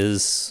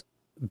is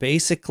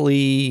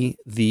basically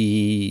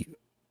the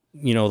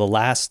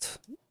last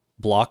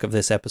block of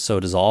this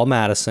episode is all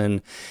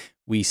Madison.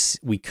 We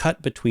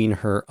cut between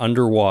her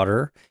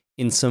underwater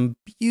in some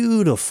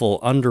beautiful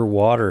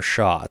underwater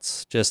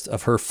shots, just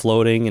of her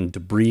floating and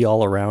debris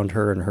all around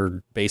her and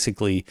her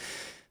basically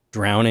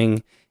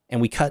drowning. And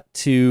we cut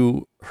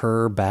to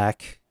her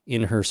back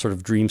in her sort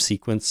of dream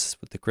sequence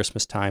with the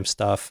Christmas time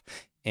stuff.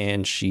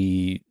 And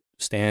she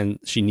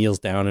kneels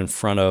down in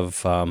front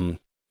of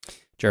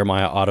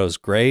Jeremiah Otto's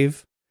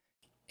grave.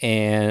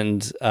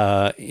 And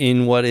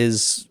in what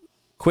is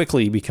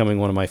quickly becoming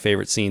one of my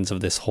favorite scenes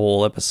of this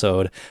whole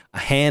episode, a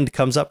hand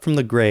comes up from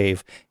the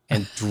grave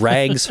and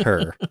drags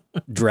her,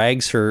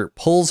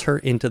 pulls her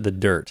into the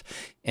dirt.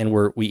 And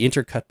we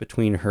intercut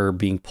between her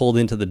being pulled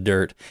into the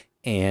dirt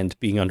and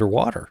being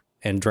underwater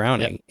and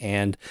drowning. Yep.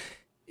 And,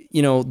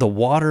 the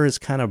water is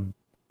kind of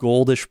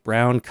goldish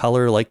brown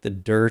color like the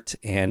dirt.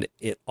 And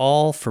it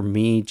all, for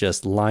me,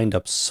 just lined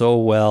up so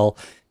well.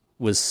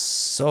 Was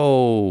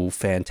so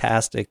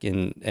fantastic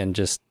and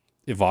just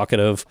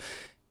evocative,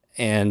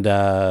 and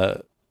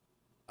I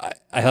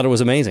thought it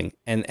was amazing.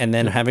 And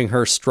then having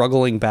her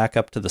struggling back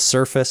up to the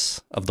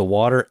surface of the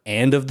water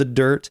and of the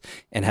dirt,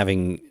 and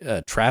having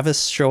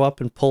Travis show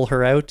up and pull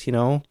her out,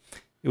 it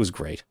was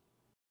great.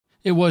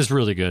 It was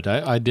really good.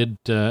 I did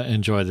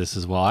enjoy this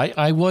as well.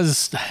 I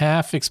was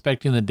half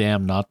expecting the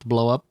dam not to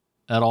blow up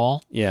at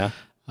all. Yeah.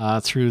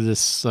 Through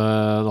this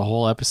the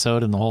whole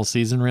episode and the whole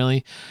season,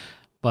 really.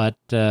 But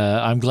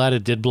I'm glad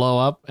it did blow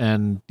up,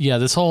 and yeah,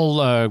 this whole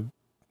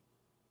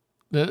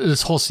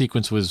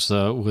sequence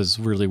was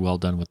really well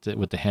done with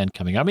the hand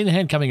coming out. I mean, the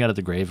hand coming out of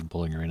the grave and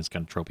pulling her in is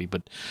kind of tropey,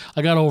 but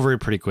I got over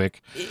it pretty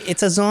quick.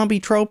 It's a zombie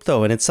trope,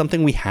 though, and it's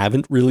something we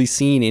haven't really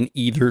seen in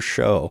either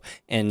show,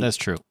 and that's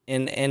true.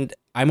 And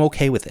I'm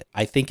okay with it.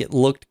 I think it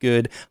looked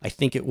good. I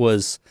think it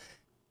was.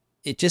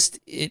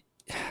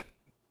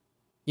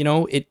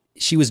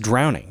 She was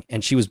drowning,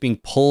 and she was being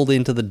pulled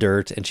into the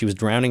dirt, and she was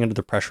drowning under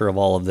the pressure of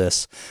all of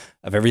this,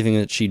 of everything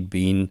that she'd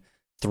been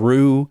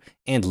through,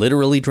 and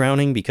literally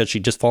drowning because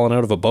she'd just fallen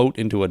out of a boat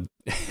into a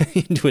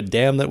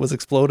dam that was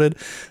exploded.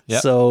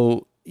 Yep.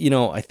 So,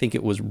 I think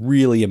it was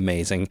really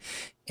amazing.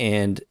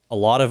 And a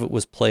lot of it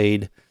was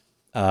played,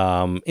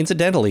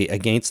 incidentally,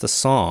 against a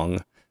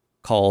song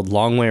called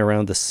Long Way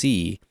Around the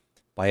Sea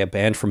by a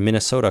band from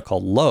Minnesota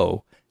called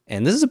Low.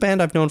 And this is a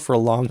band I've known for a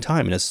long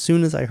time. And as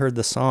soon as I heard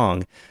the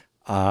song,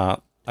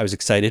 I was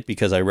excited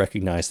because I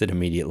recognized it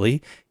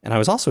immediately. And I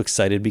was also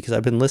excited because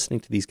I've been listening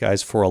to these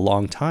guys for a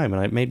long time,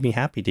 and it made me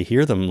happy to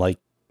hear them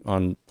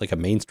on a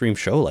mainstream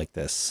show like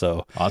this.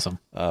 So awesome.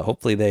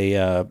 Hopefully they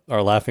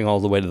are laughing all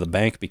the way to the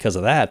bank because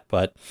of that.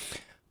 But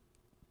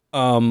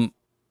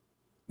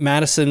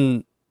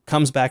Madison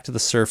comes back to the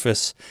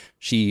surface.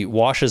 She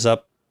washes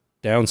up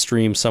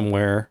downstream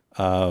somewhere,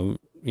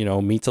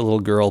 meets a little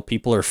girl.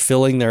 People are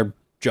filling their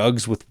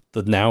jugs with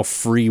the now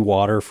free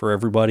water for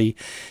everybody.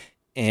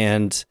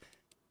 And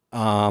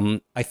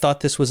I thought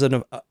this was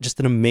just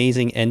an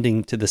amazing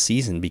ending to the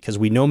season, because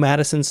we know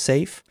Madison's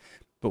safe,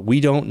 but we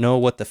don't know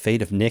what the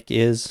fate of Nick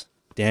is,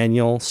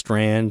 Daniel,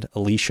 Strand,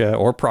 Alicia,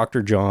 or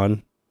Proctor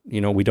John.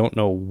 We don't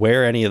know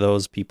where any of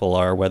those people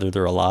are, whether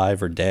they're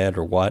alive or dead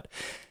or what.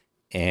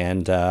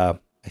 And I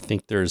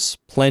think there's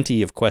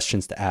plenty of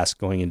questions to ask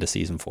going into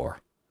season 4.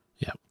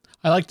 Yeah.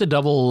 I like the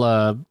double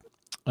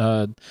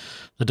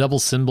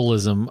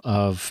symbolism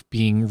of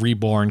being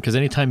reborn, because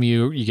anytime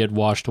you get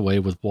washed away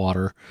with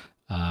water,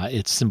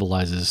 it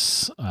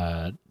symbolizes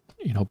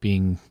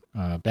being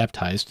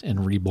baptized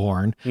and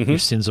reborn. Mm-hmm. Your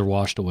sins are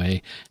washed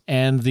away,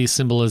 and the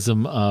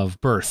symbolism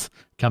of birth,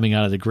 coming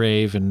out of the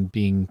grave and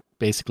being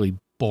basically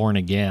born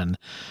again.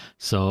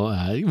 So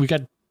we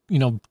got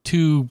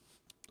two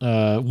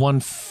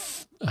one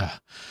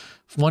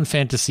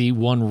fantasy,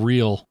 one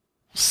real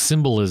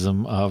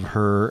symbolism of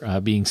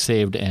her being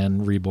saved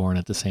and reborn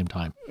at the same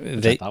time,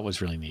 which I thought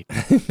was really neat.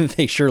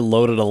 They sure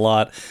loaded a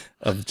lot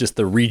of just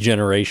the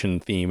regeneration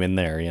theme in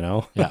there,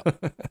 Yeah.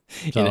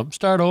 So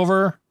start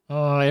over.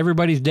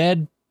 Everybody's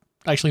dead.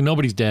 Actually,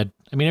 nobody's dead.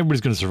 I mean,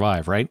 everybody's going to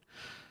survive, right?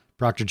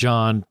 Dr.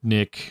 John,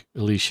 Nick,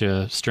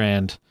 Alicia,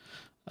 Strand,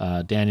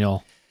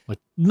 Daniel. Like,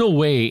 no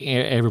way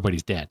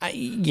everybody's dead.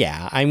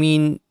 I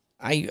mean,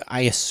 I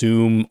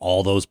assume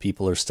all those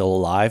people are still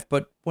alive,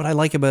 but what I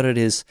like about it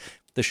is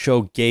the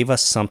show gave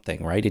us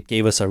something, right? It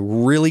gave us a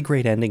really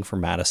great ending for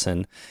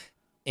Madison,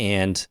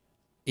 and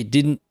it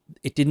didn't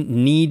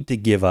need to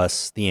give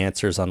us the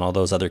answers on all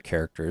those other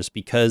characters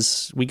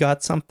because we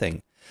got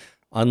something.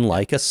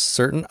 Unlike a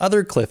certain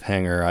other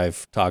cliffhanger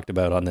I've talked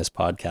about on this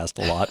podcast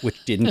a lot,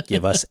 which didn't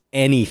give us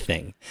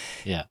anything.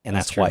 Yeah. And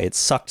that's why it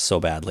sucked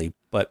so badly.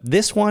 But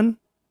this one,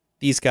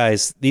 these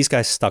guys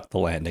stuck the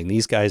landing.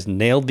 These guys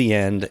nailed the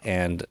end,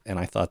 and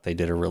I thought they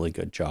did a really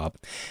good job.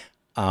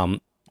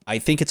 I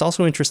think it's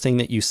also interesting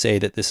that you say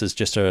that this is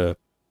just a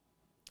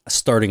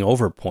starting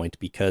over point,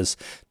 because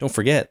don't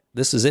forget,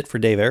 this is it for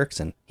Dave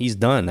Erickson. He's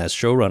done as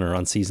showrunner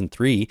on season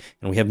 3,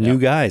 and we have new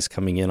guys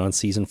coming in on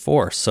season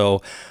 4.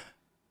 So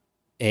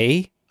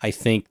I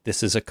think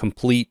this is a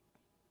complete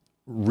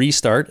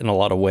restart in a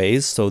lot of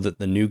ways so that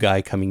the new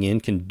guy coming in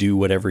can do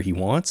whatever he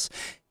wants.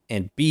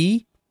 And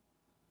B,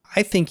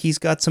 I think he's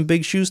got some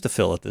big shoes to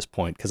fill at this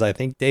point, because I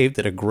think Dave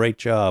did a great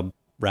job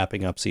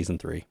wrapping up season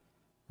 3.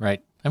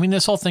 Right. I mean,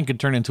 this whole thing could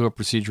turn into a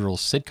procedural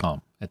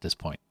sitcom at this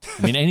point.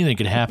 I mean, anything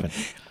could happen.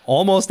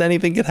 Almost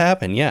anything could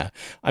happen, yeah.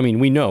 I mean,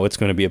 we know it's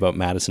going to be about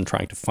Madison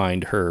trying to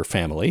find her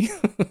family.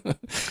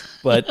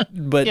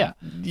 but yeah.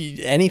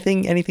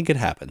 anything could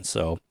happen.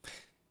 So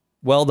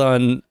well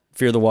done,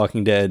 Fear the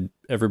Walking Dead,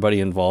 everybody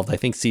involved. I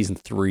think season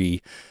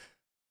 3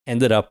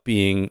 ended up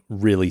being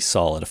really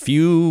solid. A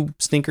few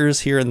stinkers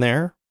here and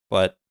there,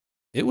 but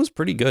it was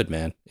pretty good,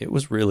 man. It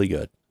was really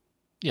good.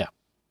 Yeah.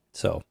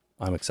 So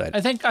I'm excited.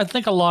 I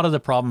think a lot of the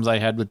problems I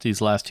had with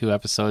these last 2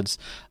 episodes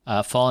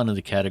fall into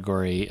the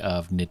category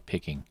of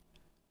nitpicking.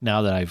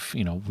 Now that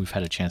we've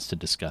had a chance to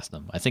discuss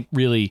them, I think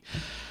really,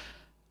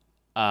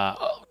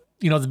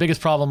 the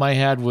biggest problem I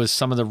had was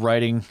some of the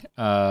writing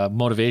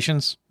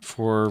motivations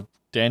for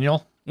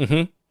Daniel.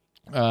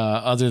 Mm-hmm.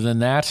 Other than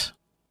that,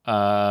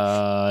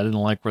 I didn't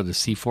like where the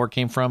C4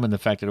 came from and the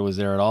fact that it was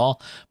there at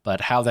all.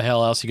 But how the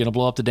hell else are you going to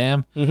blow up the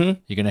dam? Mm-hmm.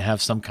 You're going to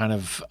have some kind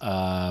of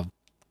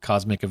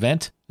cosmic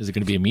event. Is it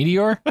going to be a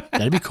meteor?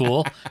 That'd be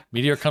cool.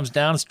 Meteor comes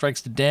down,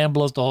 strikes the dam,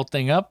 blows the whole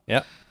thing up.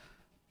 Yep.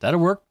 That'll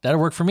work. That'll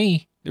work for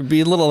me. It'd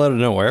be a little out of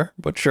nowhere,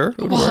 but sure.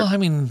 It would work. I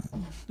mean,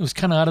 it was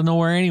kind of out of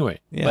nowhere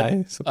anyway. Yeah, but,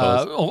 I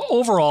suppose.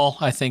 Overall,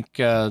 I think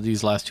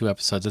these last 2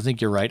 episodes, I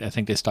think you're right. I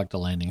think they stuck the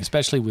landing,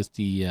 especially with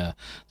the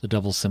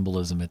double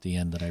symbolism at the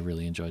end that I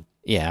really enjoyed.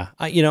 Yeah,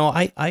 I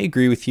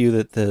agree with you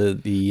that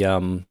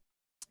the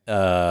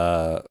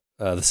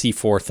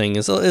C4 thing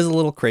is a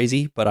little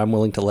crazy, but I'm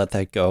willing to let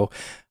that go.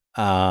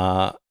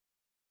 And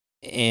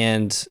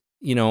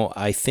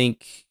I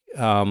think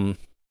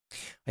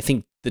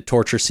the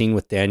torture scene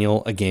with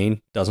Daniel again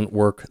doesn't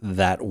work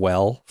that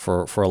well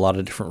for a lot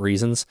of different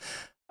reasons.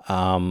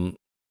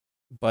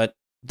 But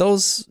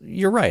those,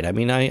 you're right. I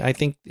mean, I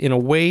think in a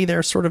way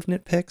they're sort of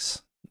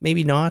nitpicks.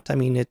 Maybe not. I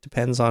mean, it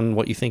depends on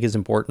what you think is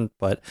important,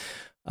 but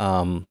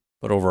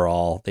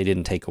overall they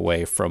didn't take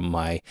away from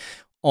my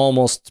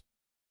almost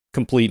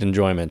complete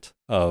enjoyment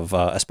of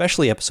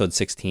especially episode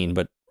 16,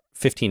 but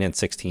 15 and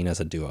 16 as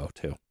a duo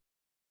too.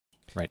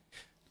 Right.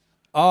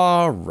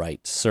 All right,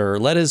 sir.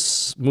 Let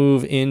us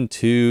move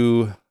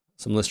into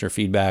some listener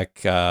feedback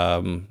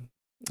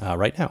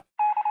right now.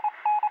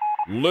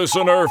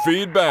 Listener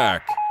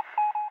feedback.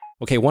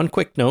 Okay, one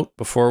quick note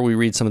before we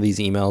read some of these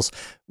emails.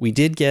 We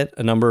did get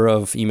a number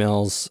of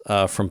emails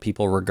from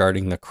people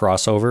regarding the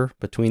crossover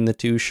between the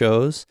 2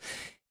 shows,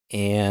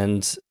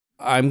 and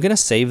I'm going to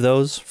save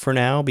those for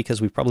now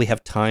because we probably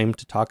have time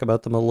to talk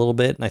about them a little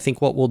bit. And I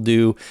think what we'll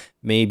do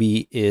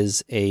maybe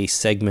is a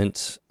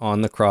segment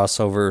on the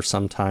crossover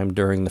sometime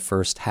during the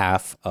first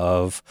half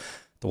of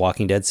The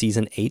Walking Dead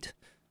season 8.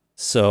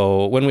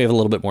 So when we have a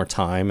little bit more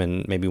time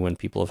and maybe when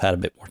people have had a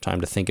bit more time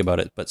to think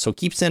about it. But so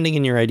keep sending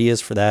in your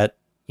ideas for that,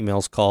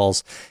 emails,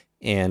 calls,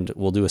 and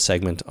we'll do a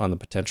segment on the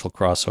potential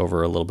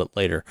crossover a little bit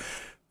later.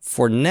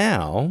 For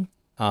now,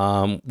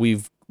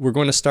 we're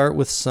going to start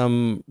with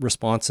some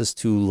responses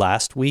to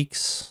last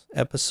week's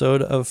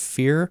episode of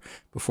Fear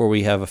before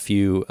we have a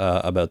few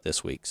about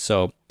this week.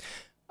 So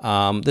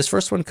this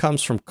first one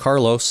comes from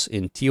Carlos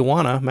in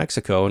Tijuana,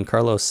 Mexico. And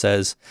Carlos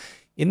says,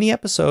 in the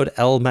episode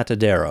El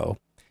Matadero,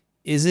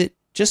 is it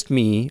just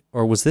me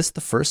or was this the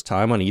first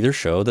time on either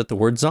show that the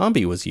word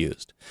zombie was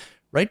used?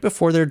 Right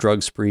before their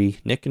drug spree,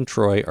 Nick and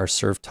Troy are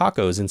served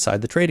tacos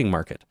inside the trading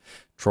market.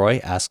 Troy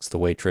asks the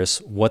waitress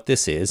what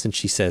this is, and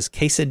she says,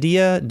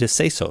 quesadilla de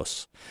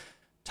sesos.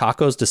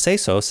 Tacos de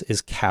sesos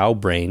is cow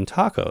brain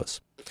tacos.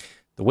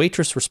 The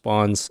waitress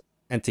responds,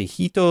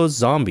 antejitos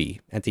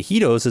zombie.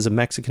 Antejitos is a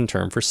Mexican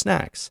term for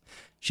snacks.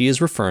 She is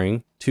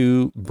referring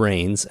to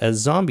brains as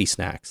zombie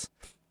snacks.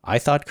 I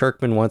thought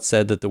Kirkman once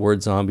said that the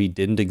word zombie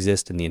didn't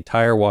exist in the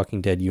entire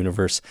Walking Dead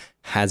universe.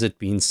 Has it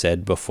been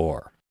said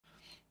before?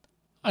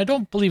 I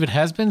don't believe it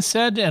has been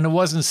said, and it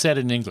wasn't said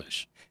in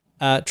English.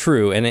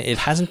 True, and it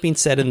hasn't been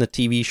said in the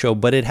TV show,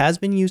 but it has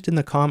been used in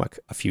the comic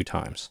a few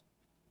times.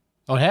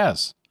 Oh, it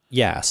has?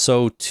 Yeah,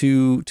 so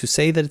to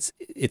say that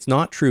it's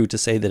not true to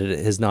say that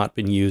it has not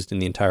been used in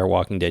the entire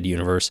Walking Dead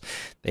universe.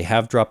 They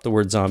have dropped the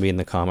word zombie in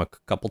the comic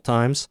a couple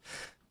times.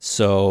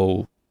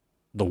 So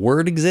the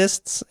word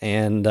exists,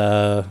 and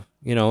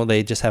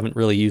they just haven't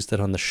really used it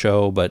on the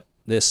show, but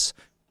this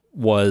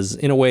was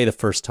in a way the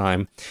first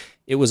time.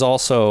 It was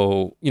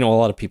also, a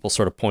lot of people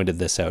sort of pointed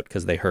this out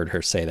because they heard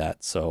her say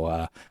that.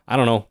 So I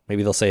don't know,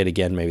 maybe they'll say it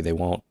again, maybe they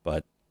won't,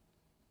 but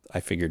I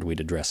figured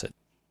we'd address it.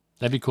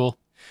 That'd be cool.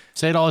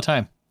 Say it all the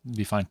time. It'd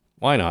be fine.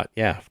 Why not?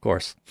 Yeah, of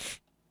course.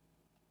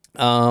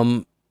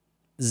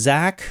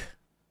 Zach,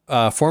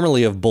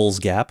 formerly of Bulls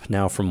Gap,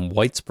 now from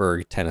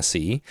Whitesburg,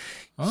 Tennessee.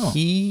 Oh.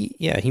 He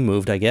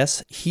moved, I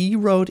guess. He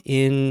wrote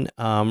in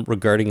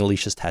regarding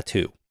Alicia's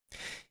tattoo.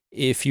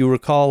 If you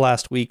recall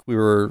last week, we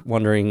were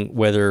wondering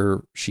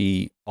whether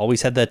she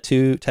always had that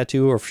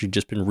tattoo or if she'd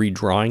just been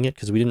redrawing it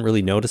because we didn't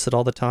really notice it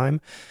all the time.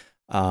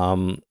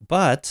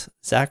 But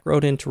Zach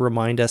wrote in to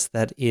remind us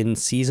that in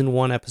season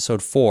 1,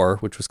 episode 4,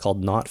 which was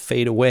called Not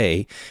Fade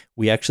Away,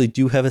 we actually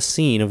do have a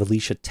scene of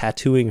Alicia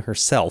tattooing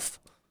herself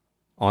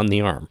on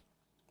the arm.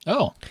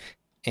 Oh.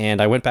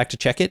 And I went back to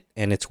check it,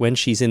 and it's when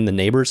she's in the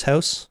neighbor's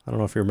house. I don't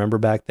know if you remember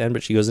back then,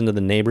 but she goes into the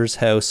neighbor's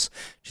house.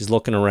 She's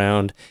looking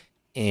around,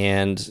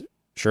 and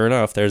sure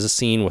enough, there's a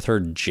scene with her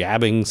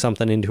jabbing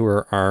something into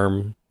her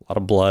arm, a lot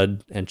of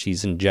blood, and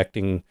she's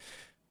injecting,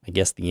 I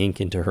guess, the ink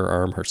into her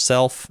arm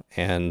herself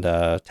and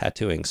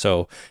tattooing.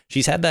 So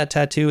she's had that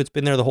tattoo. It's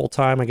been there the whole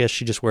time. I guess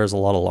she just wears a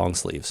lot of long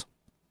sleeves.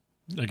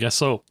 I guess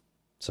so.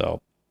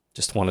 So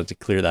just wanted to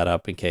clear that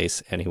up in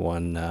case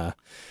anyone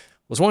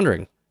was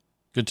wondering.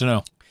 Good to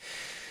know.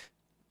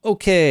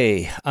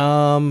 Okay.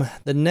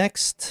 The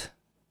next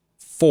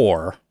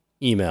 4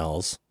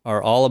 emails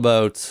are all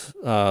about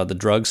the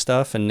drug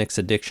stuff and Nick's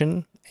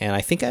addiction. And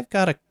I think I've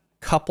got a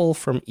couple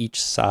from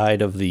each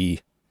side of the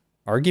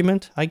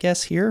argument, I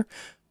guess, here.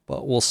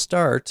 But we'll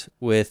start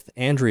with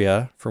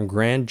Andrea from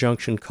Grand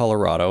Junction,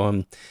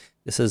 Colorado.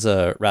 This is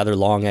a rather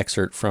long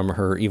excerpt from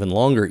her even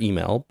longer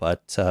email,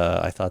 but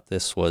I thought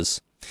this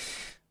was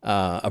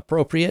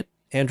appropriate.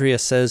 Andrea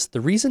says, the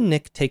reason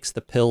Nick takes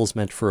the pills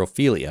meant for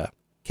Ophelia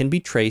can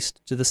be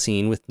traced to the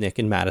scene with Nick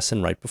and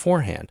Madison right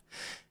beforehand.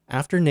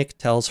 After Nick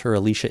tells her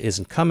Alicia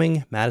isn't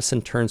coming,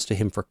 Madison turns to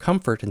him for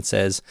comfort and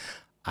says,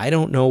 I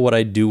don't know what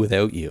I'd do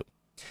without you.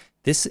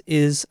 This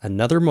is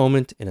another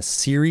moment in a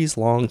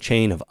series-long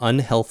chain of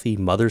unhealthy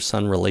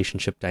mother-son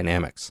relationship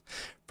dynamics.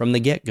 From the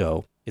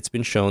get-go, it's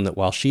been shown that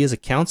while she is a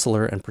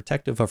counselor and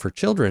protective of her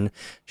children,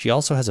 she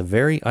also has a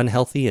very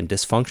unhealthy and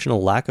dysfunctional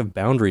lack of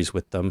boundaries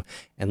with them,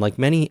 and like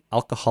many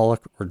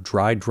alcoholic or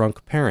dry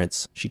drunk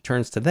parents, she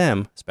turns to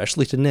them,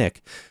 especially to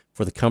Nick,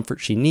 for the comfort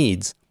she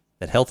needs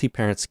that healthy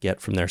parents get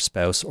from their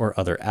spouse or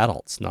other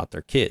adults, not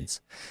their kids.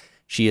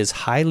 She is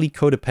highly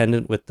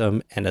codependent with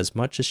them, and as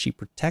much as she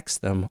protects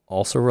them,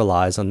 also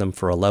relies on them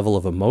for a level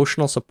of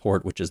emotional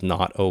support which is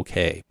not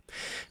okay.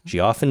 She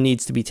often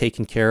needs to be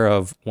taken care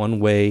of one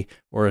way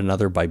or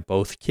another by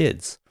both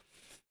kids.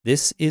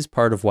 This is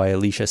part of why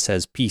Alicia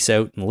says peace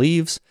out and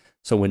leaves.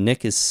 So when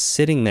Nick is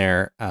sitting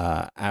there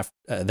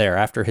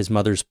after his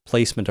mother's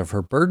placement of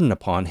her burden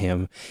upon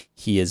him,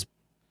 he is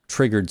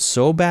triggered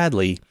so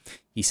badly,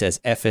 he says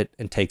F it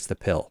and takes the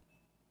pill.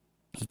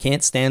 He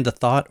can't stand the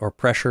thought or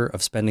pressure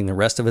of spending the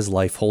rest of his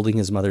life holding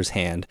his mother's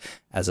hand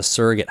as a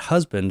surrogate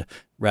husband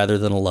rather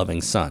than a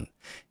loving son.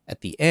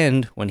 At the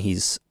end, when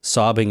he's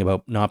sobbing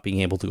about not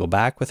being able to go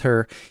back with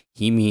her,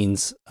 he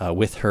means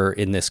with her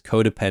in this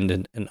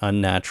codependent and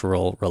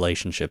unnatural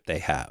relationship they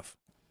have.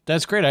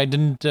 That's great. I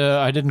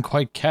didn't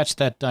quite catch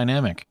that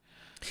dynamic.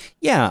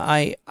 Yeah,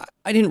 I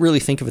didn't really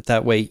think of it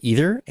that way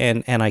either,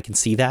 and I can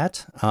see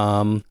that.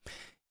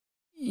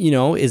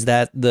 Is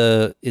that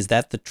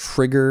the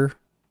trigger?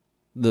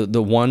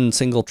 The one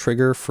single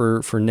trigger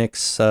for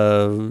Nick's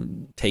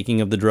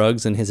taking of the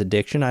drugs and his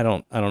addiction. I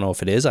don't know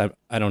if it is. I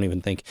don't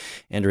even think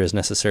Andrea is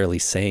necessarily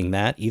saying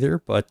that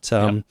either. But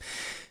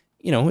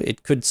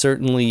it could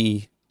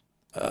certainly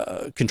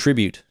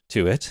contribute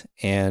to it.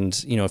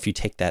 And if you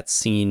take that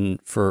scene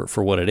for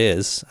what it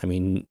is, I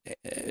mean,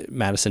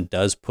 Madison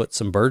does put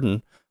some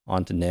burden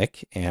onto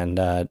Nick,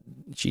 and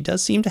she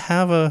does seem to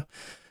have an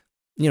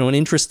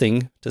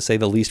interesting, to say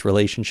the least,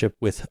 relationship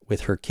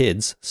with her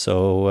kids.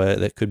 So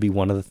that could be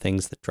one of the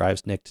things that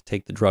drives Nick to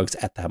take the drugs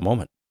at that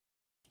moment.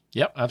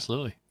 Yep,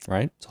 absolutely.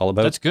 Right? It's all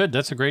about... That's good.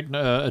 That's a great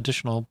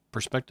additional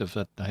perspective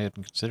that I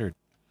hadn't considered.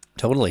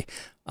 Totally.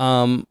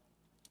 Sean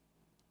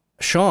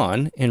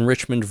in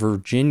Richmond,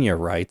 Virginia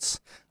writes,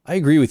 I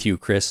agree with you,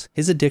 Chris.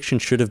 His addiction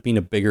should have been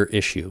a bigger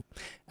issue.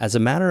 As a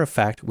matter of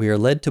fact, we are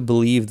led to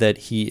believe that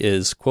he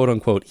is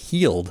quote-unquote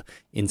healed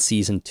in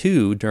season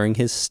 2 during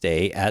his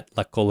stay at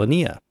La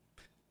Colonia.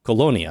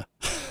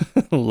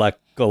 La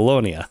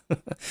Colonia.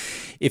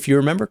 If you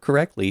remember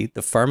correctly,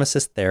 the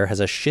pharmacist there has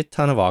a shit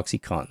ton of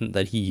OxyContin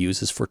that he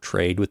uses for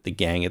trade with the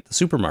gang at the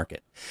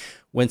supermarket.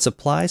 When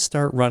supplies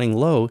start running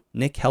low,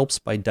 Nick helps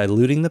by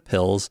diluting the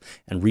pills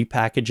and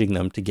repackaging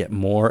them to get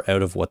more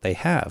out of what they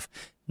have.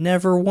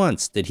 Never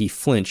once did he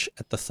flinch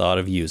at the thought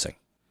of using.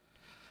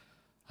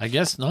 I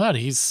guess not.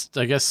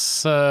 I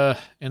guess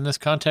in this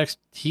context,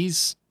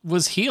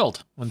 was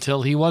healed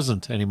until he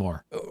wasn't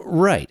anymore.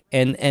 Right.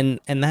 And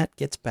that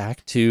gets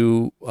back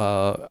to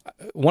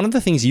one of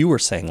the things you were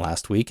saying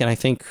last week, and I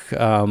think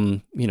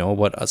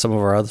what some of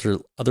our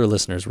other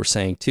listeners were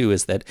saying too,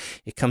 is that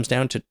it comes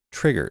down to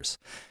triggers.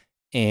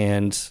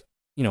 And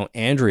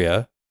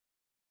Andrea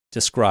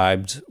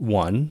described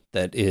one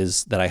that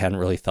I hadn't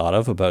really thought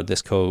of about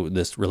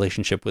this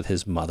relationship with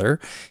his mother,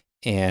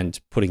 and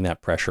putting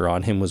that pressure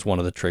on him was one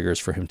of the triggers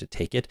for him to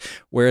take it.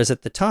 Whereas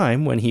at the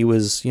time when he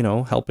was,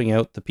 helping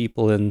out the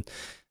people in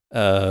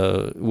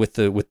with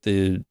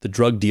the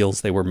drug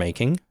deals they were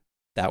making,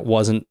 that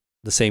wasn't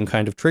the same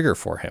kind of trigger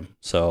for him.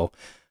 So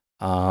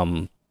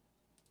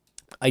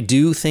I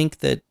do think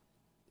that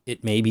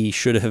it maybe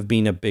should have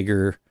been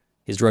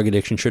his drug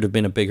addiction should have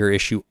been a bigger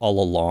issue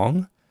all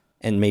along,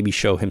 and maybe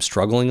show him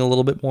struggling a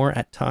little bit more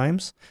at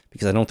times,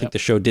 because I don't think the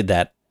show did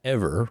that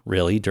ever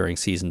really during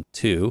season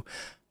 2.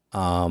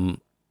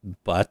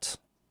 But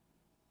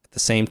at the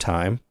same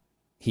time,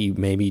 he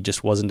maybe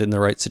just wasn't in the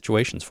right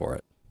situations for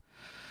it.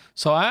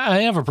 So I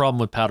have a problem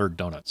with powdered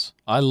donuts.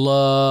 I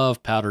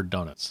love powdered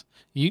donuts.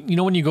 You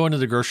know when you go into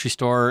the grocery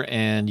store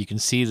and you can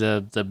see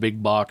the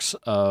big box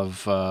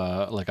of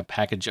like a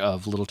package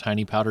of little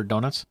tiny powdered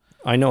donuts?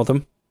 I know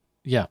them.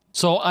 Yeah.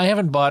 So I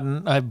haven't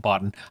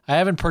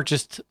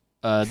purchased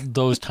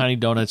those tiny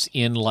donuts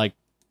in like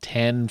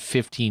 10,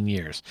 15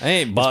 years. I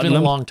ain't bought them. It's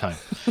been a long time.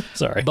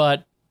 Sorry.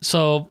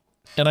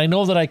 And I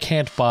know that I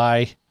can't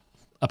buy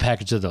a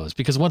package of those,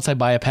 because once I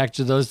buy a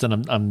package of those,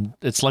 then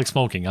it's like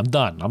smoking. I'm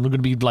done. I'm going to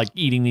be like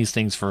eating these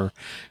things for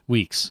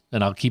weeks,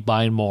 and I'll keep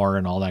buying more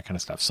and all that kind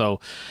of stuff. So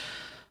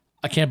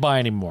I can't buy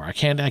anymore. I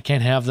can't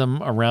have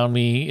them around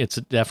me. It's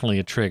definitely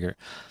a trigger.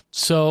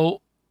 So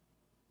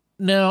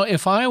now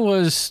if I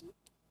was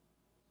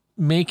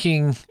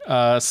making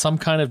some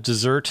kind of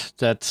dessert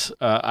that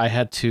I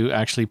had to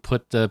actually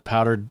put the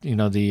powdered,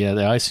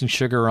 the icing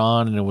sugar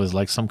on, and it was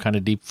like some kind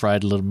of deep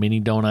fried little mini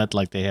donut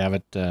like they have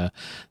at the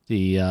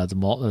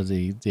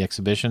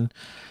exhibition.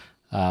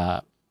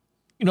 All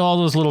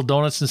those little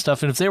donuts and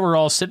stuff. And if they were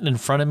all sitting in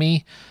front of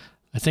me,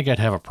 I think I'd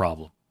have a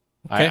problem.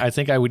 Okay. I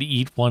think I would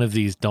eat one of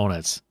these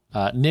donuts.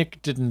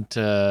 Nick didn't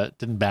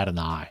bat an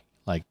eye.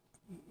 Like,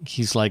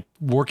 he's like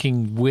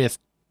working with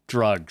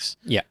drugs.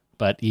 Yeah,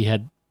 but he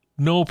had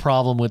no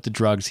problem with the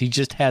drugs. He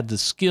just had the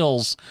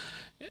skills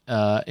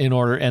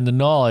and the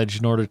knowledge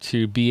in order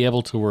to be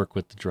able to work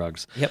with the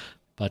drugs. Yep.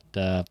 But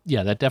that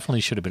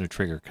definitely should have been a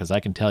trigger, because I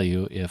can tell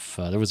you, if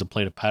there was a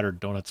plate of powdered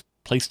donuts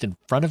placed in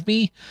front of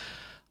me,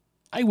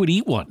 I would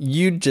eat one.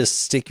 You'd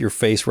just stick your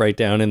face right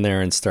down in there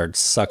and start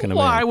sucking them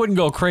in. I wouldn't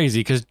go crazy,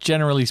 because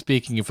generally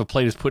speaking, if a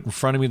plate is put in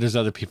front of me, there's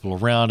other people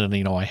around,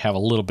 and I have a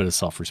little bit of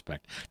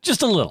self-respect.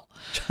 Just a little.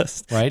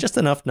 Just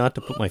enough not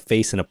to put my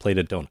face in a plate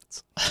of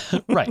donuts.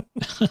 Right.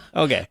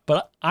 Okay.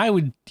 But I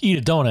would eat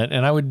a donut,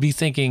 and I would be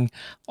thinking,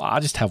 I'll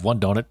just have one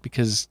donut,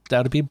 because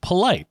that would be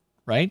polite,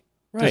 right?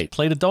 Right. This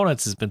plate of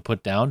donuts has been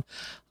put down.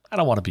 I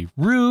don't want to be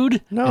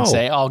rude and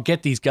say, "I'll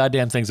get these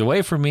goddamn things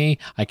away from me.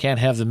 I can't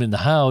have them in the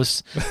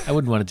house." I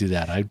wouldn't want to do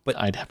that.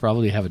 I'd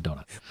probably have a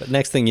donut. But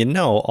next thing you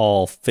know,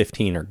 all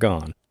 15 are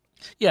gone.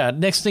 Yeah,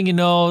 next thing you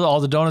know, all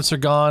the donuts are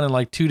gone, and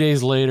like 2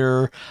 days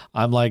later,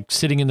 I'm like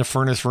sitting in the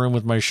furnace room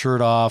with my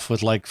shirt off,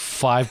 with like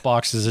 5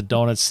 boxes of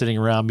donuts sitting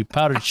around me,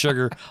 powdered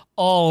sugar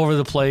all over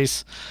the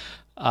place.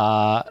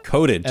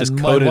 Coated in the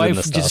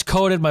stuff. Just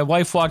coated. My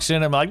wife walks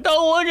in, I'm like,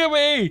 "Don't look at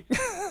me.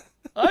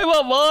 I'm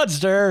a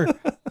monster."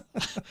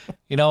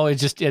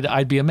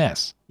 I'd be a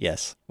mess.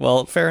 Yes.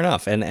 Well, fair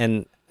enough.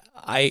 And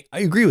I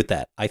agree with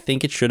that. I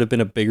think it should have been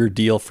a bigger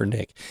deal for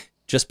Nick,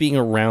 just being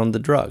around the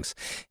drugs.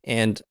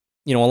 And,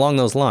 along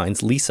those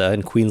lines, Lisa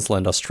in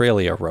Queensland,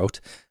 Australia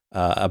wrote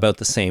about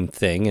the same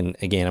thing. And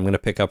again, I'm going to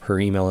pick up her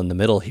email in the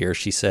middle here.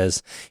 She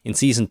says, in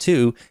season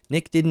 2,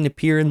 Nick didn't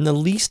appear in the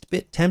least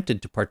bit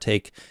tempted to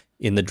partake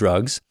in the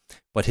drugs,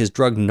 but his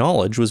drug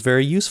knowledge was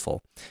very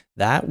useful.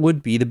 That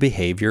would be the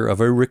behavior of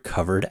a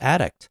recovered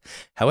addict.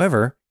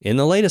 However, in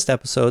the latest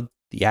episode,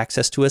 the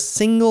access to a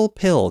single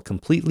pill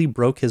completely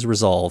broke his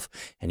resolve,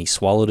 and he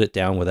swallowed it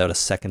down without a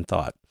second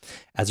thought.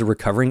 As a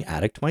recovering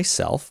addict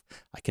myself,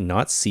 I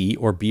cannot see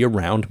or be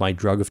around my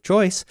drug of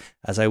choice,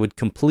 as I would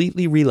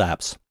completely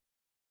relapse,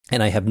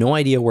 and I have no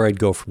idea where I'd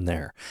go from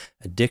there.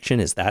 Addiction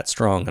is that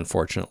strong,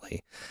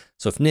 unfortunately.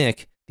 So if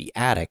Nick, the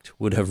addict,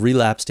 would have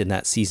relapsed in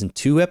that season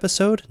 2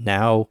 episode,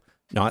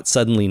 not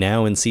suddenly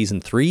now in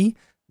season 3,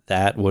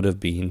 that would have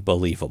been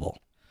believable.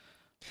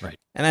 Right.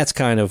 And that's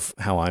kind of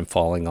how I'm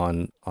falling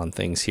on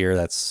things here.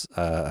 That's,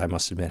 I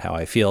must admit, how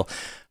I feel.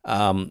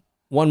 One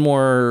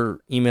more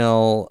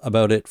email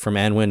about it from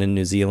Anwin in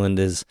New Zealand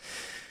is,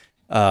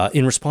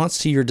 in response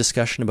to your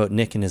discussion about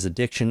Nick and his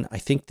addiction, I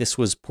think this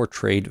was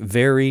portrayed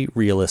very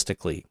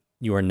realistically.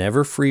 You are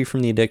never free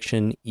from the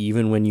addiction,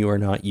 even when you are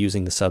not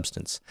using the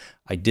substance.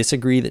 I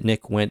disagree that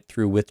Nick went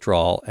through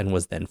withdrawal and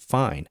was then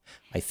fine.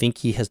 I think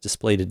he has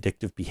displayed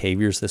addictive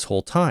behaviors this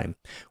whole time.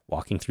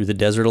 Walking through the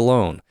desert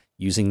alone,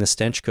 using the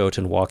stench coat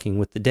and walking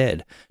with the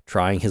dead,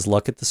 trying his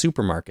luck at the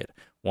supermarket,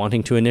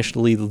 wanting to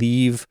initially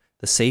leave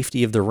the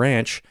safety of the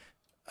ranch,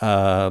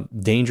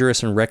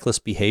 dangerous and reckless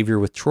behavior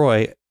with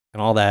Troy,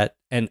 and all that,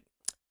 and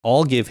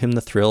all give him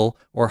the thrill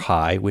or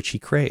high which he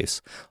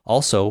craves.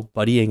 Also,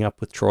 buddying up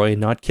with Troy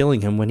and not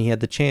killing him when he had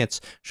the chance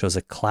shows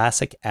a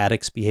classic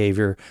addict's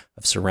behavior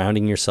of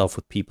surrounding yourself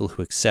with people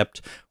who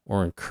accept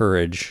or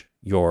encourage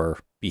your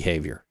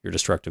behavior, your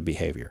destructive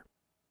behavior.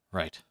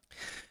 Right.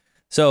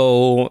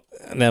 So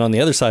then on the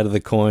other side of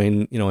the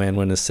coin,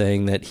 Anwin is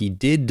saying that he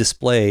did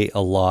display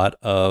a lot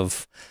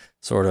of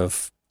sort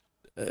of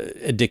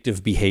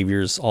addictive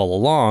behaviors all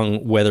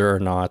along, whether or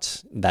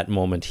not that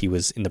moment he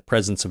was in the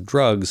presence of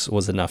drugs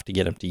was enough to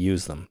get him to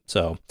use them.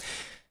 So,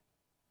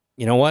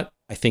 you know what?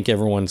 I think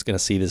everyone's going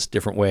to see this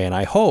different way. And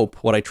I hope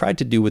what I tried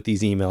to do with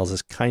these emails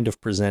is kind of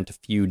present a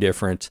few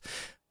different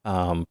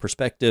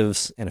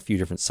perspectives and a few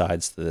different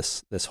sides to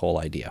this whole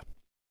idea.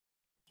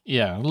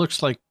 Yeah, it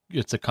looks like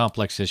it's a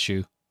complex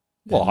issue.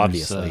 Well,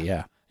 obviously,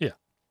 yeah. Yeah.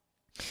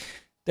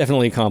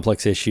 Definitely a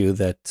complex issue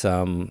that,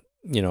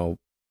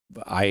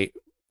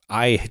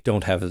 I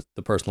don't have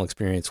the personal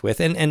experience with,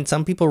 and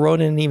some people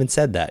wrote in and even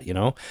said that,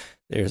 a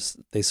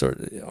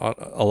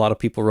lot of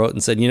people wrote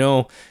and said,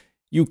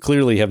 you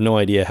clearly have no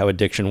idea how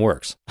addiction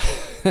works.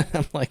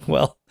 I'm like,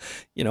 well,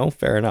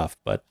 fair enough.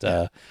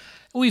 But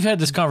we've had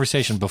this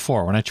conversation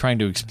before when I tried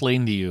to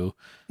explain to you,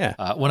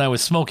 when I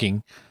was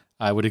smoking,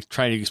 I would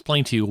try to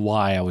explain to you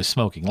why I was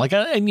smoking. Like,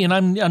 I'm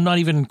not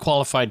even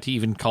qualified to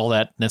even call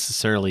that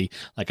necessarily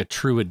like a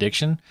true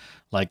addiction.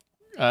 Like,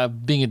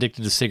 being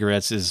addicted to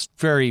cigarettes is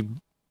very,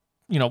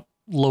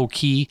 low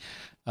key,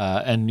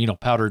 and,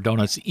 powdered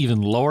donuts even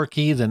lower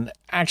key than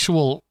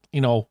actual,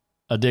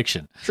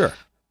 addiction. Sure.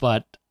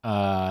 But,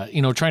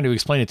 trying to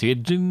explain it to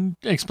you,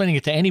 explaining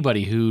it to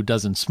anybody who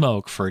doesn't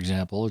smoke, for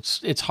example,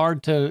 it's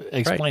hard to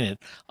explain it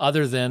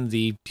other than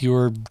the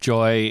pure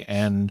joy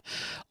and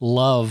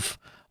love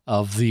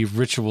of the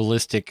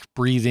ritualistic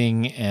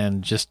breathing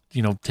and just,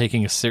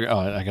 taking a cigarette. Oh,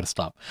 I got to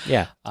stop.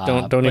 Yeah.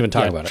 Don't even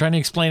talk about it. Trying to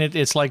explain it.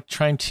 It's like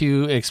trying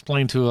to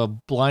explain to a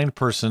blind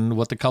person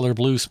what the color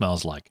blue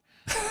smells like.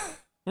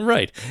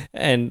 Right.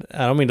 And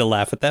I don't mean to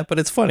laugh at that, but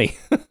it's funny.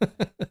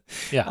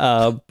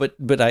 Yeah. But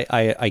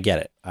I get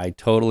it. I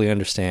totally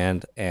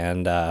understand.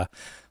 And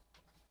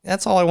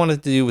that's all I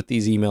wanted to do with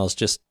these emails,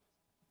 just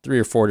 3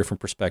 or 4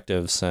 different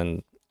perspectives.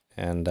 And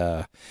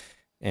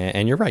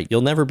you're right.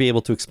 You'll never be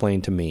able to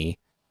explain to me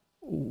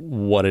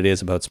what it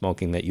is about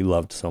smoking that you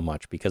loved so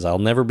much, because I'll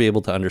never be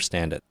able to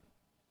understand it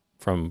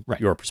from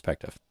your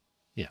perspective.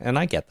 Yeah. And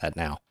I get that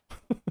now.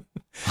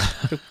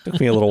 Took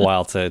me a little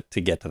while to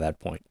get to that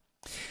point.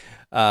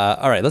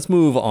 All right, let's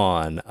move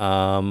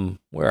on.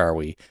 Where are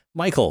we?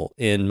 Michael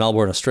in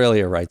Melbourne,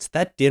 Australia writes,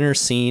 that dinner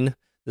scene,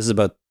 this is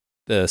about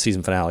the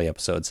season finale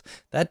episodes,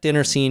 that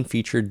dinner scene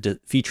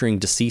featuring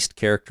deceased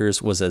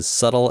characters was as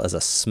subtle as a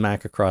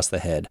smack across the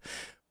head.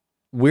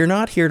 We're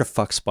not here to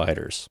fuck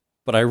spiders,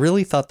 but I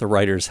really thought the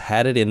writers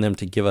had it in them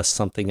to give us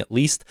something at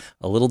least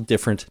a little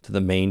different to the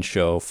main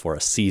show for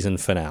a season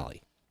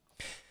finale.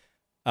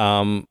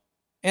 And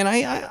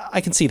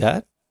I can see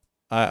that.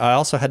 I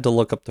also had to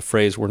look up the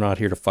phrase, we're not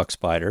here to fuck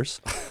spiders.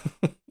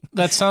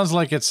 That sounds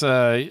like it's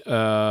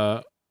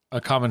a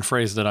common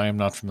phrase that I am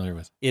not familiar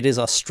with. It is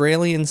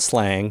Australian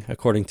slang,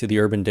 according to the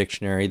Urban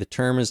Dictionary. The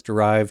term is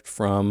derived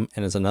from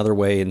and is another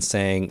way in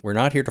saying, we're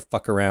not here to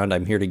fuck around,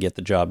 I'm here to get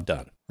the job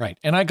done. Right.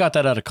 And I got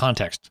that out of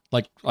context.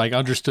 Like, I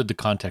understood the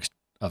context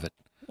of it.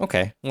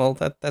 Okay. Well,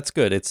 that's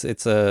good.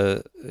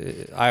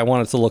 I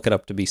wanted to look it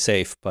up to be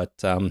safe, but,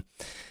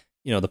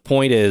 the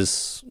point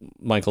is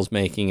Michael's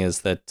making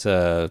is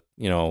that,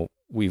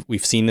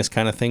 we've seen this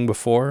kind of thing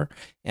before.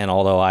 And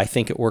although I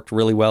think it worked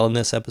really well in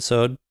this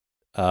episode,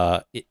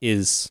 it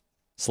is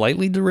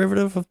slightly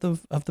derivative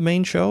of the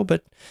main show,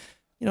 but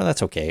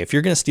that's okay. If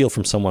you're going to steal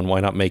from someone, why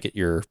not make it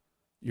your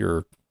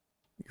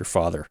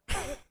father?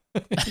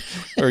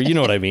 Or you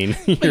know what I mean?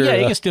 You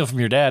can steal from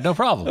your dad, no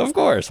problem. Of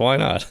course, why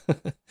not?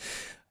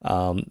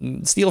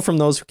 Steal from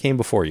those who came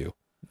before you.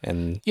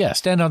 And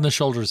stand on the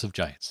shoulders of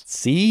giants.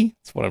 See?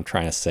 That's what I'm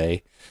trying to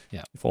say.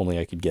 Yeah. If only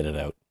I could get it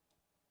out.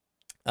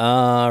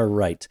 All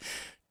right.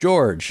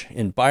 George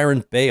in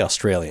Byron Bay,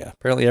 Australia.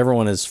 Apparently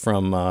everyone is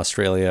from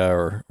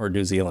Australia or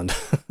New Zealand.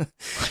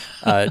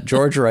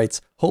 George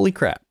writes, holy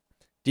crap.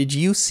 Did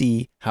you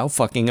see how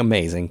fucking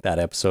amazing that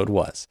episode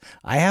was?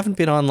 I haven't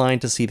been online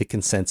to see the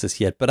consensus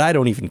yet, but I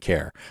don't even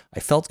care. I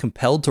felt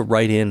compelled to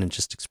write in and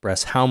just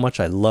express how much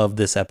I love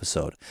this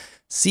episode.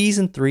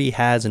 Season 3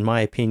 has, in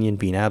my opinion,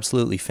 been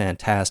absolutely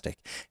fantastic,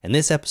 and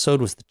this episode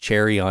was the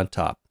cherry on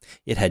top.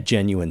 It had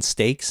genuine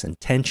stakes and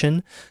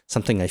tension,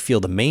 something I feel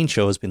the main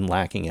show has been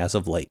lacking as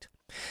of late.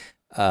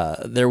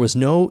 There was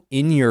no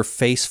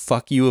in-your-face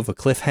fuck you of a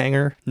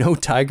cliffhanger, no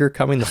tiger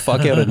coming the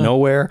fuck out of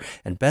nowhere,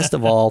 and best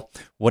of all,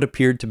 what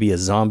appeared to be a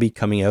zombie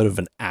coming out of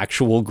an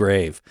actual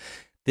grave.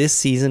 This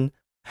season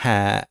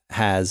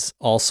has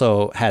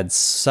also had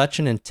such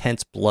an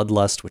intense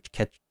bloodlust which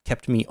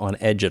kept me on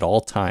edge at all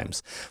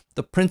times.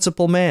 The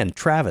principal man,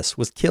 Travis,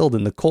 was killed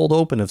in the cold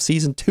open of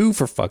season 2,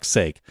 for fuck's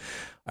sake.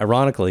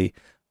 Ironically,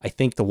 I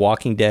think The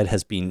Walking Dead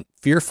has been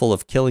fearful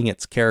of killing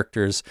its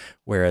characters,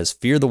 whereas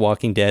Fear the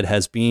Walking Dead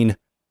has been,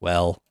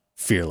 well,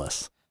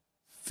 fearless.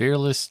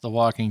 Fearless The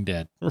Walking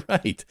Dead.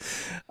 Right.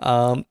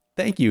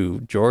 Thank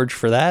you, George,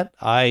 for that.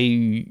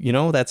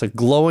 That's a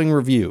glowing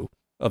review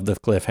of the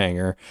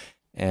cliffhanger,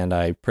 and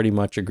I pretty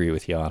much agree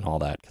with you on all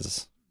that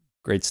because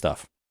great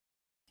stuff.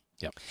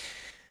 Yep.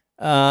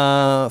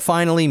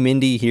 Finally,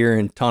 Mindy here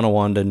in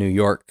Tonawanda, New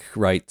York,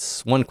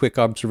 writes, one quick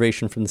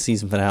observation from the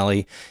season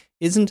finale.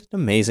 Isn't it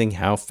amazing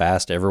how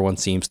fast everyone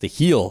seems to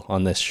heal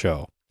on this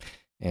show?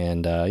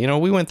 And,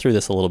 we went through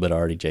this a little bit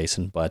already,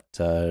 Jason, but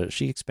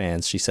she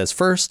expands. She says,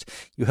 first,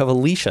 you have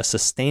Alicia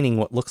sustaining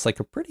what looks like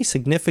a pretty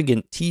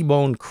significant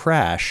T-bone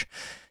crash.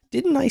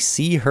 Didn't I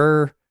see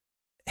her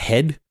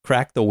head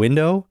crack the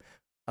window?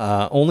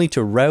 Only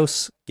to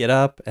Rouse get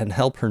up and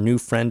help her new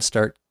friend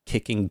start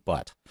kicking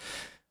butt.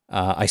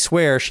 I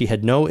swear she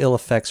had no ill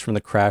effects from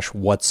the crash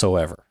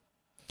whatsoever.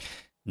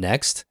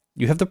 Next,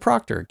 you have the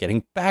Proctor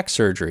getting back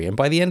surgery, and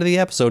by the end of the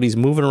episode, he's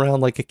moving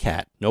around like a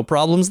cat. No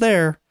problems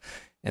there.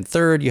 And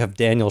third, you have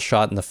Daniel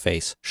shot in the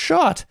face.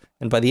 Shot!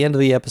 And by the end of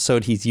the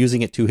episode, he's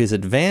using it to his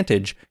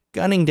advantage,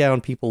 gunning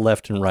down people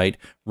left and right,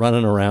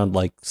 running around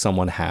like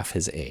someone half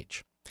his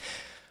age.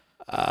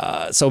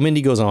 So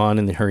Mindy goes on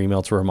in her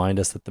email to remind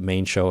us that the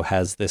main show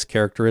has this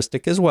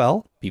characteristic as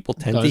well. People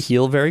tend to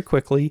heal very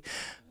quickly.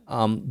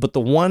 But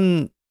the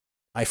one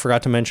I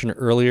forgot to mention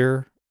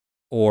earlier,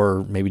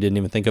 or maybe didn't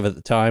even think of at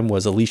the time,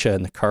 was Alicia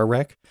in the car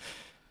wreck.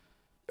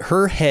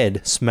 Her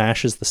head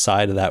smashes the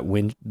side of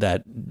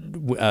that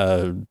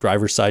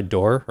driver's side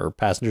door or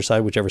passenger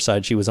side, whichever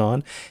side she was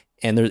on,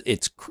 and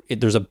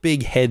there's a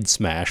big head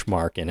smash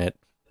mark in it.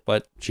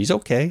 But she's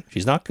okay.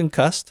 She's not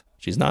concussed.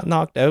 She's not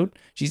knocked out.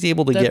 She's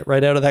able to get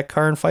right out of that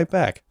car and fight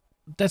back.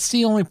 That's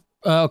the only.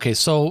 Okay,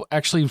 so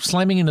actually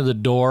slamming into the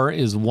door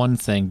is one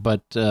thing,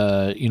 but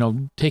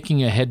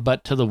taking a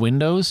headbutt to the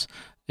windows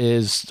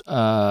is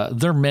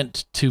they're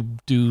meant to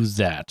do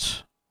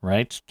that.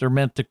 Right? They're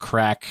meant to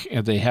crack.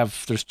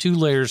 There's 2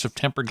 layers of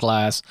tempered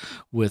glass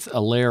with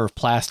a layer of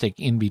plastic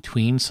in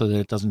between so that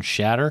it doesn't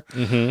shatter.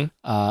 Mm-hmm.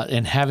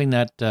 And having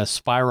that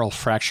spiral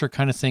fracture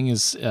kind of thing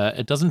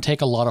it doesn't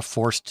take a lot of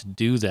force to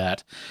do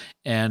that.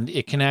 And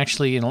it can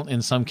actually,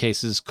 in some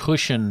cases,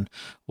 cushion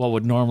what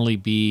would normally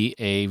be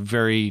a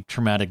very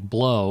traumatic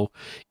blow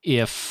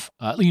if,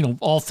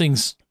 all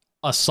things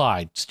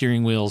aside,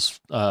 steering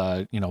wheels,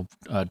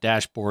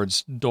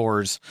 dashboards,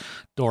 doors,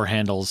 door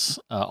handles,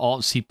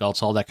 all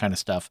seatbelts, all that kind of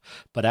stuff.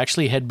 But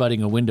actually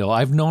headbutting a window,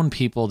 I've known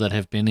people that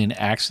have been in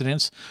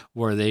accidents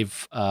where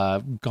they've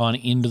gone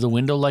into the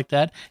window like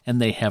that, and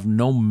they have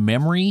no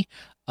memory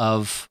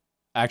of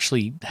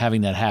actually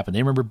having that happen.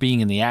 They remember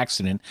being in the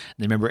accident, and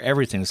they remember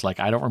everything. It's like,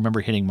 I don't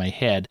remember hitting my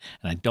head,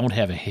 and I don't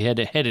have a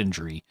head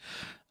injury.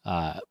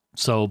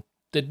 So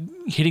that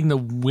hitting the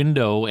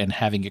window and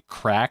having it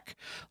crack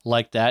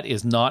like that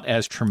is not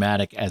as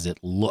traumatic as it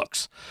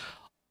looks.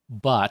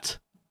 But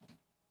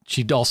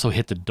she'd also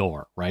hit the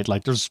door, right?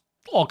 Like there's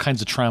all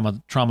kinds of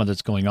trauma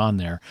that's going on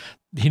there.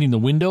 Hitting the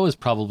window is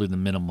probably the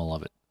minimal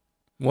of it.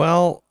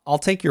 Well, I'll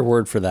take your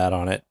word for that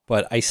on it,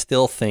 but I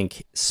still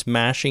think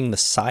smashing the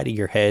side of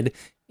your head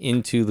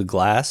into the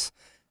glass,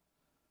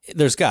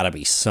 there's got to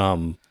be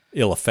some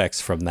ill effects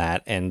from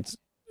that. And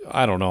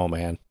I don't know,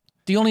 man.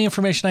 The only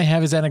information I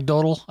have is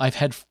anecdotal. I've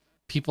had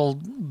people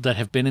that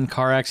have been in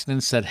car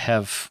accidents that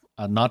have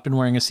not been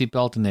wearing a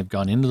seatbelt, and they've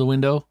gone into the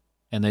window,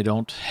 and they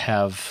don't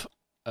have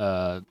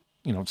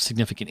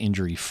significant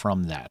injury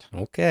from that.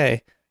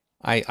 Okay.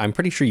 I'm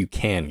pretty sure you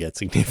can get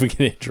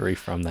significant injury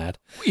from that.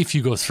 If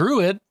you go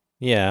through it,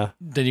 yeah,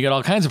 then you get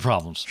all kinds of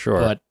problems. Sure.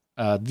 But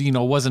it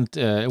wasn't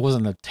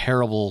a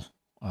terrible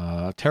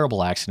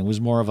accident. It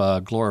was more of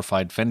a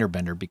glorified fender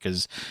bender,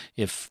 because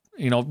if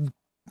you don't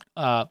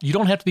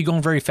have to be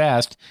going very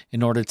fast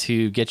in order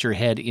to get your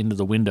head into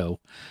the window,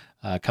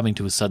 coming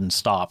to a sudden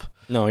stop.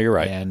 No, you're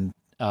right. And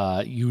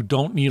you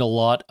don't need a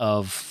lot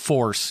of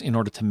force in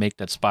order to make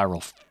that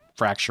spiral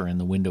fracture in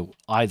the window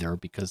either,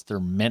 because they're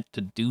meant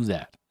to do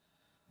that.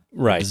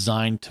 Right. They're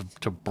designed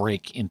to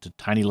break into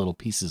tiny little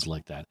pieces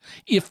like that.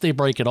 If they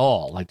break at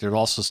all, like they're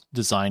also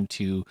designed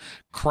to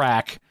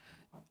crack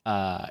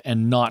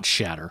and not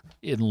shatter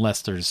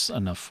unless there's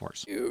enough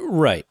force.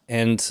 Right.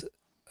 And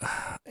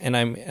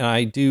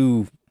I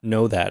do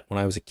know that when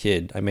I was a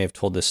kid, I may have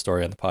told this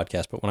story on the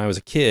podcast, but when I was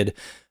a kid,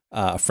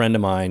 a friend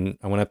of mine,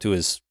 I went up to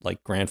his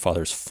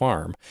grandfather's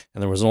farm,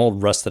 and there was an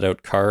old rusted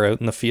out car out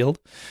in the field.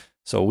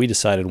 So we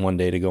decided one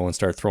day to go and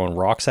start throwing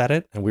rocks at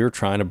it, and we were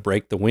trying to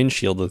break the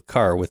windshield of the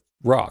car with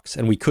rocks,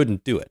 and we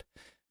couldn't do it.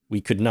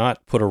 We could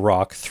not put a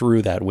rock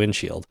through that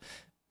windshield.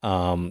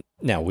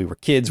 Now, we were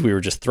kids, we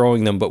were just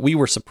throwing them, but we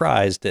were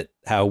surprised at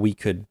how we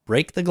could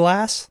break the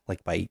glass,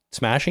 by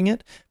smashing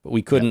it, but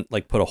we couldn't,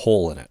 put a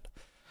hole in it.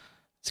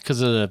 It's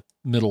because of the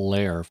middle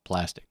layer of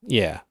plastic.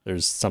 Yeah,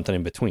 there's something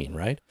in between,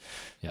 right?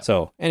 Yeah.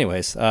 So,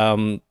 anyways,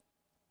 all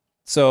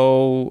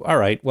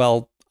right,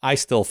 well, I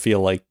still feel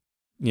like,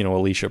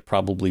 Alicia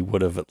probably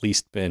would have at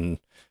least been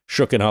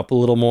shooken up a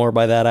little more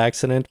by that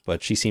accident,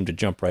 but she seemed to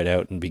jump right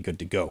out and be good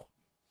to go.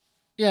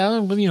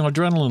 Yeah, but,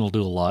 adrenaline will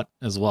do a lot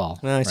as well.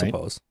 I right?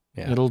 suppose.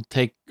 Yeah. It'll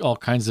take all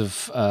kinds of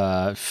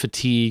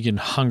fatigue and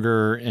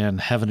hunger and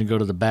having to go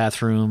to the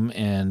bathroom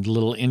and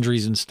little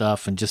injuries and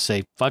stuff and just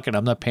say, fuck it,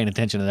 I'm not paying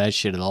attention to that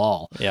shit at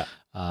all. Yeah.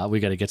 We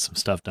got to get some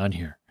stuff done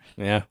here.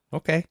 Yeah.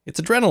 Okay.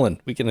 It's adrenaline.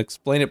 We can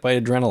explain it by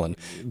adrenaline.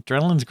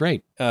 Adrenaline's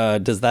great.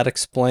 Does that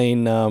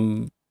explain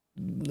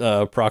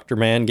Proctor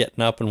Man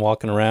getting up and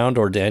walking around,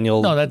 or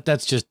Daniel? No,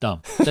 that's just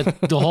dumb.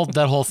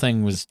 That whole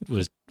thing was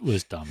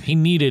dumb. He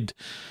needed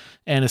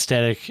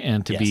anesthetic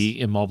and to be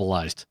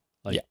immobilized.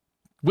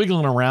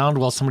 Wiggling around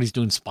while somebody's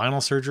doing spinal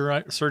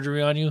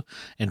surgery on you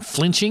and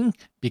flinching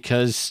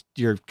because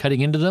you're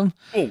cutting into them.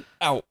 Oh,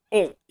 ow,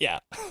 oh,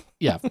 yeah.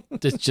 Yeah,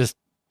 it's just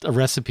a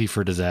recipe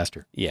for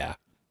disaster. Yeah.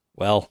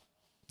 Well,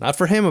 not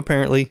for him,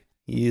 apparently.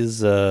 He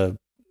is good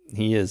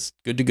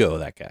to go,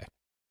 that guy.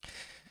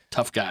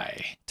 Tough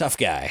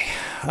guy.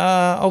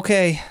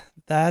 Okay,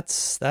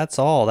 that's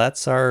all.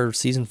 That's our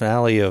season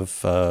finale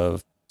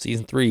of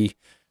season 3.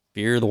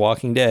 Fear the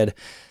Walking Dead.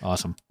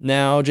 Awesome.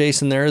 Now,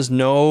 Jason, there is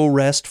no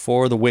rest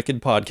for the wicked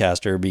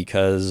podcaster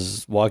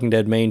because Walking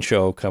Dead main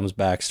show comes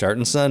back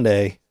starting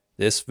Sunday,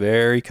 this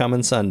very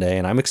coming Sunday,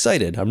 and I'm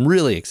excited. I'm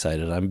really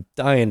excited. I'm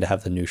dying to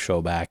have the new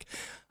show back.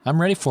 I'm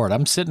ready for it.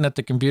 I'm sitting at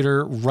the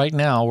computer right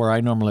now where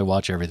I normally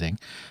watch everything.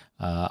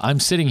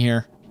 I'm sitting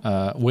here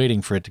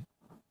waiting for it to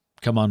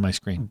come on my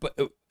screen. But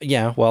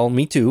yeah, well,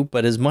 me too.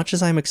 But as much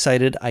as I'm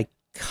excited, I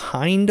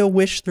kind of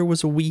wish there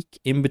was a week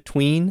in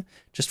between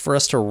just for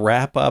us to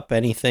wrap up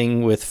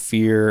anything with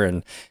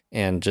Fear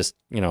and just,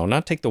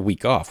 not take the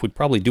week off. We'd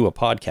probably do a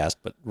podcast,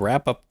 but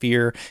wrap up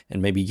Fear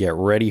and maybe get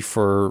ready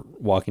for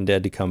Walking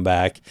Dead to come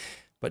back.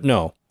 But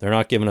no, they're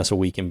not giving us a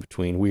week in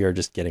between. We are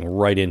just getting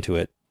right into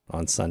it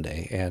on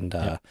Sunday. And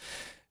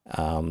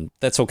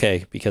that's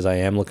okay because I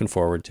am looking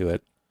forward to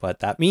it. But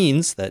that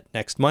means that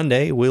next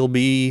Monday we'll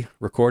be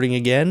recording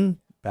again,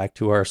 back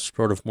to our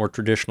sort of more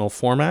traditional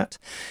format.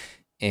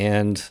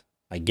 And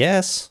I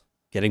guess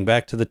getting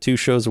back to the 2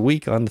 shows a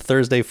week on the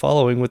Thursday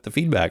following with the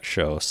feedback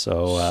show.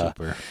 So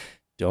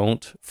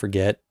don't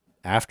forget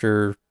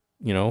after,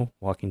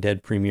 Walking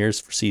Dead premieres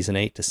for season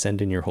 8 to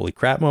send in your holy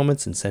crap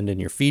moments and send in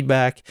your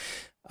feedback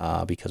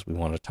because we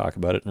want to talk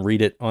about it and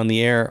read it on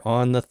the air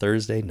on the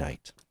Thursday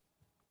night.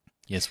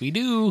 Yes, we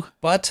do.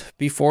 But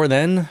before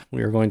then,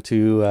 we are going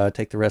to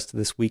take the rest of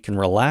this week and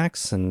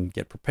relax and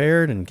get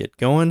prepared and get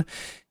going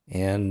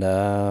and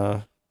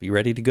be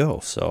ready to go.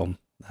 So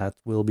that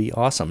will be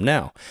awesome.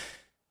 Now,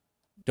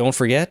 don't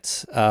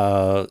forget,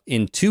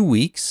 in 2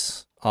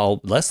 weeks,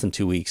 less than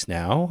 2 weeks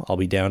now, I'll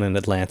be down in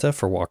Atlanta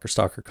for Walker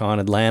Stalker Con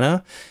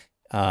Atlanta.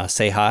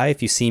 Say hi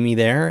if you see me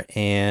there,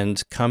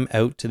 and come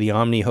out to the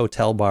Omni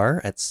Hotel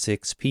Bar at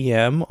 6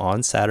 p.m.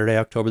 on Saturday,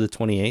 October the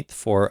 28th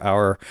for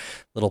our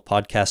little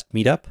podcast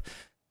meetup.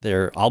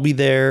 I'll be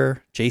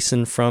there.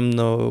 Jason from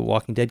the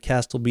Walking Dead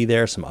cast will be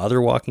there. Some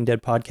other Walking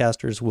Dead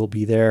podcasters will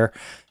be there.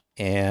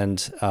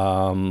 And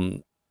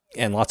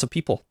lots of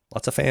people,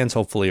 lots of fans,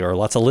 hopefully, or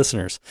lots of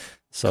listeners.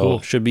 So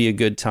cool. Should be a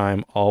good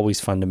time.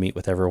 Always fun to meet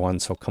with everyone.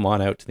 So come on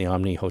out to the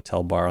Omni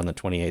Hotel Bar on the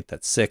 28th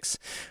at 6.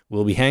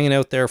 We'll be hanging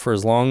out there for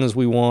as long as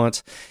we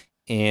want.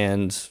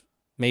 And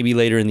maybe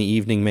later in the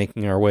evening,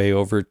 making our way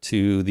over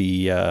to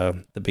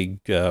the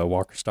big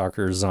Walker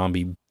Stalker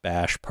zombie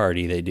bash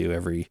party they do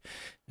every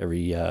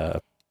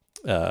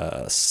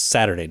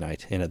Saturday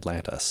night in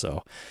Atlanta.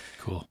 So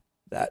cool.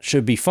 That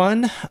should be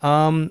fun.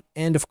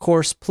 And of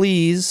course,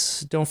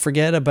 please don't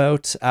forget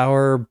about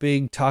our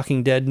big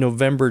Talking Dead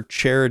November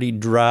charity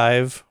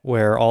drive,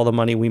 where all the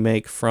money we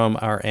make from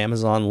our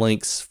Amazon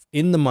links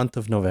in the month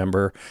of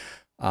November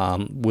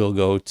will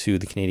go to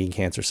the Canadian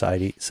Cancer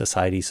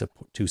Society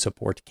to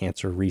support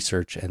cancer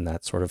research and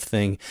that sort of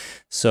thing.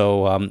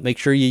 So make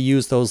sure you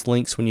use those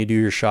links when you do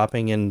your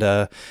shopping. And,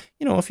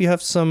 if you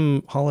have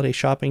some holiday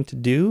shopping to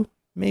do,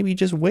 maybe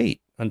just wait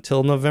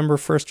until November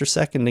 1st or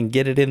 2nd and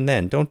get it in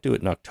then. Don't do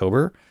it in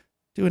October.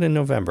 Do it in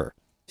November.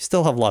 You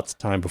still have lots of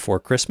time before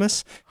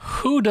Christmas.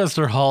 Who does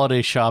their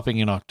holiday shopping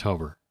in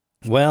October?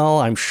 Well,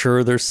 I'm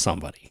sure there's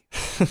somebody.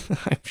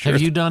 I'm sure.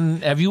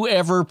 Have you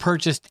ever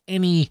purchased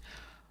any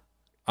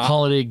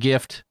holiday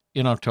gift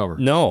in October?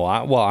 No,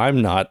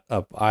 I'm not.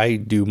 I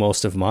do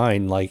most of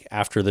mine like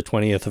after the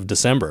 20th of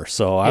December.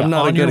 So I'm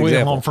not a good example. On your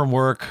way home from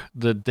work,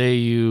 the day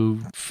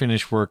you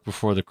finish work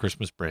before the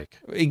Christmas break.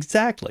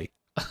 Exactly.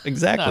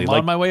 I'm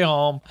on my way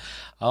home.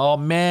 Oh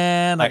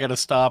man, I got to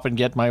stop and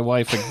get my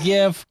wife a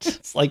gift.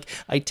 It's like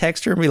I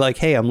text her and be like,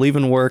 "Hey, I'm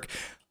leaving work.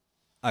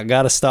 I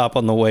got to stop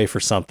on the way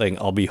for something.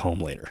 I'll be home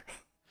later."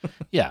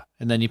 Yeah,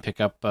 and then you pick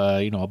up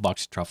a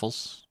box of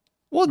truffles.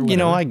 Well,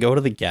 I go to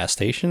the gas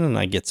station and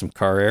I get some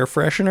car air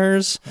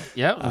fresheners.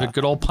 Yeah, the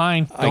good old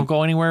Pine. Don't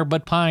go anywhere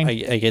but Pine.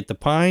 I get the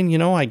Pine.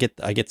 I get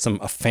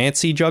a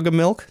fancy jug of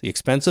milk, the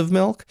expensive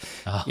milk.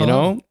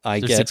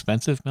 There's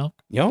expensive milk.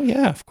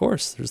 Yeah, of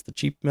course. There's the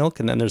cheap milk,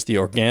 and then there's the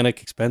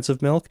organic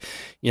expensive milk.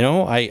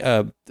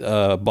 A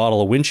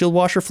bottle of windshield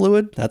washer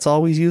fluid. That's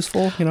always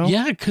useful.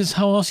 Yeah, because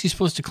how else are you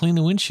supposed to clean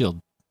the windshield?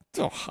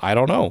 Oh, I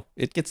don't know.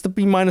 It gets to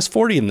be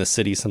 -40 in this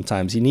city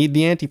sometimes. You need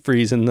the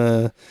antifreeze and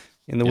the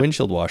in the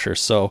windshield washer.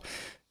 So,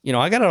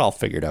 I got it all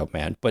figured out,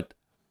 man. But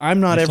I'm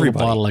not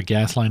everybody. A bottle of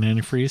Gasline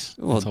antifreeze.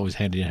 Well, it's always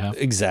handy to have.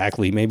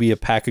 Exactly. Maybe a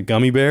pack of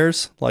gummy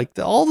bears, like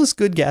all this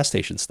good gas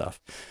station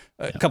stuff.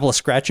 A couple of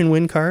scratch and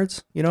win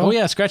cards, Oh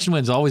yeah, scratch and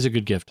win's always a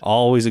good gift.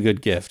 Always a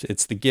good gift.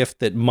 It's the gift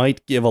that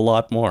might give a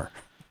lot more.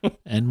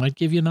 And might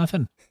give you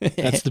nothing.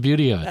 That's the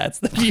beauty of it. That's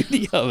the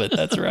beauty of it.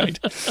 That's right.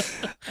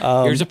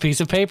 Here's a piece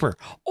of paper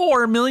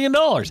or $1 million.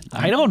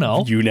 I don't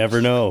know. You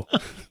never know.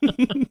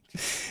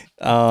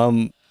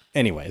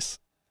 Anyways,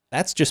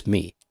 that's just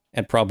me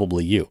and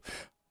probably you.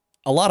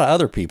 A lot of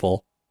other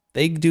people,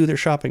 they do their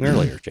shopping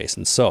earlier,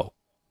 Jason. So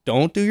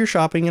don't do your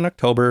shopping in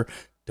October.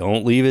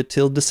 Don't leave it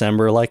till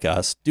December like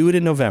us. Do it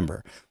in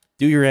November.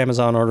 Do your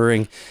Amazon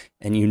ordering,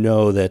 and you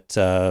know that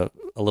a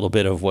little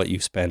bit of what you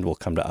spend will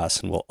come to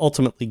us and will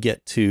ultimately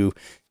get to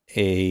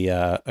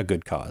a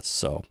good cause.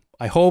 So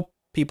I hope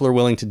people are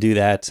willing to do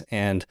that,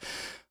 and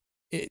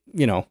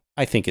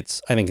I think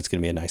it's going to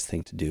be a nice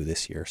thing to do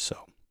this year. So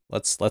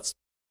let's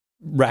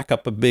rack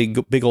up a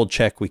big old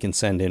check we can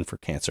send in for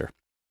cancer.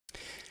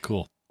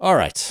 Cool. All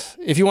right.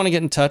 If you want to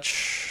get in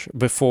touch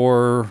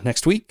before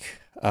next week,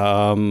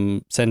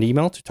 send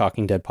email to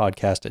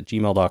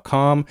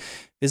talkingdeadpodcast@gmail.com.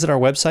 Visit our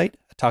website,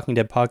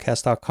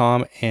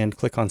 talkingdeadpodcast.com, and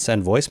click on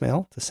send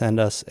voicemail to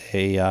send us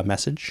a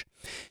message.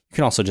 You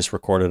can also just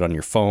record it on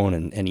your phone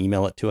and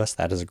email it to us.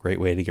 That is a great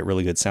way to get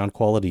really good sound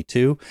quality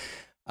too.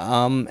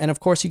 And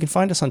of course, you can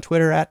find us on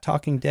Twitter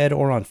 @TalkingDead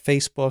or on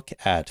Facebook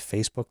at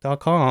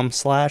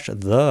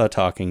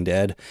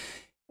facebook.com/TheTalkingDead.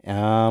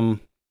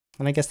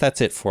 And I guess that's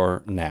it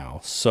for now.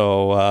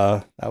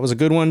 So that was a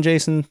good one,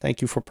 Jason.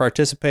 Thank you for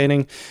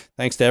participating.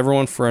 Thanks to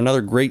everyone for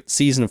another great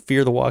season of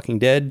Fear the Walking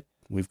Dead.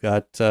 We've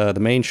got the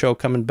main show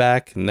coming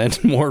back and then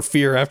more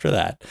Fear after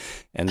that.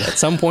 And at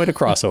some point, a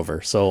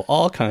crossover. So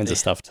all kinds of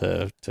stuff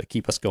to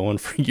keep us going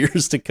for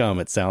years to come,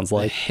 it sounds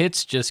like. The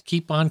hits just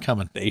keep on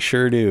coming. They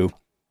sure do.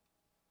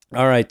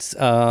 All right.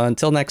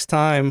 Until next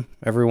time,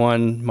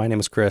 everyone, my name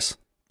is Chris.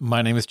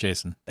 My name is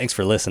Jason. Thanks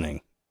for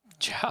listening.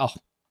 Ciao.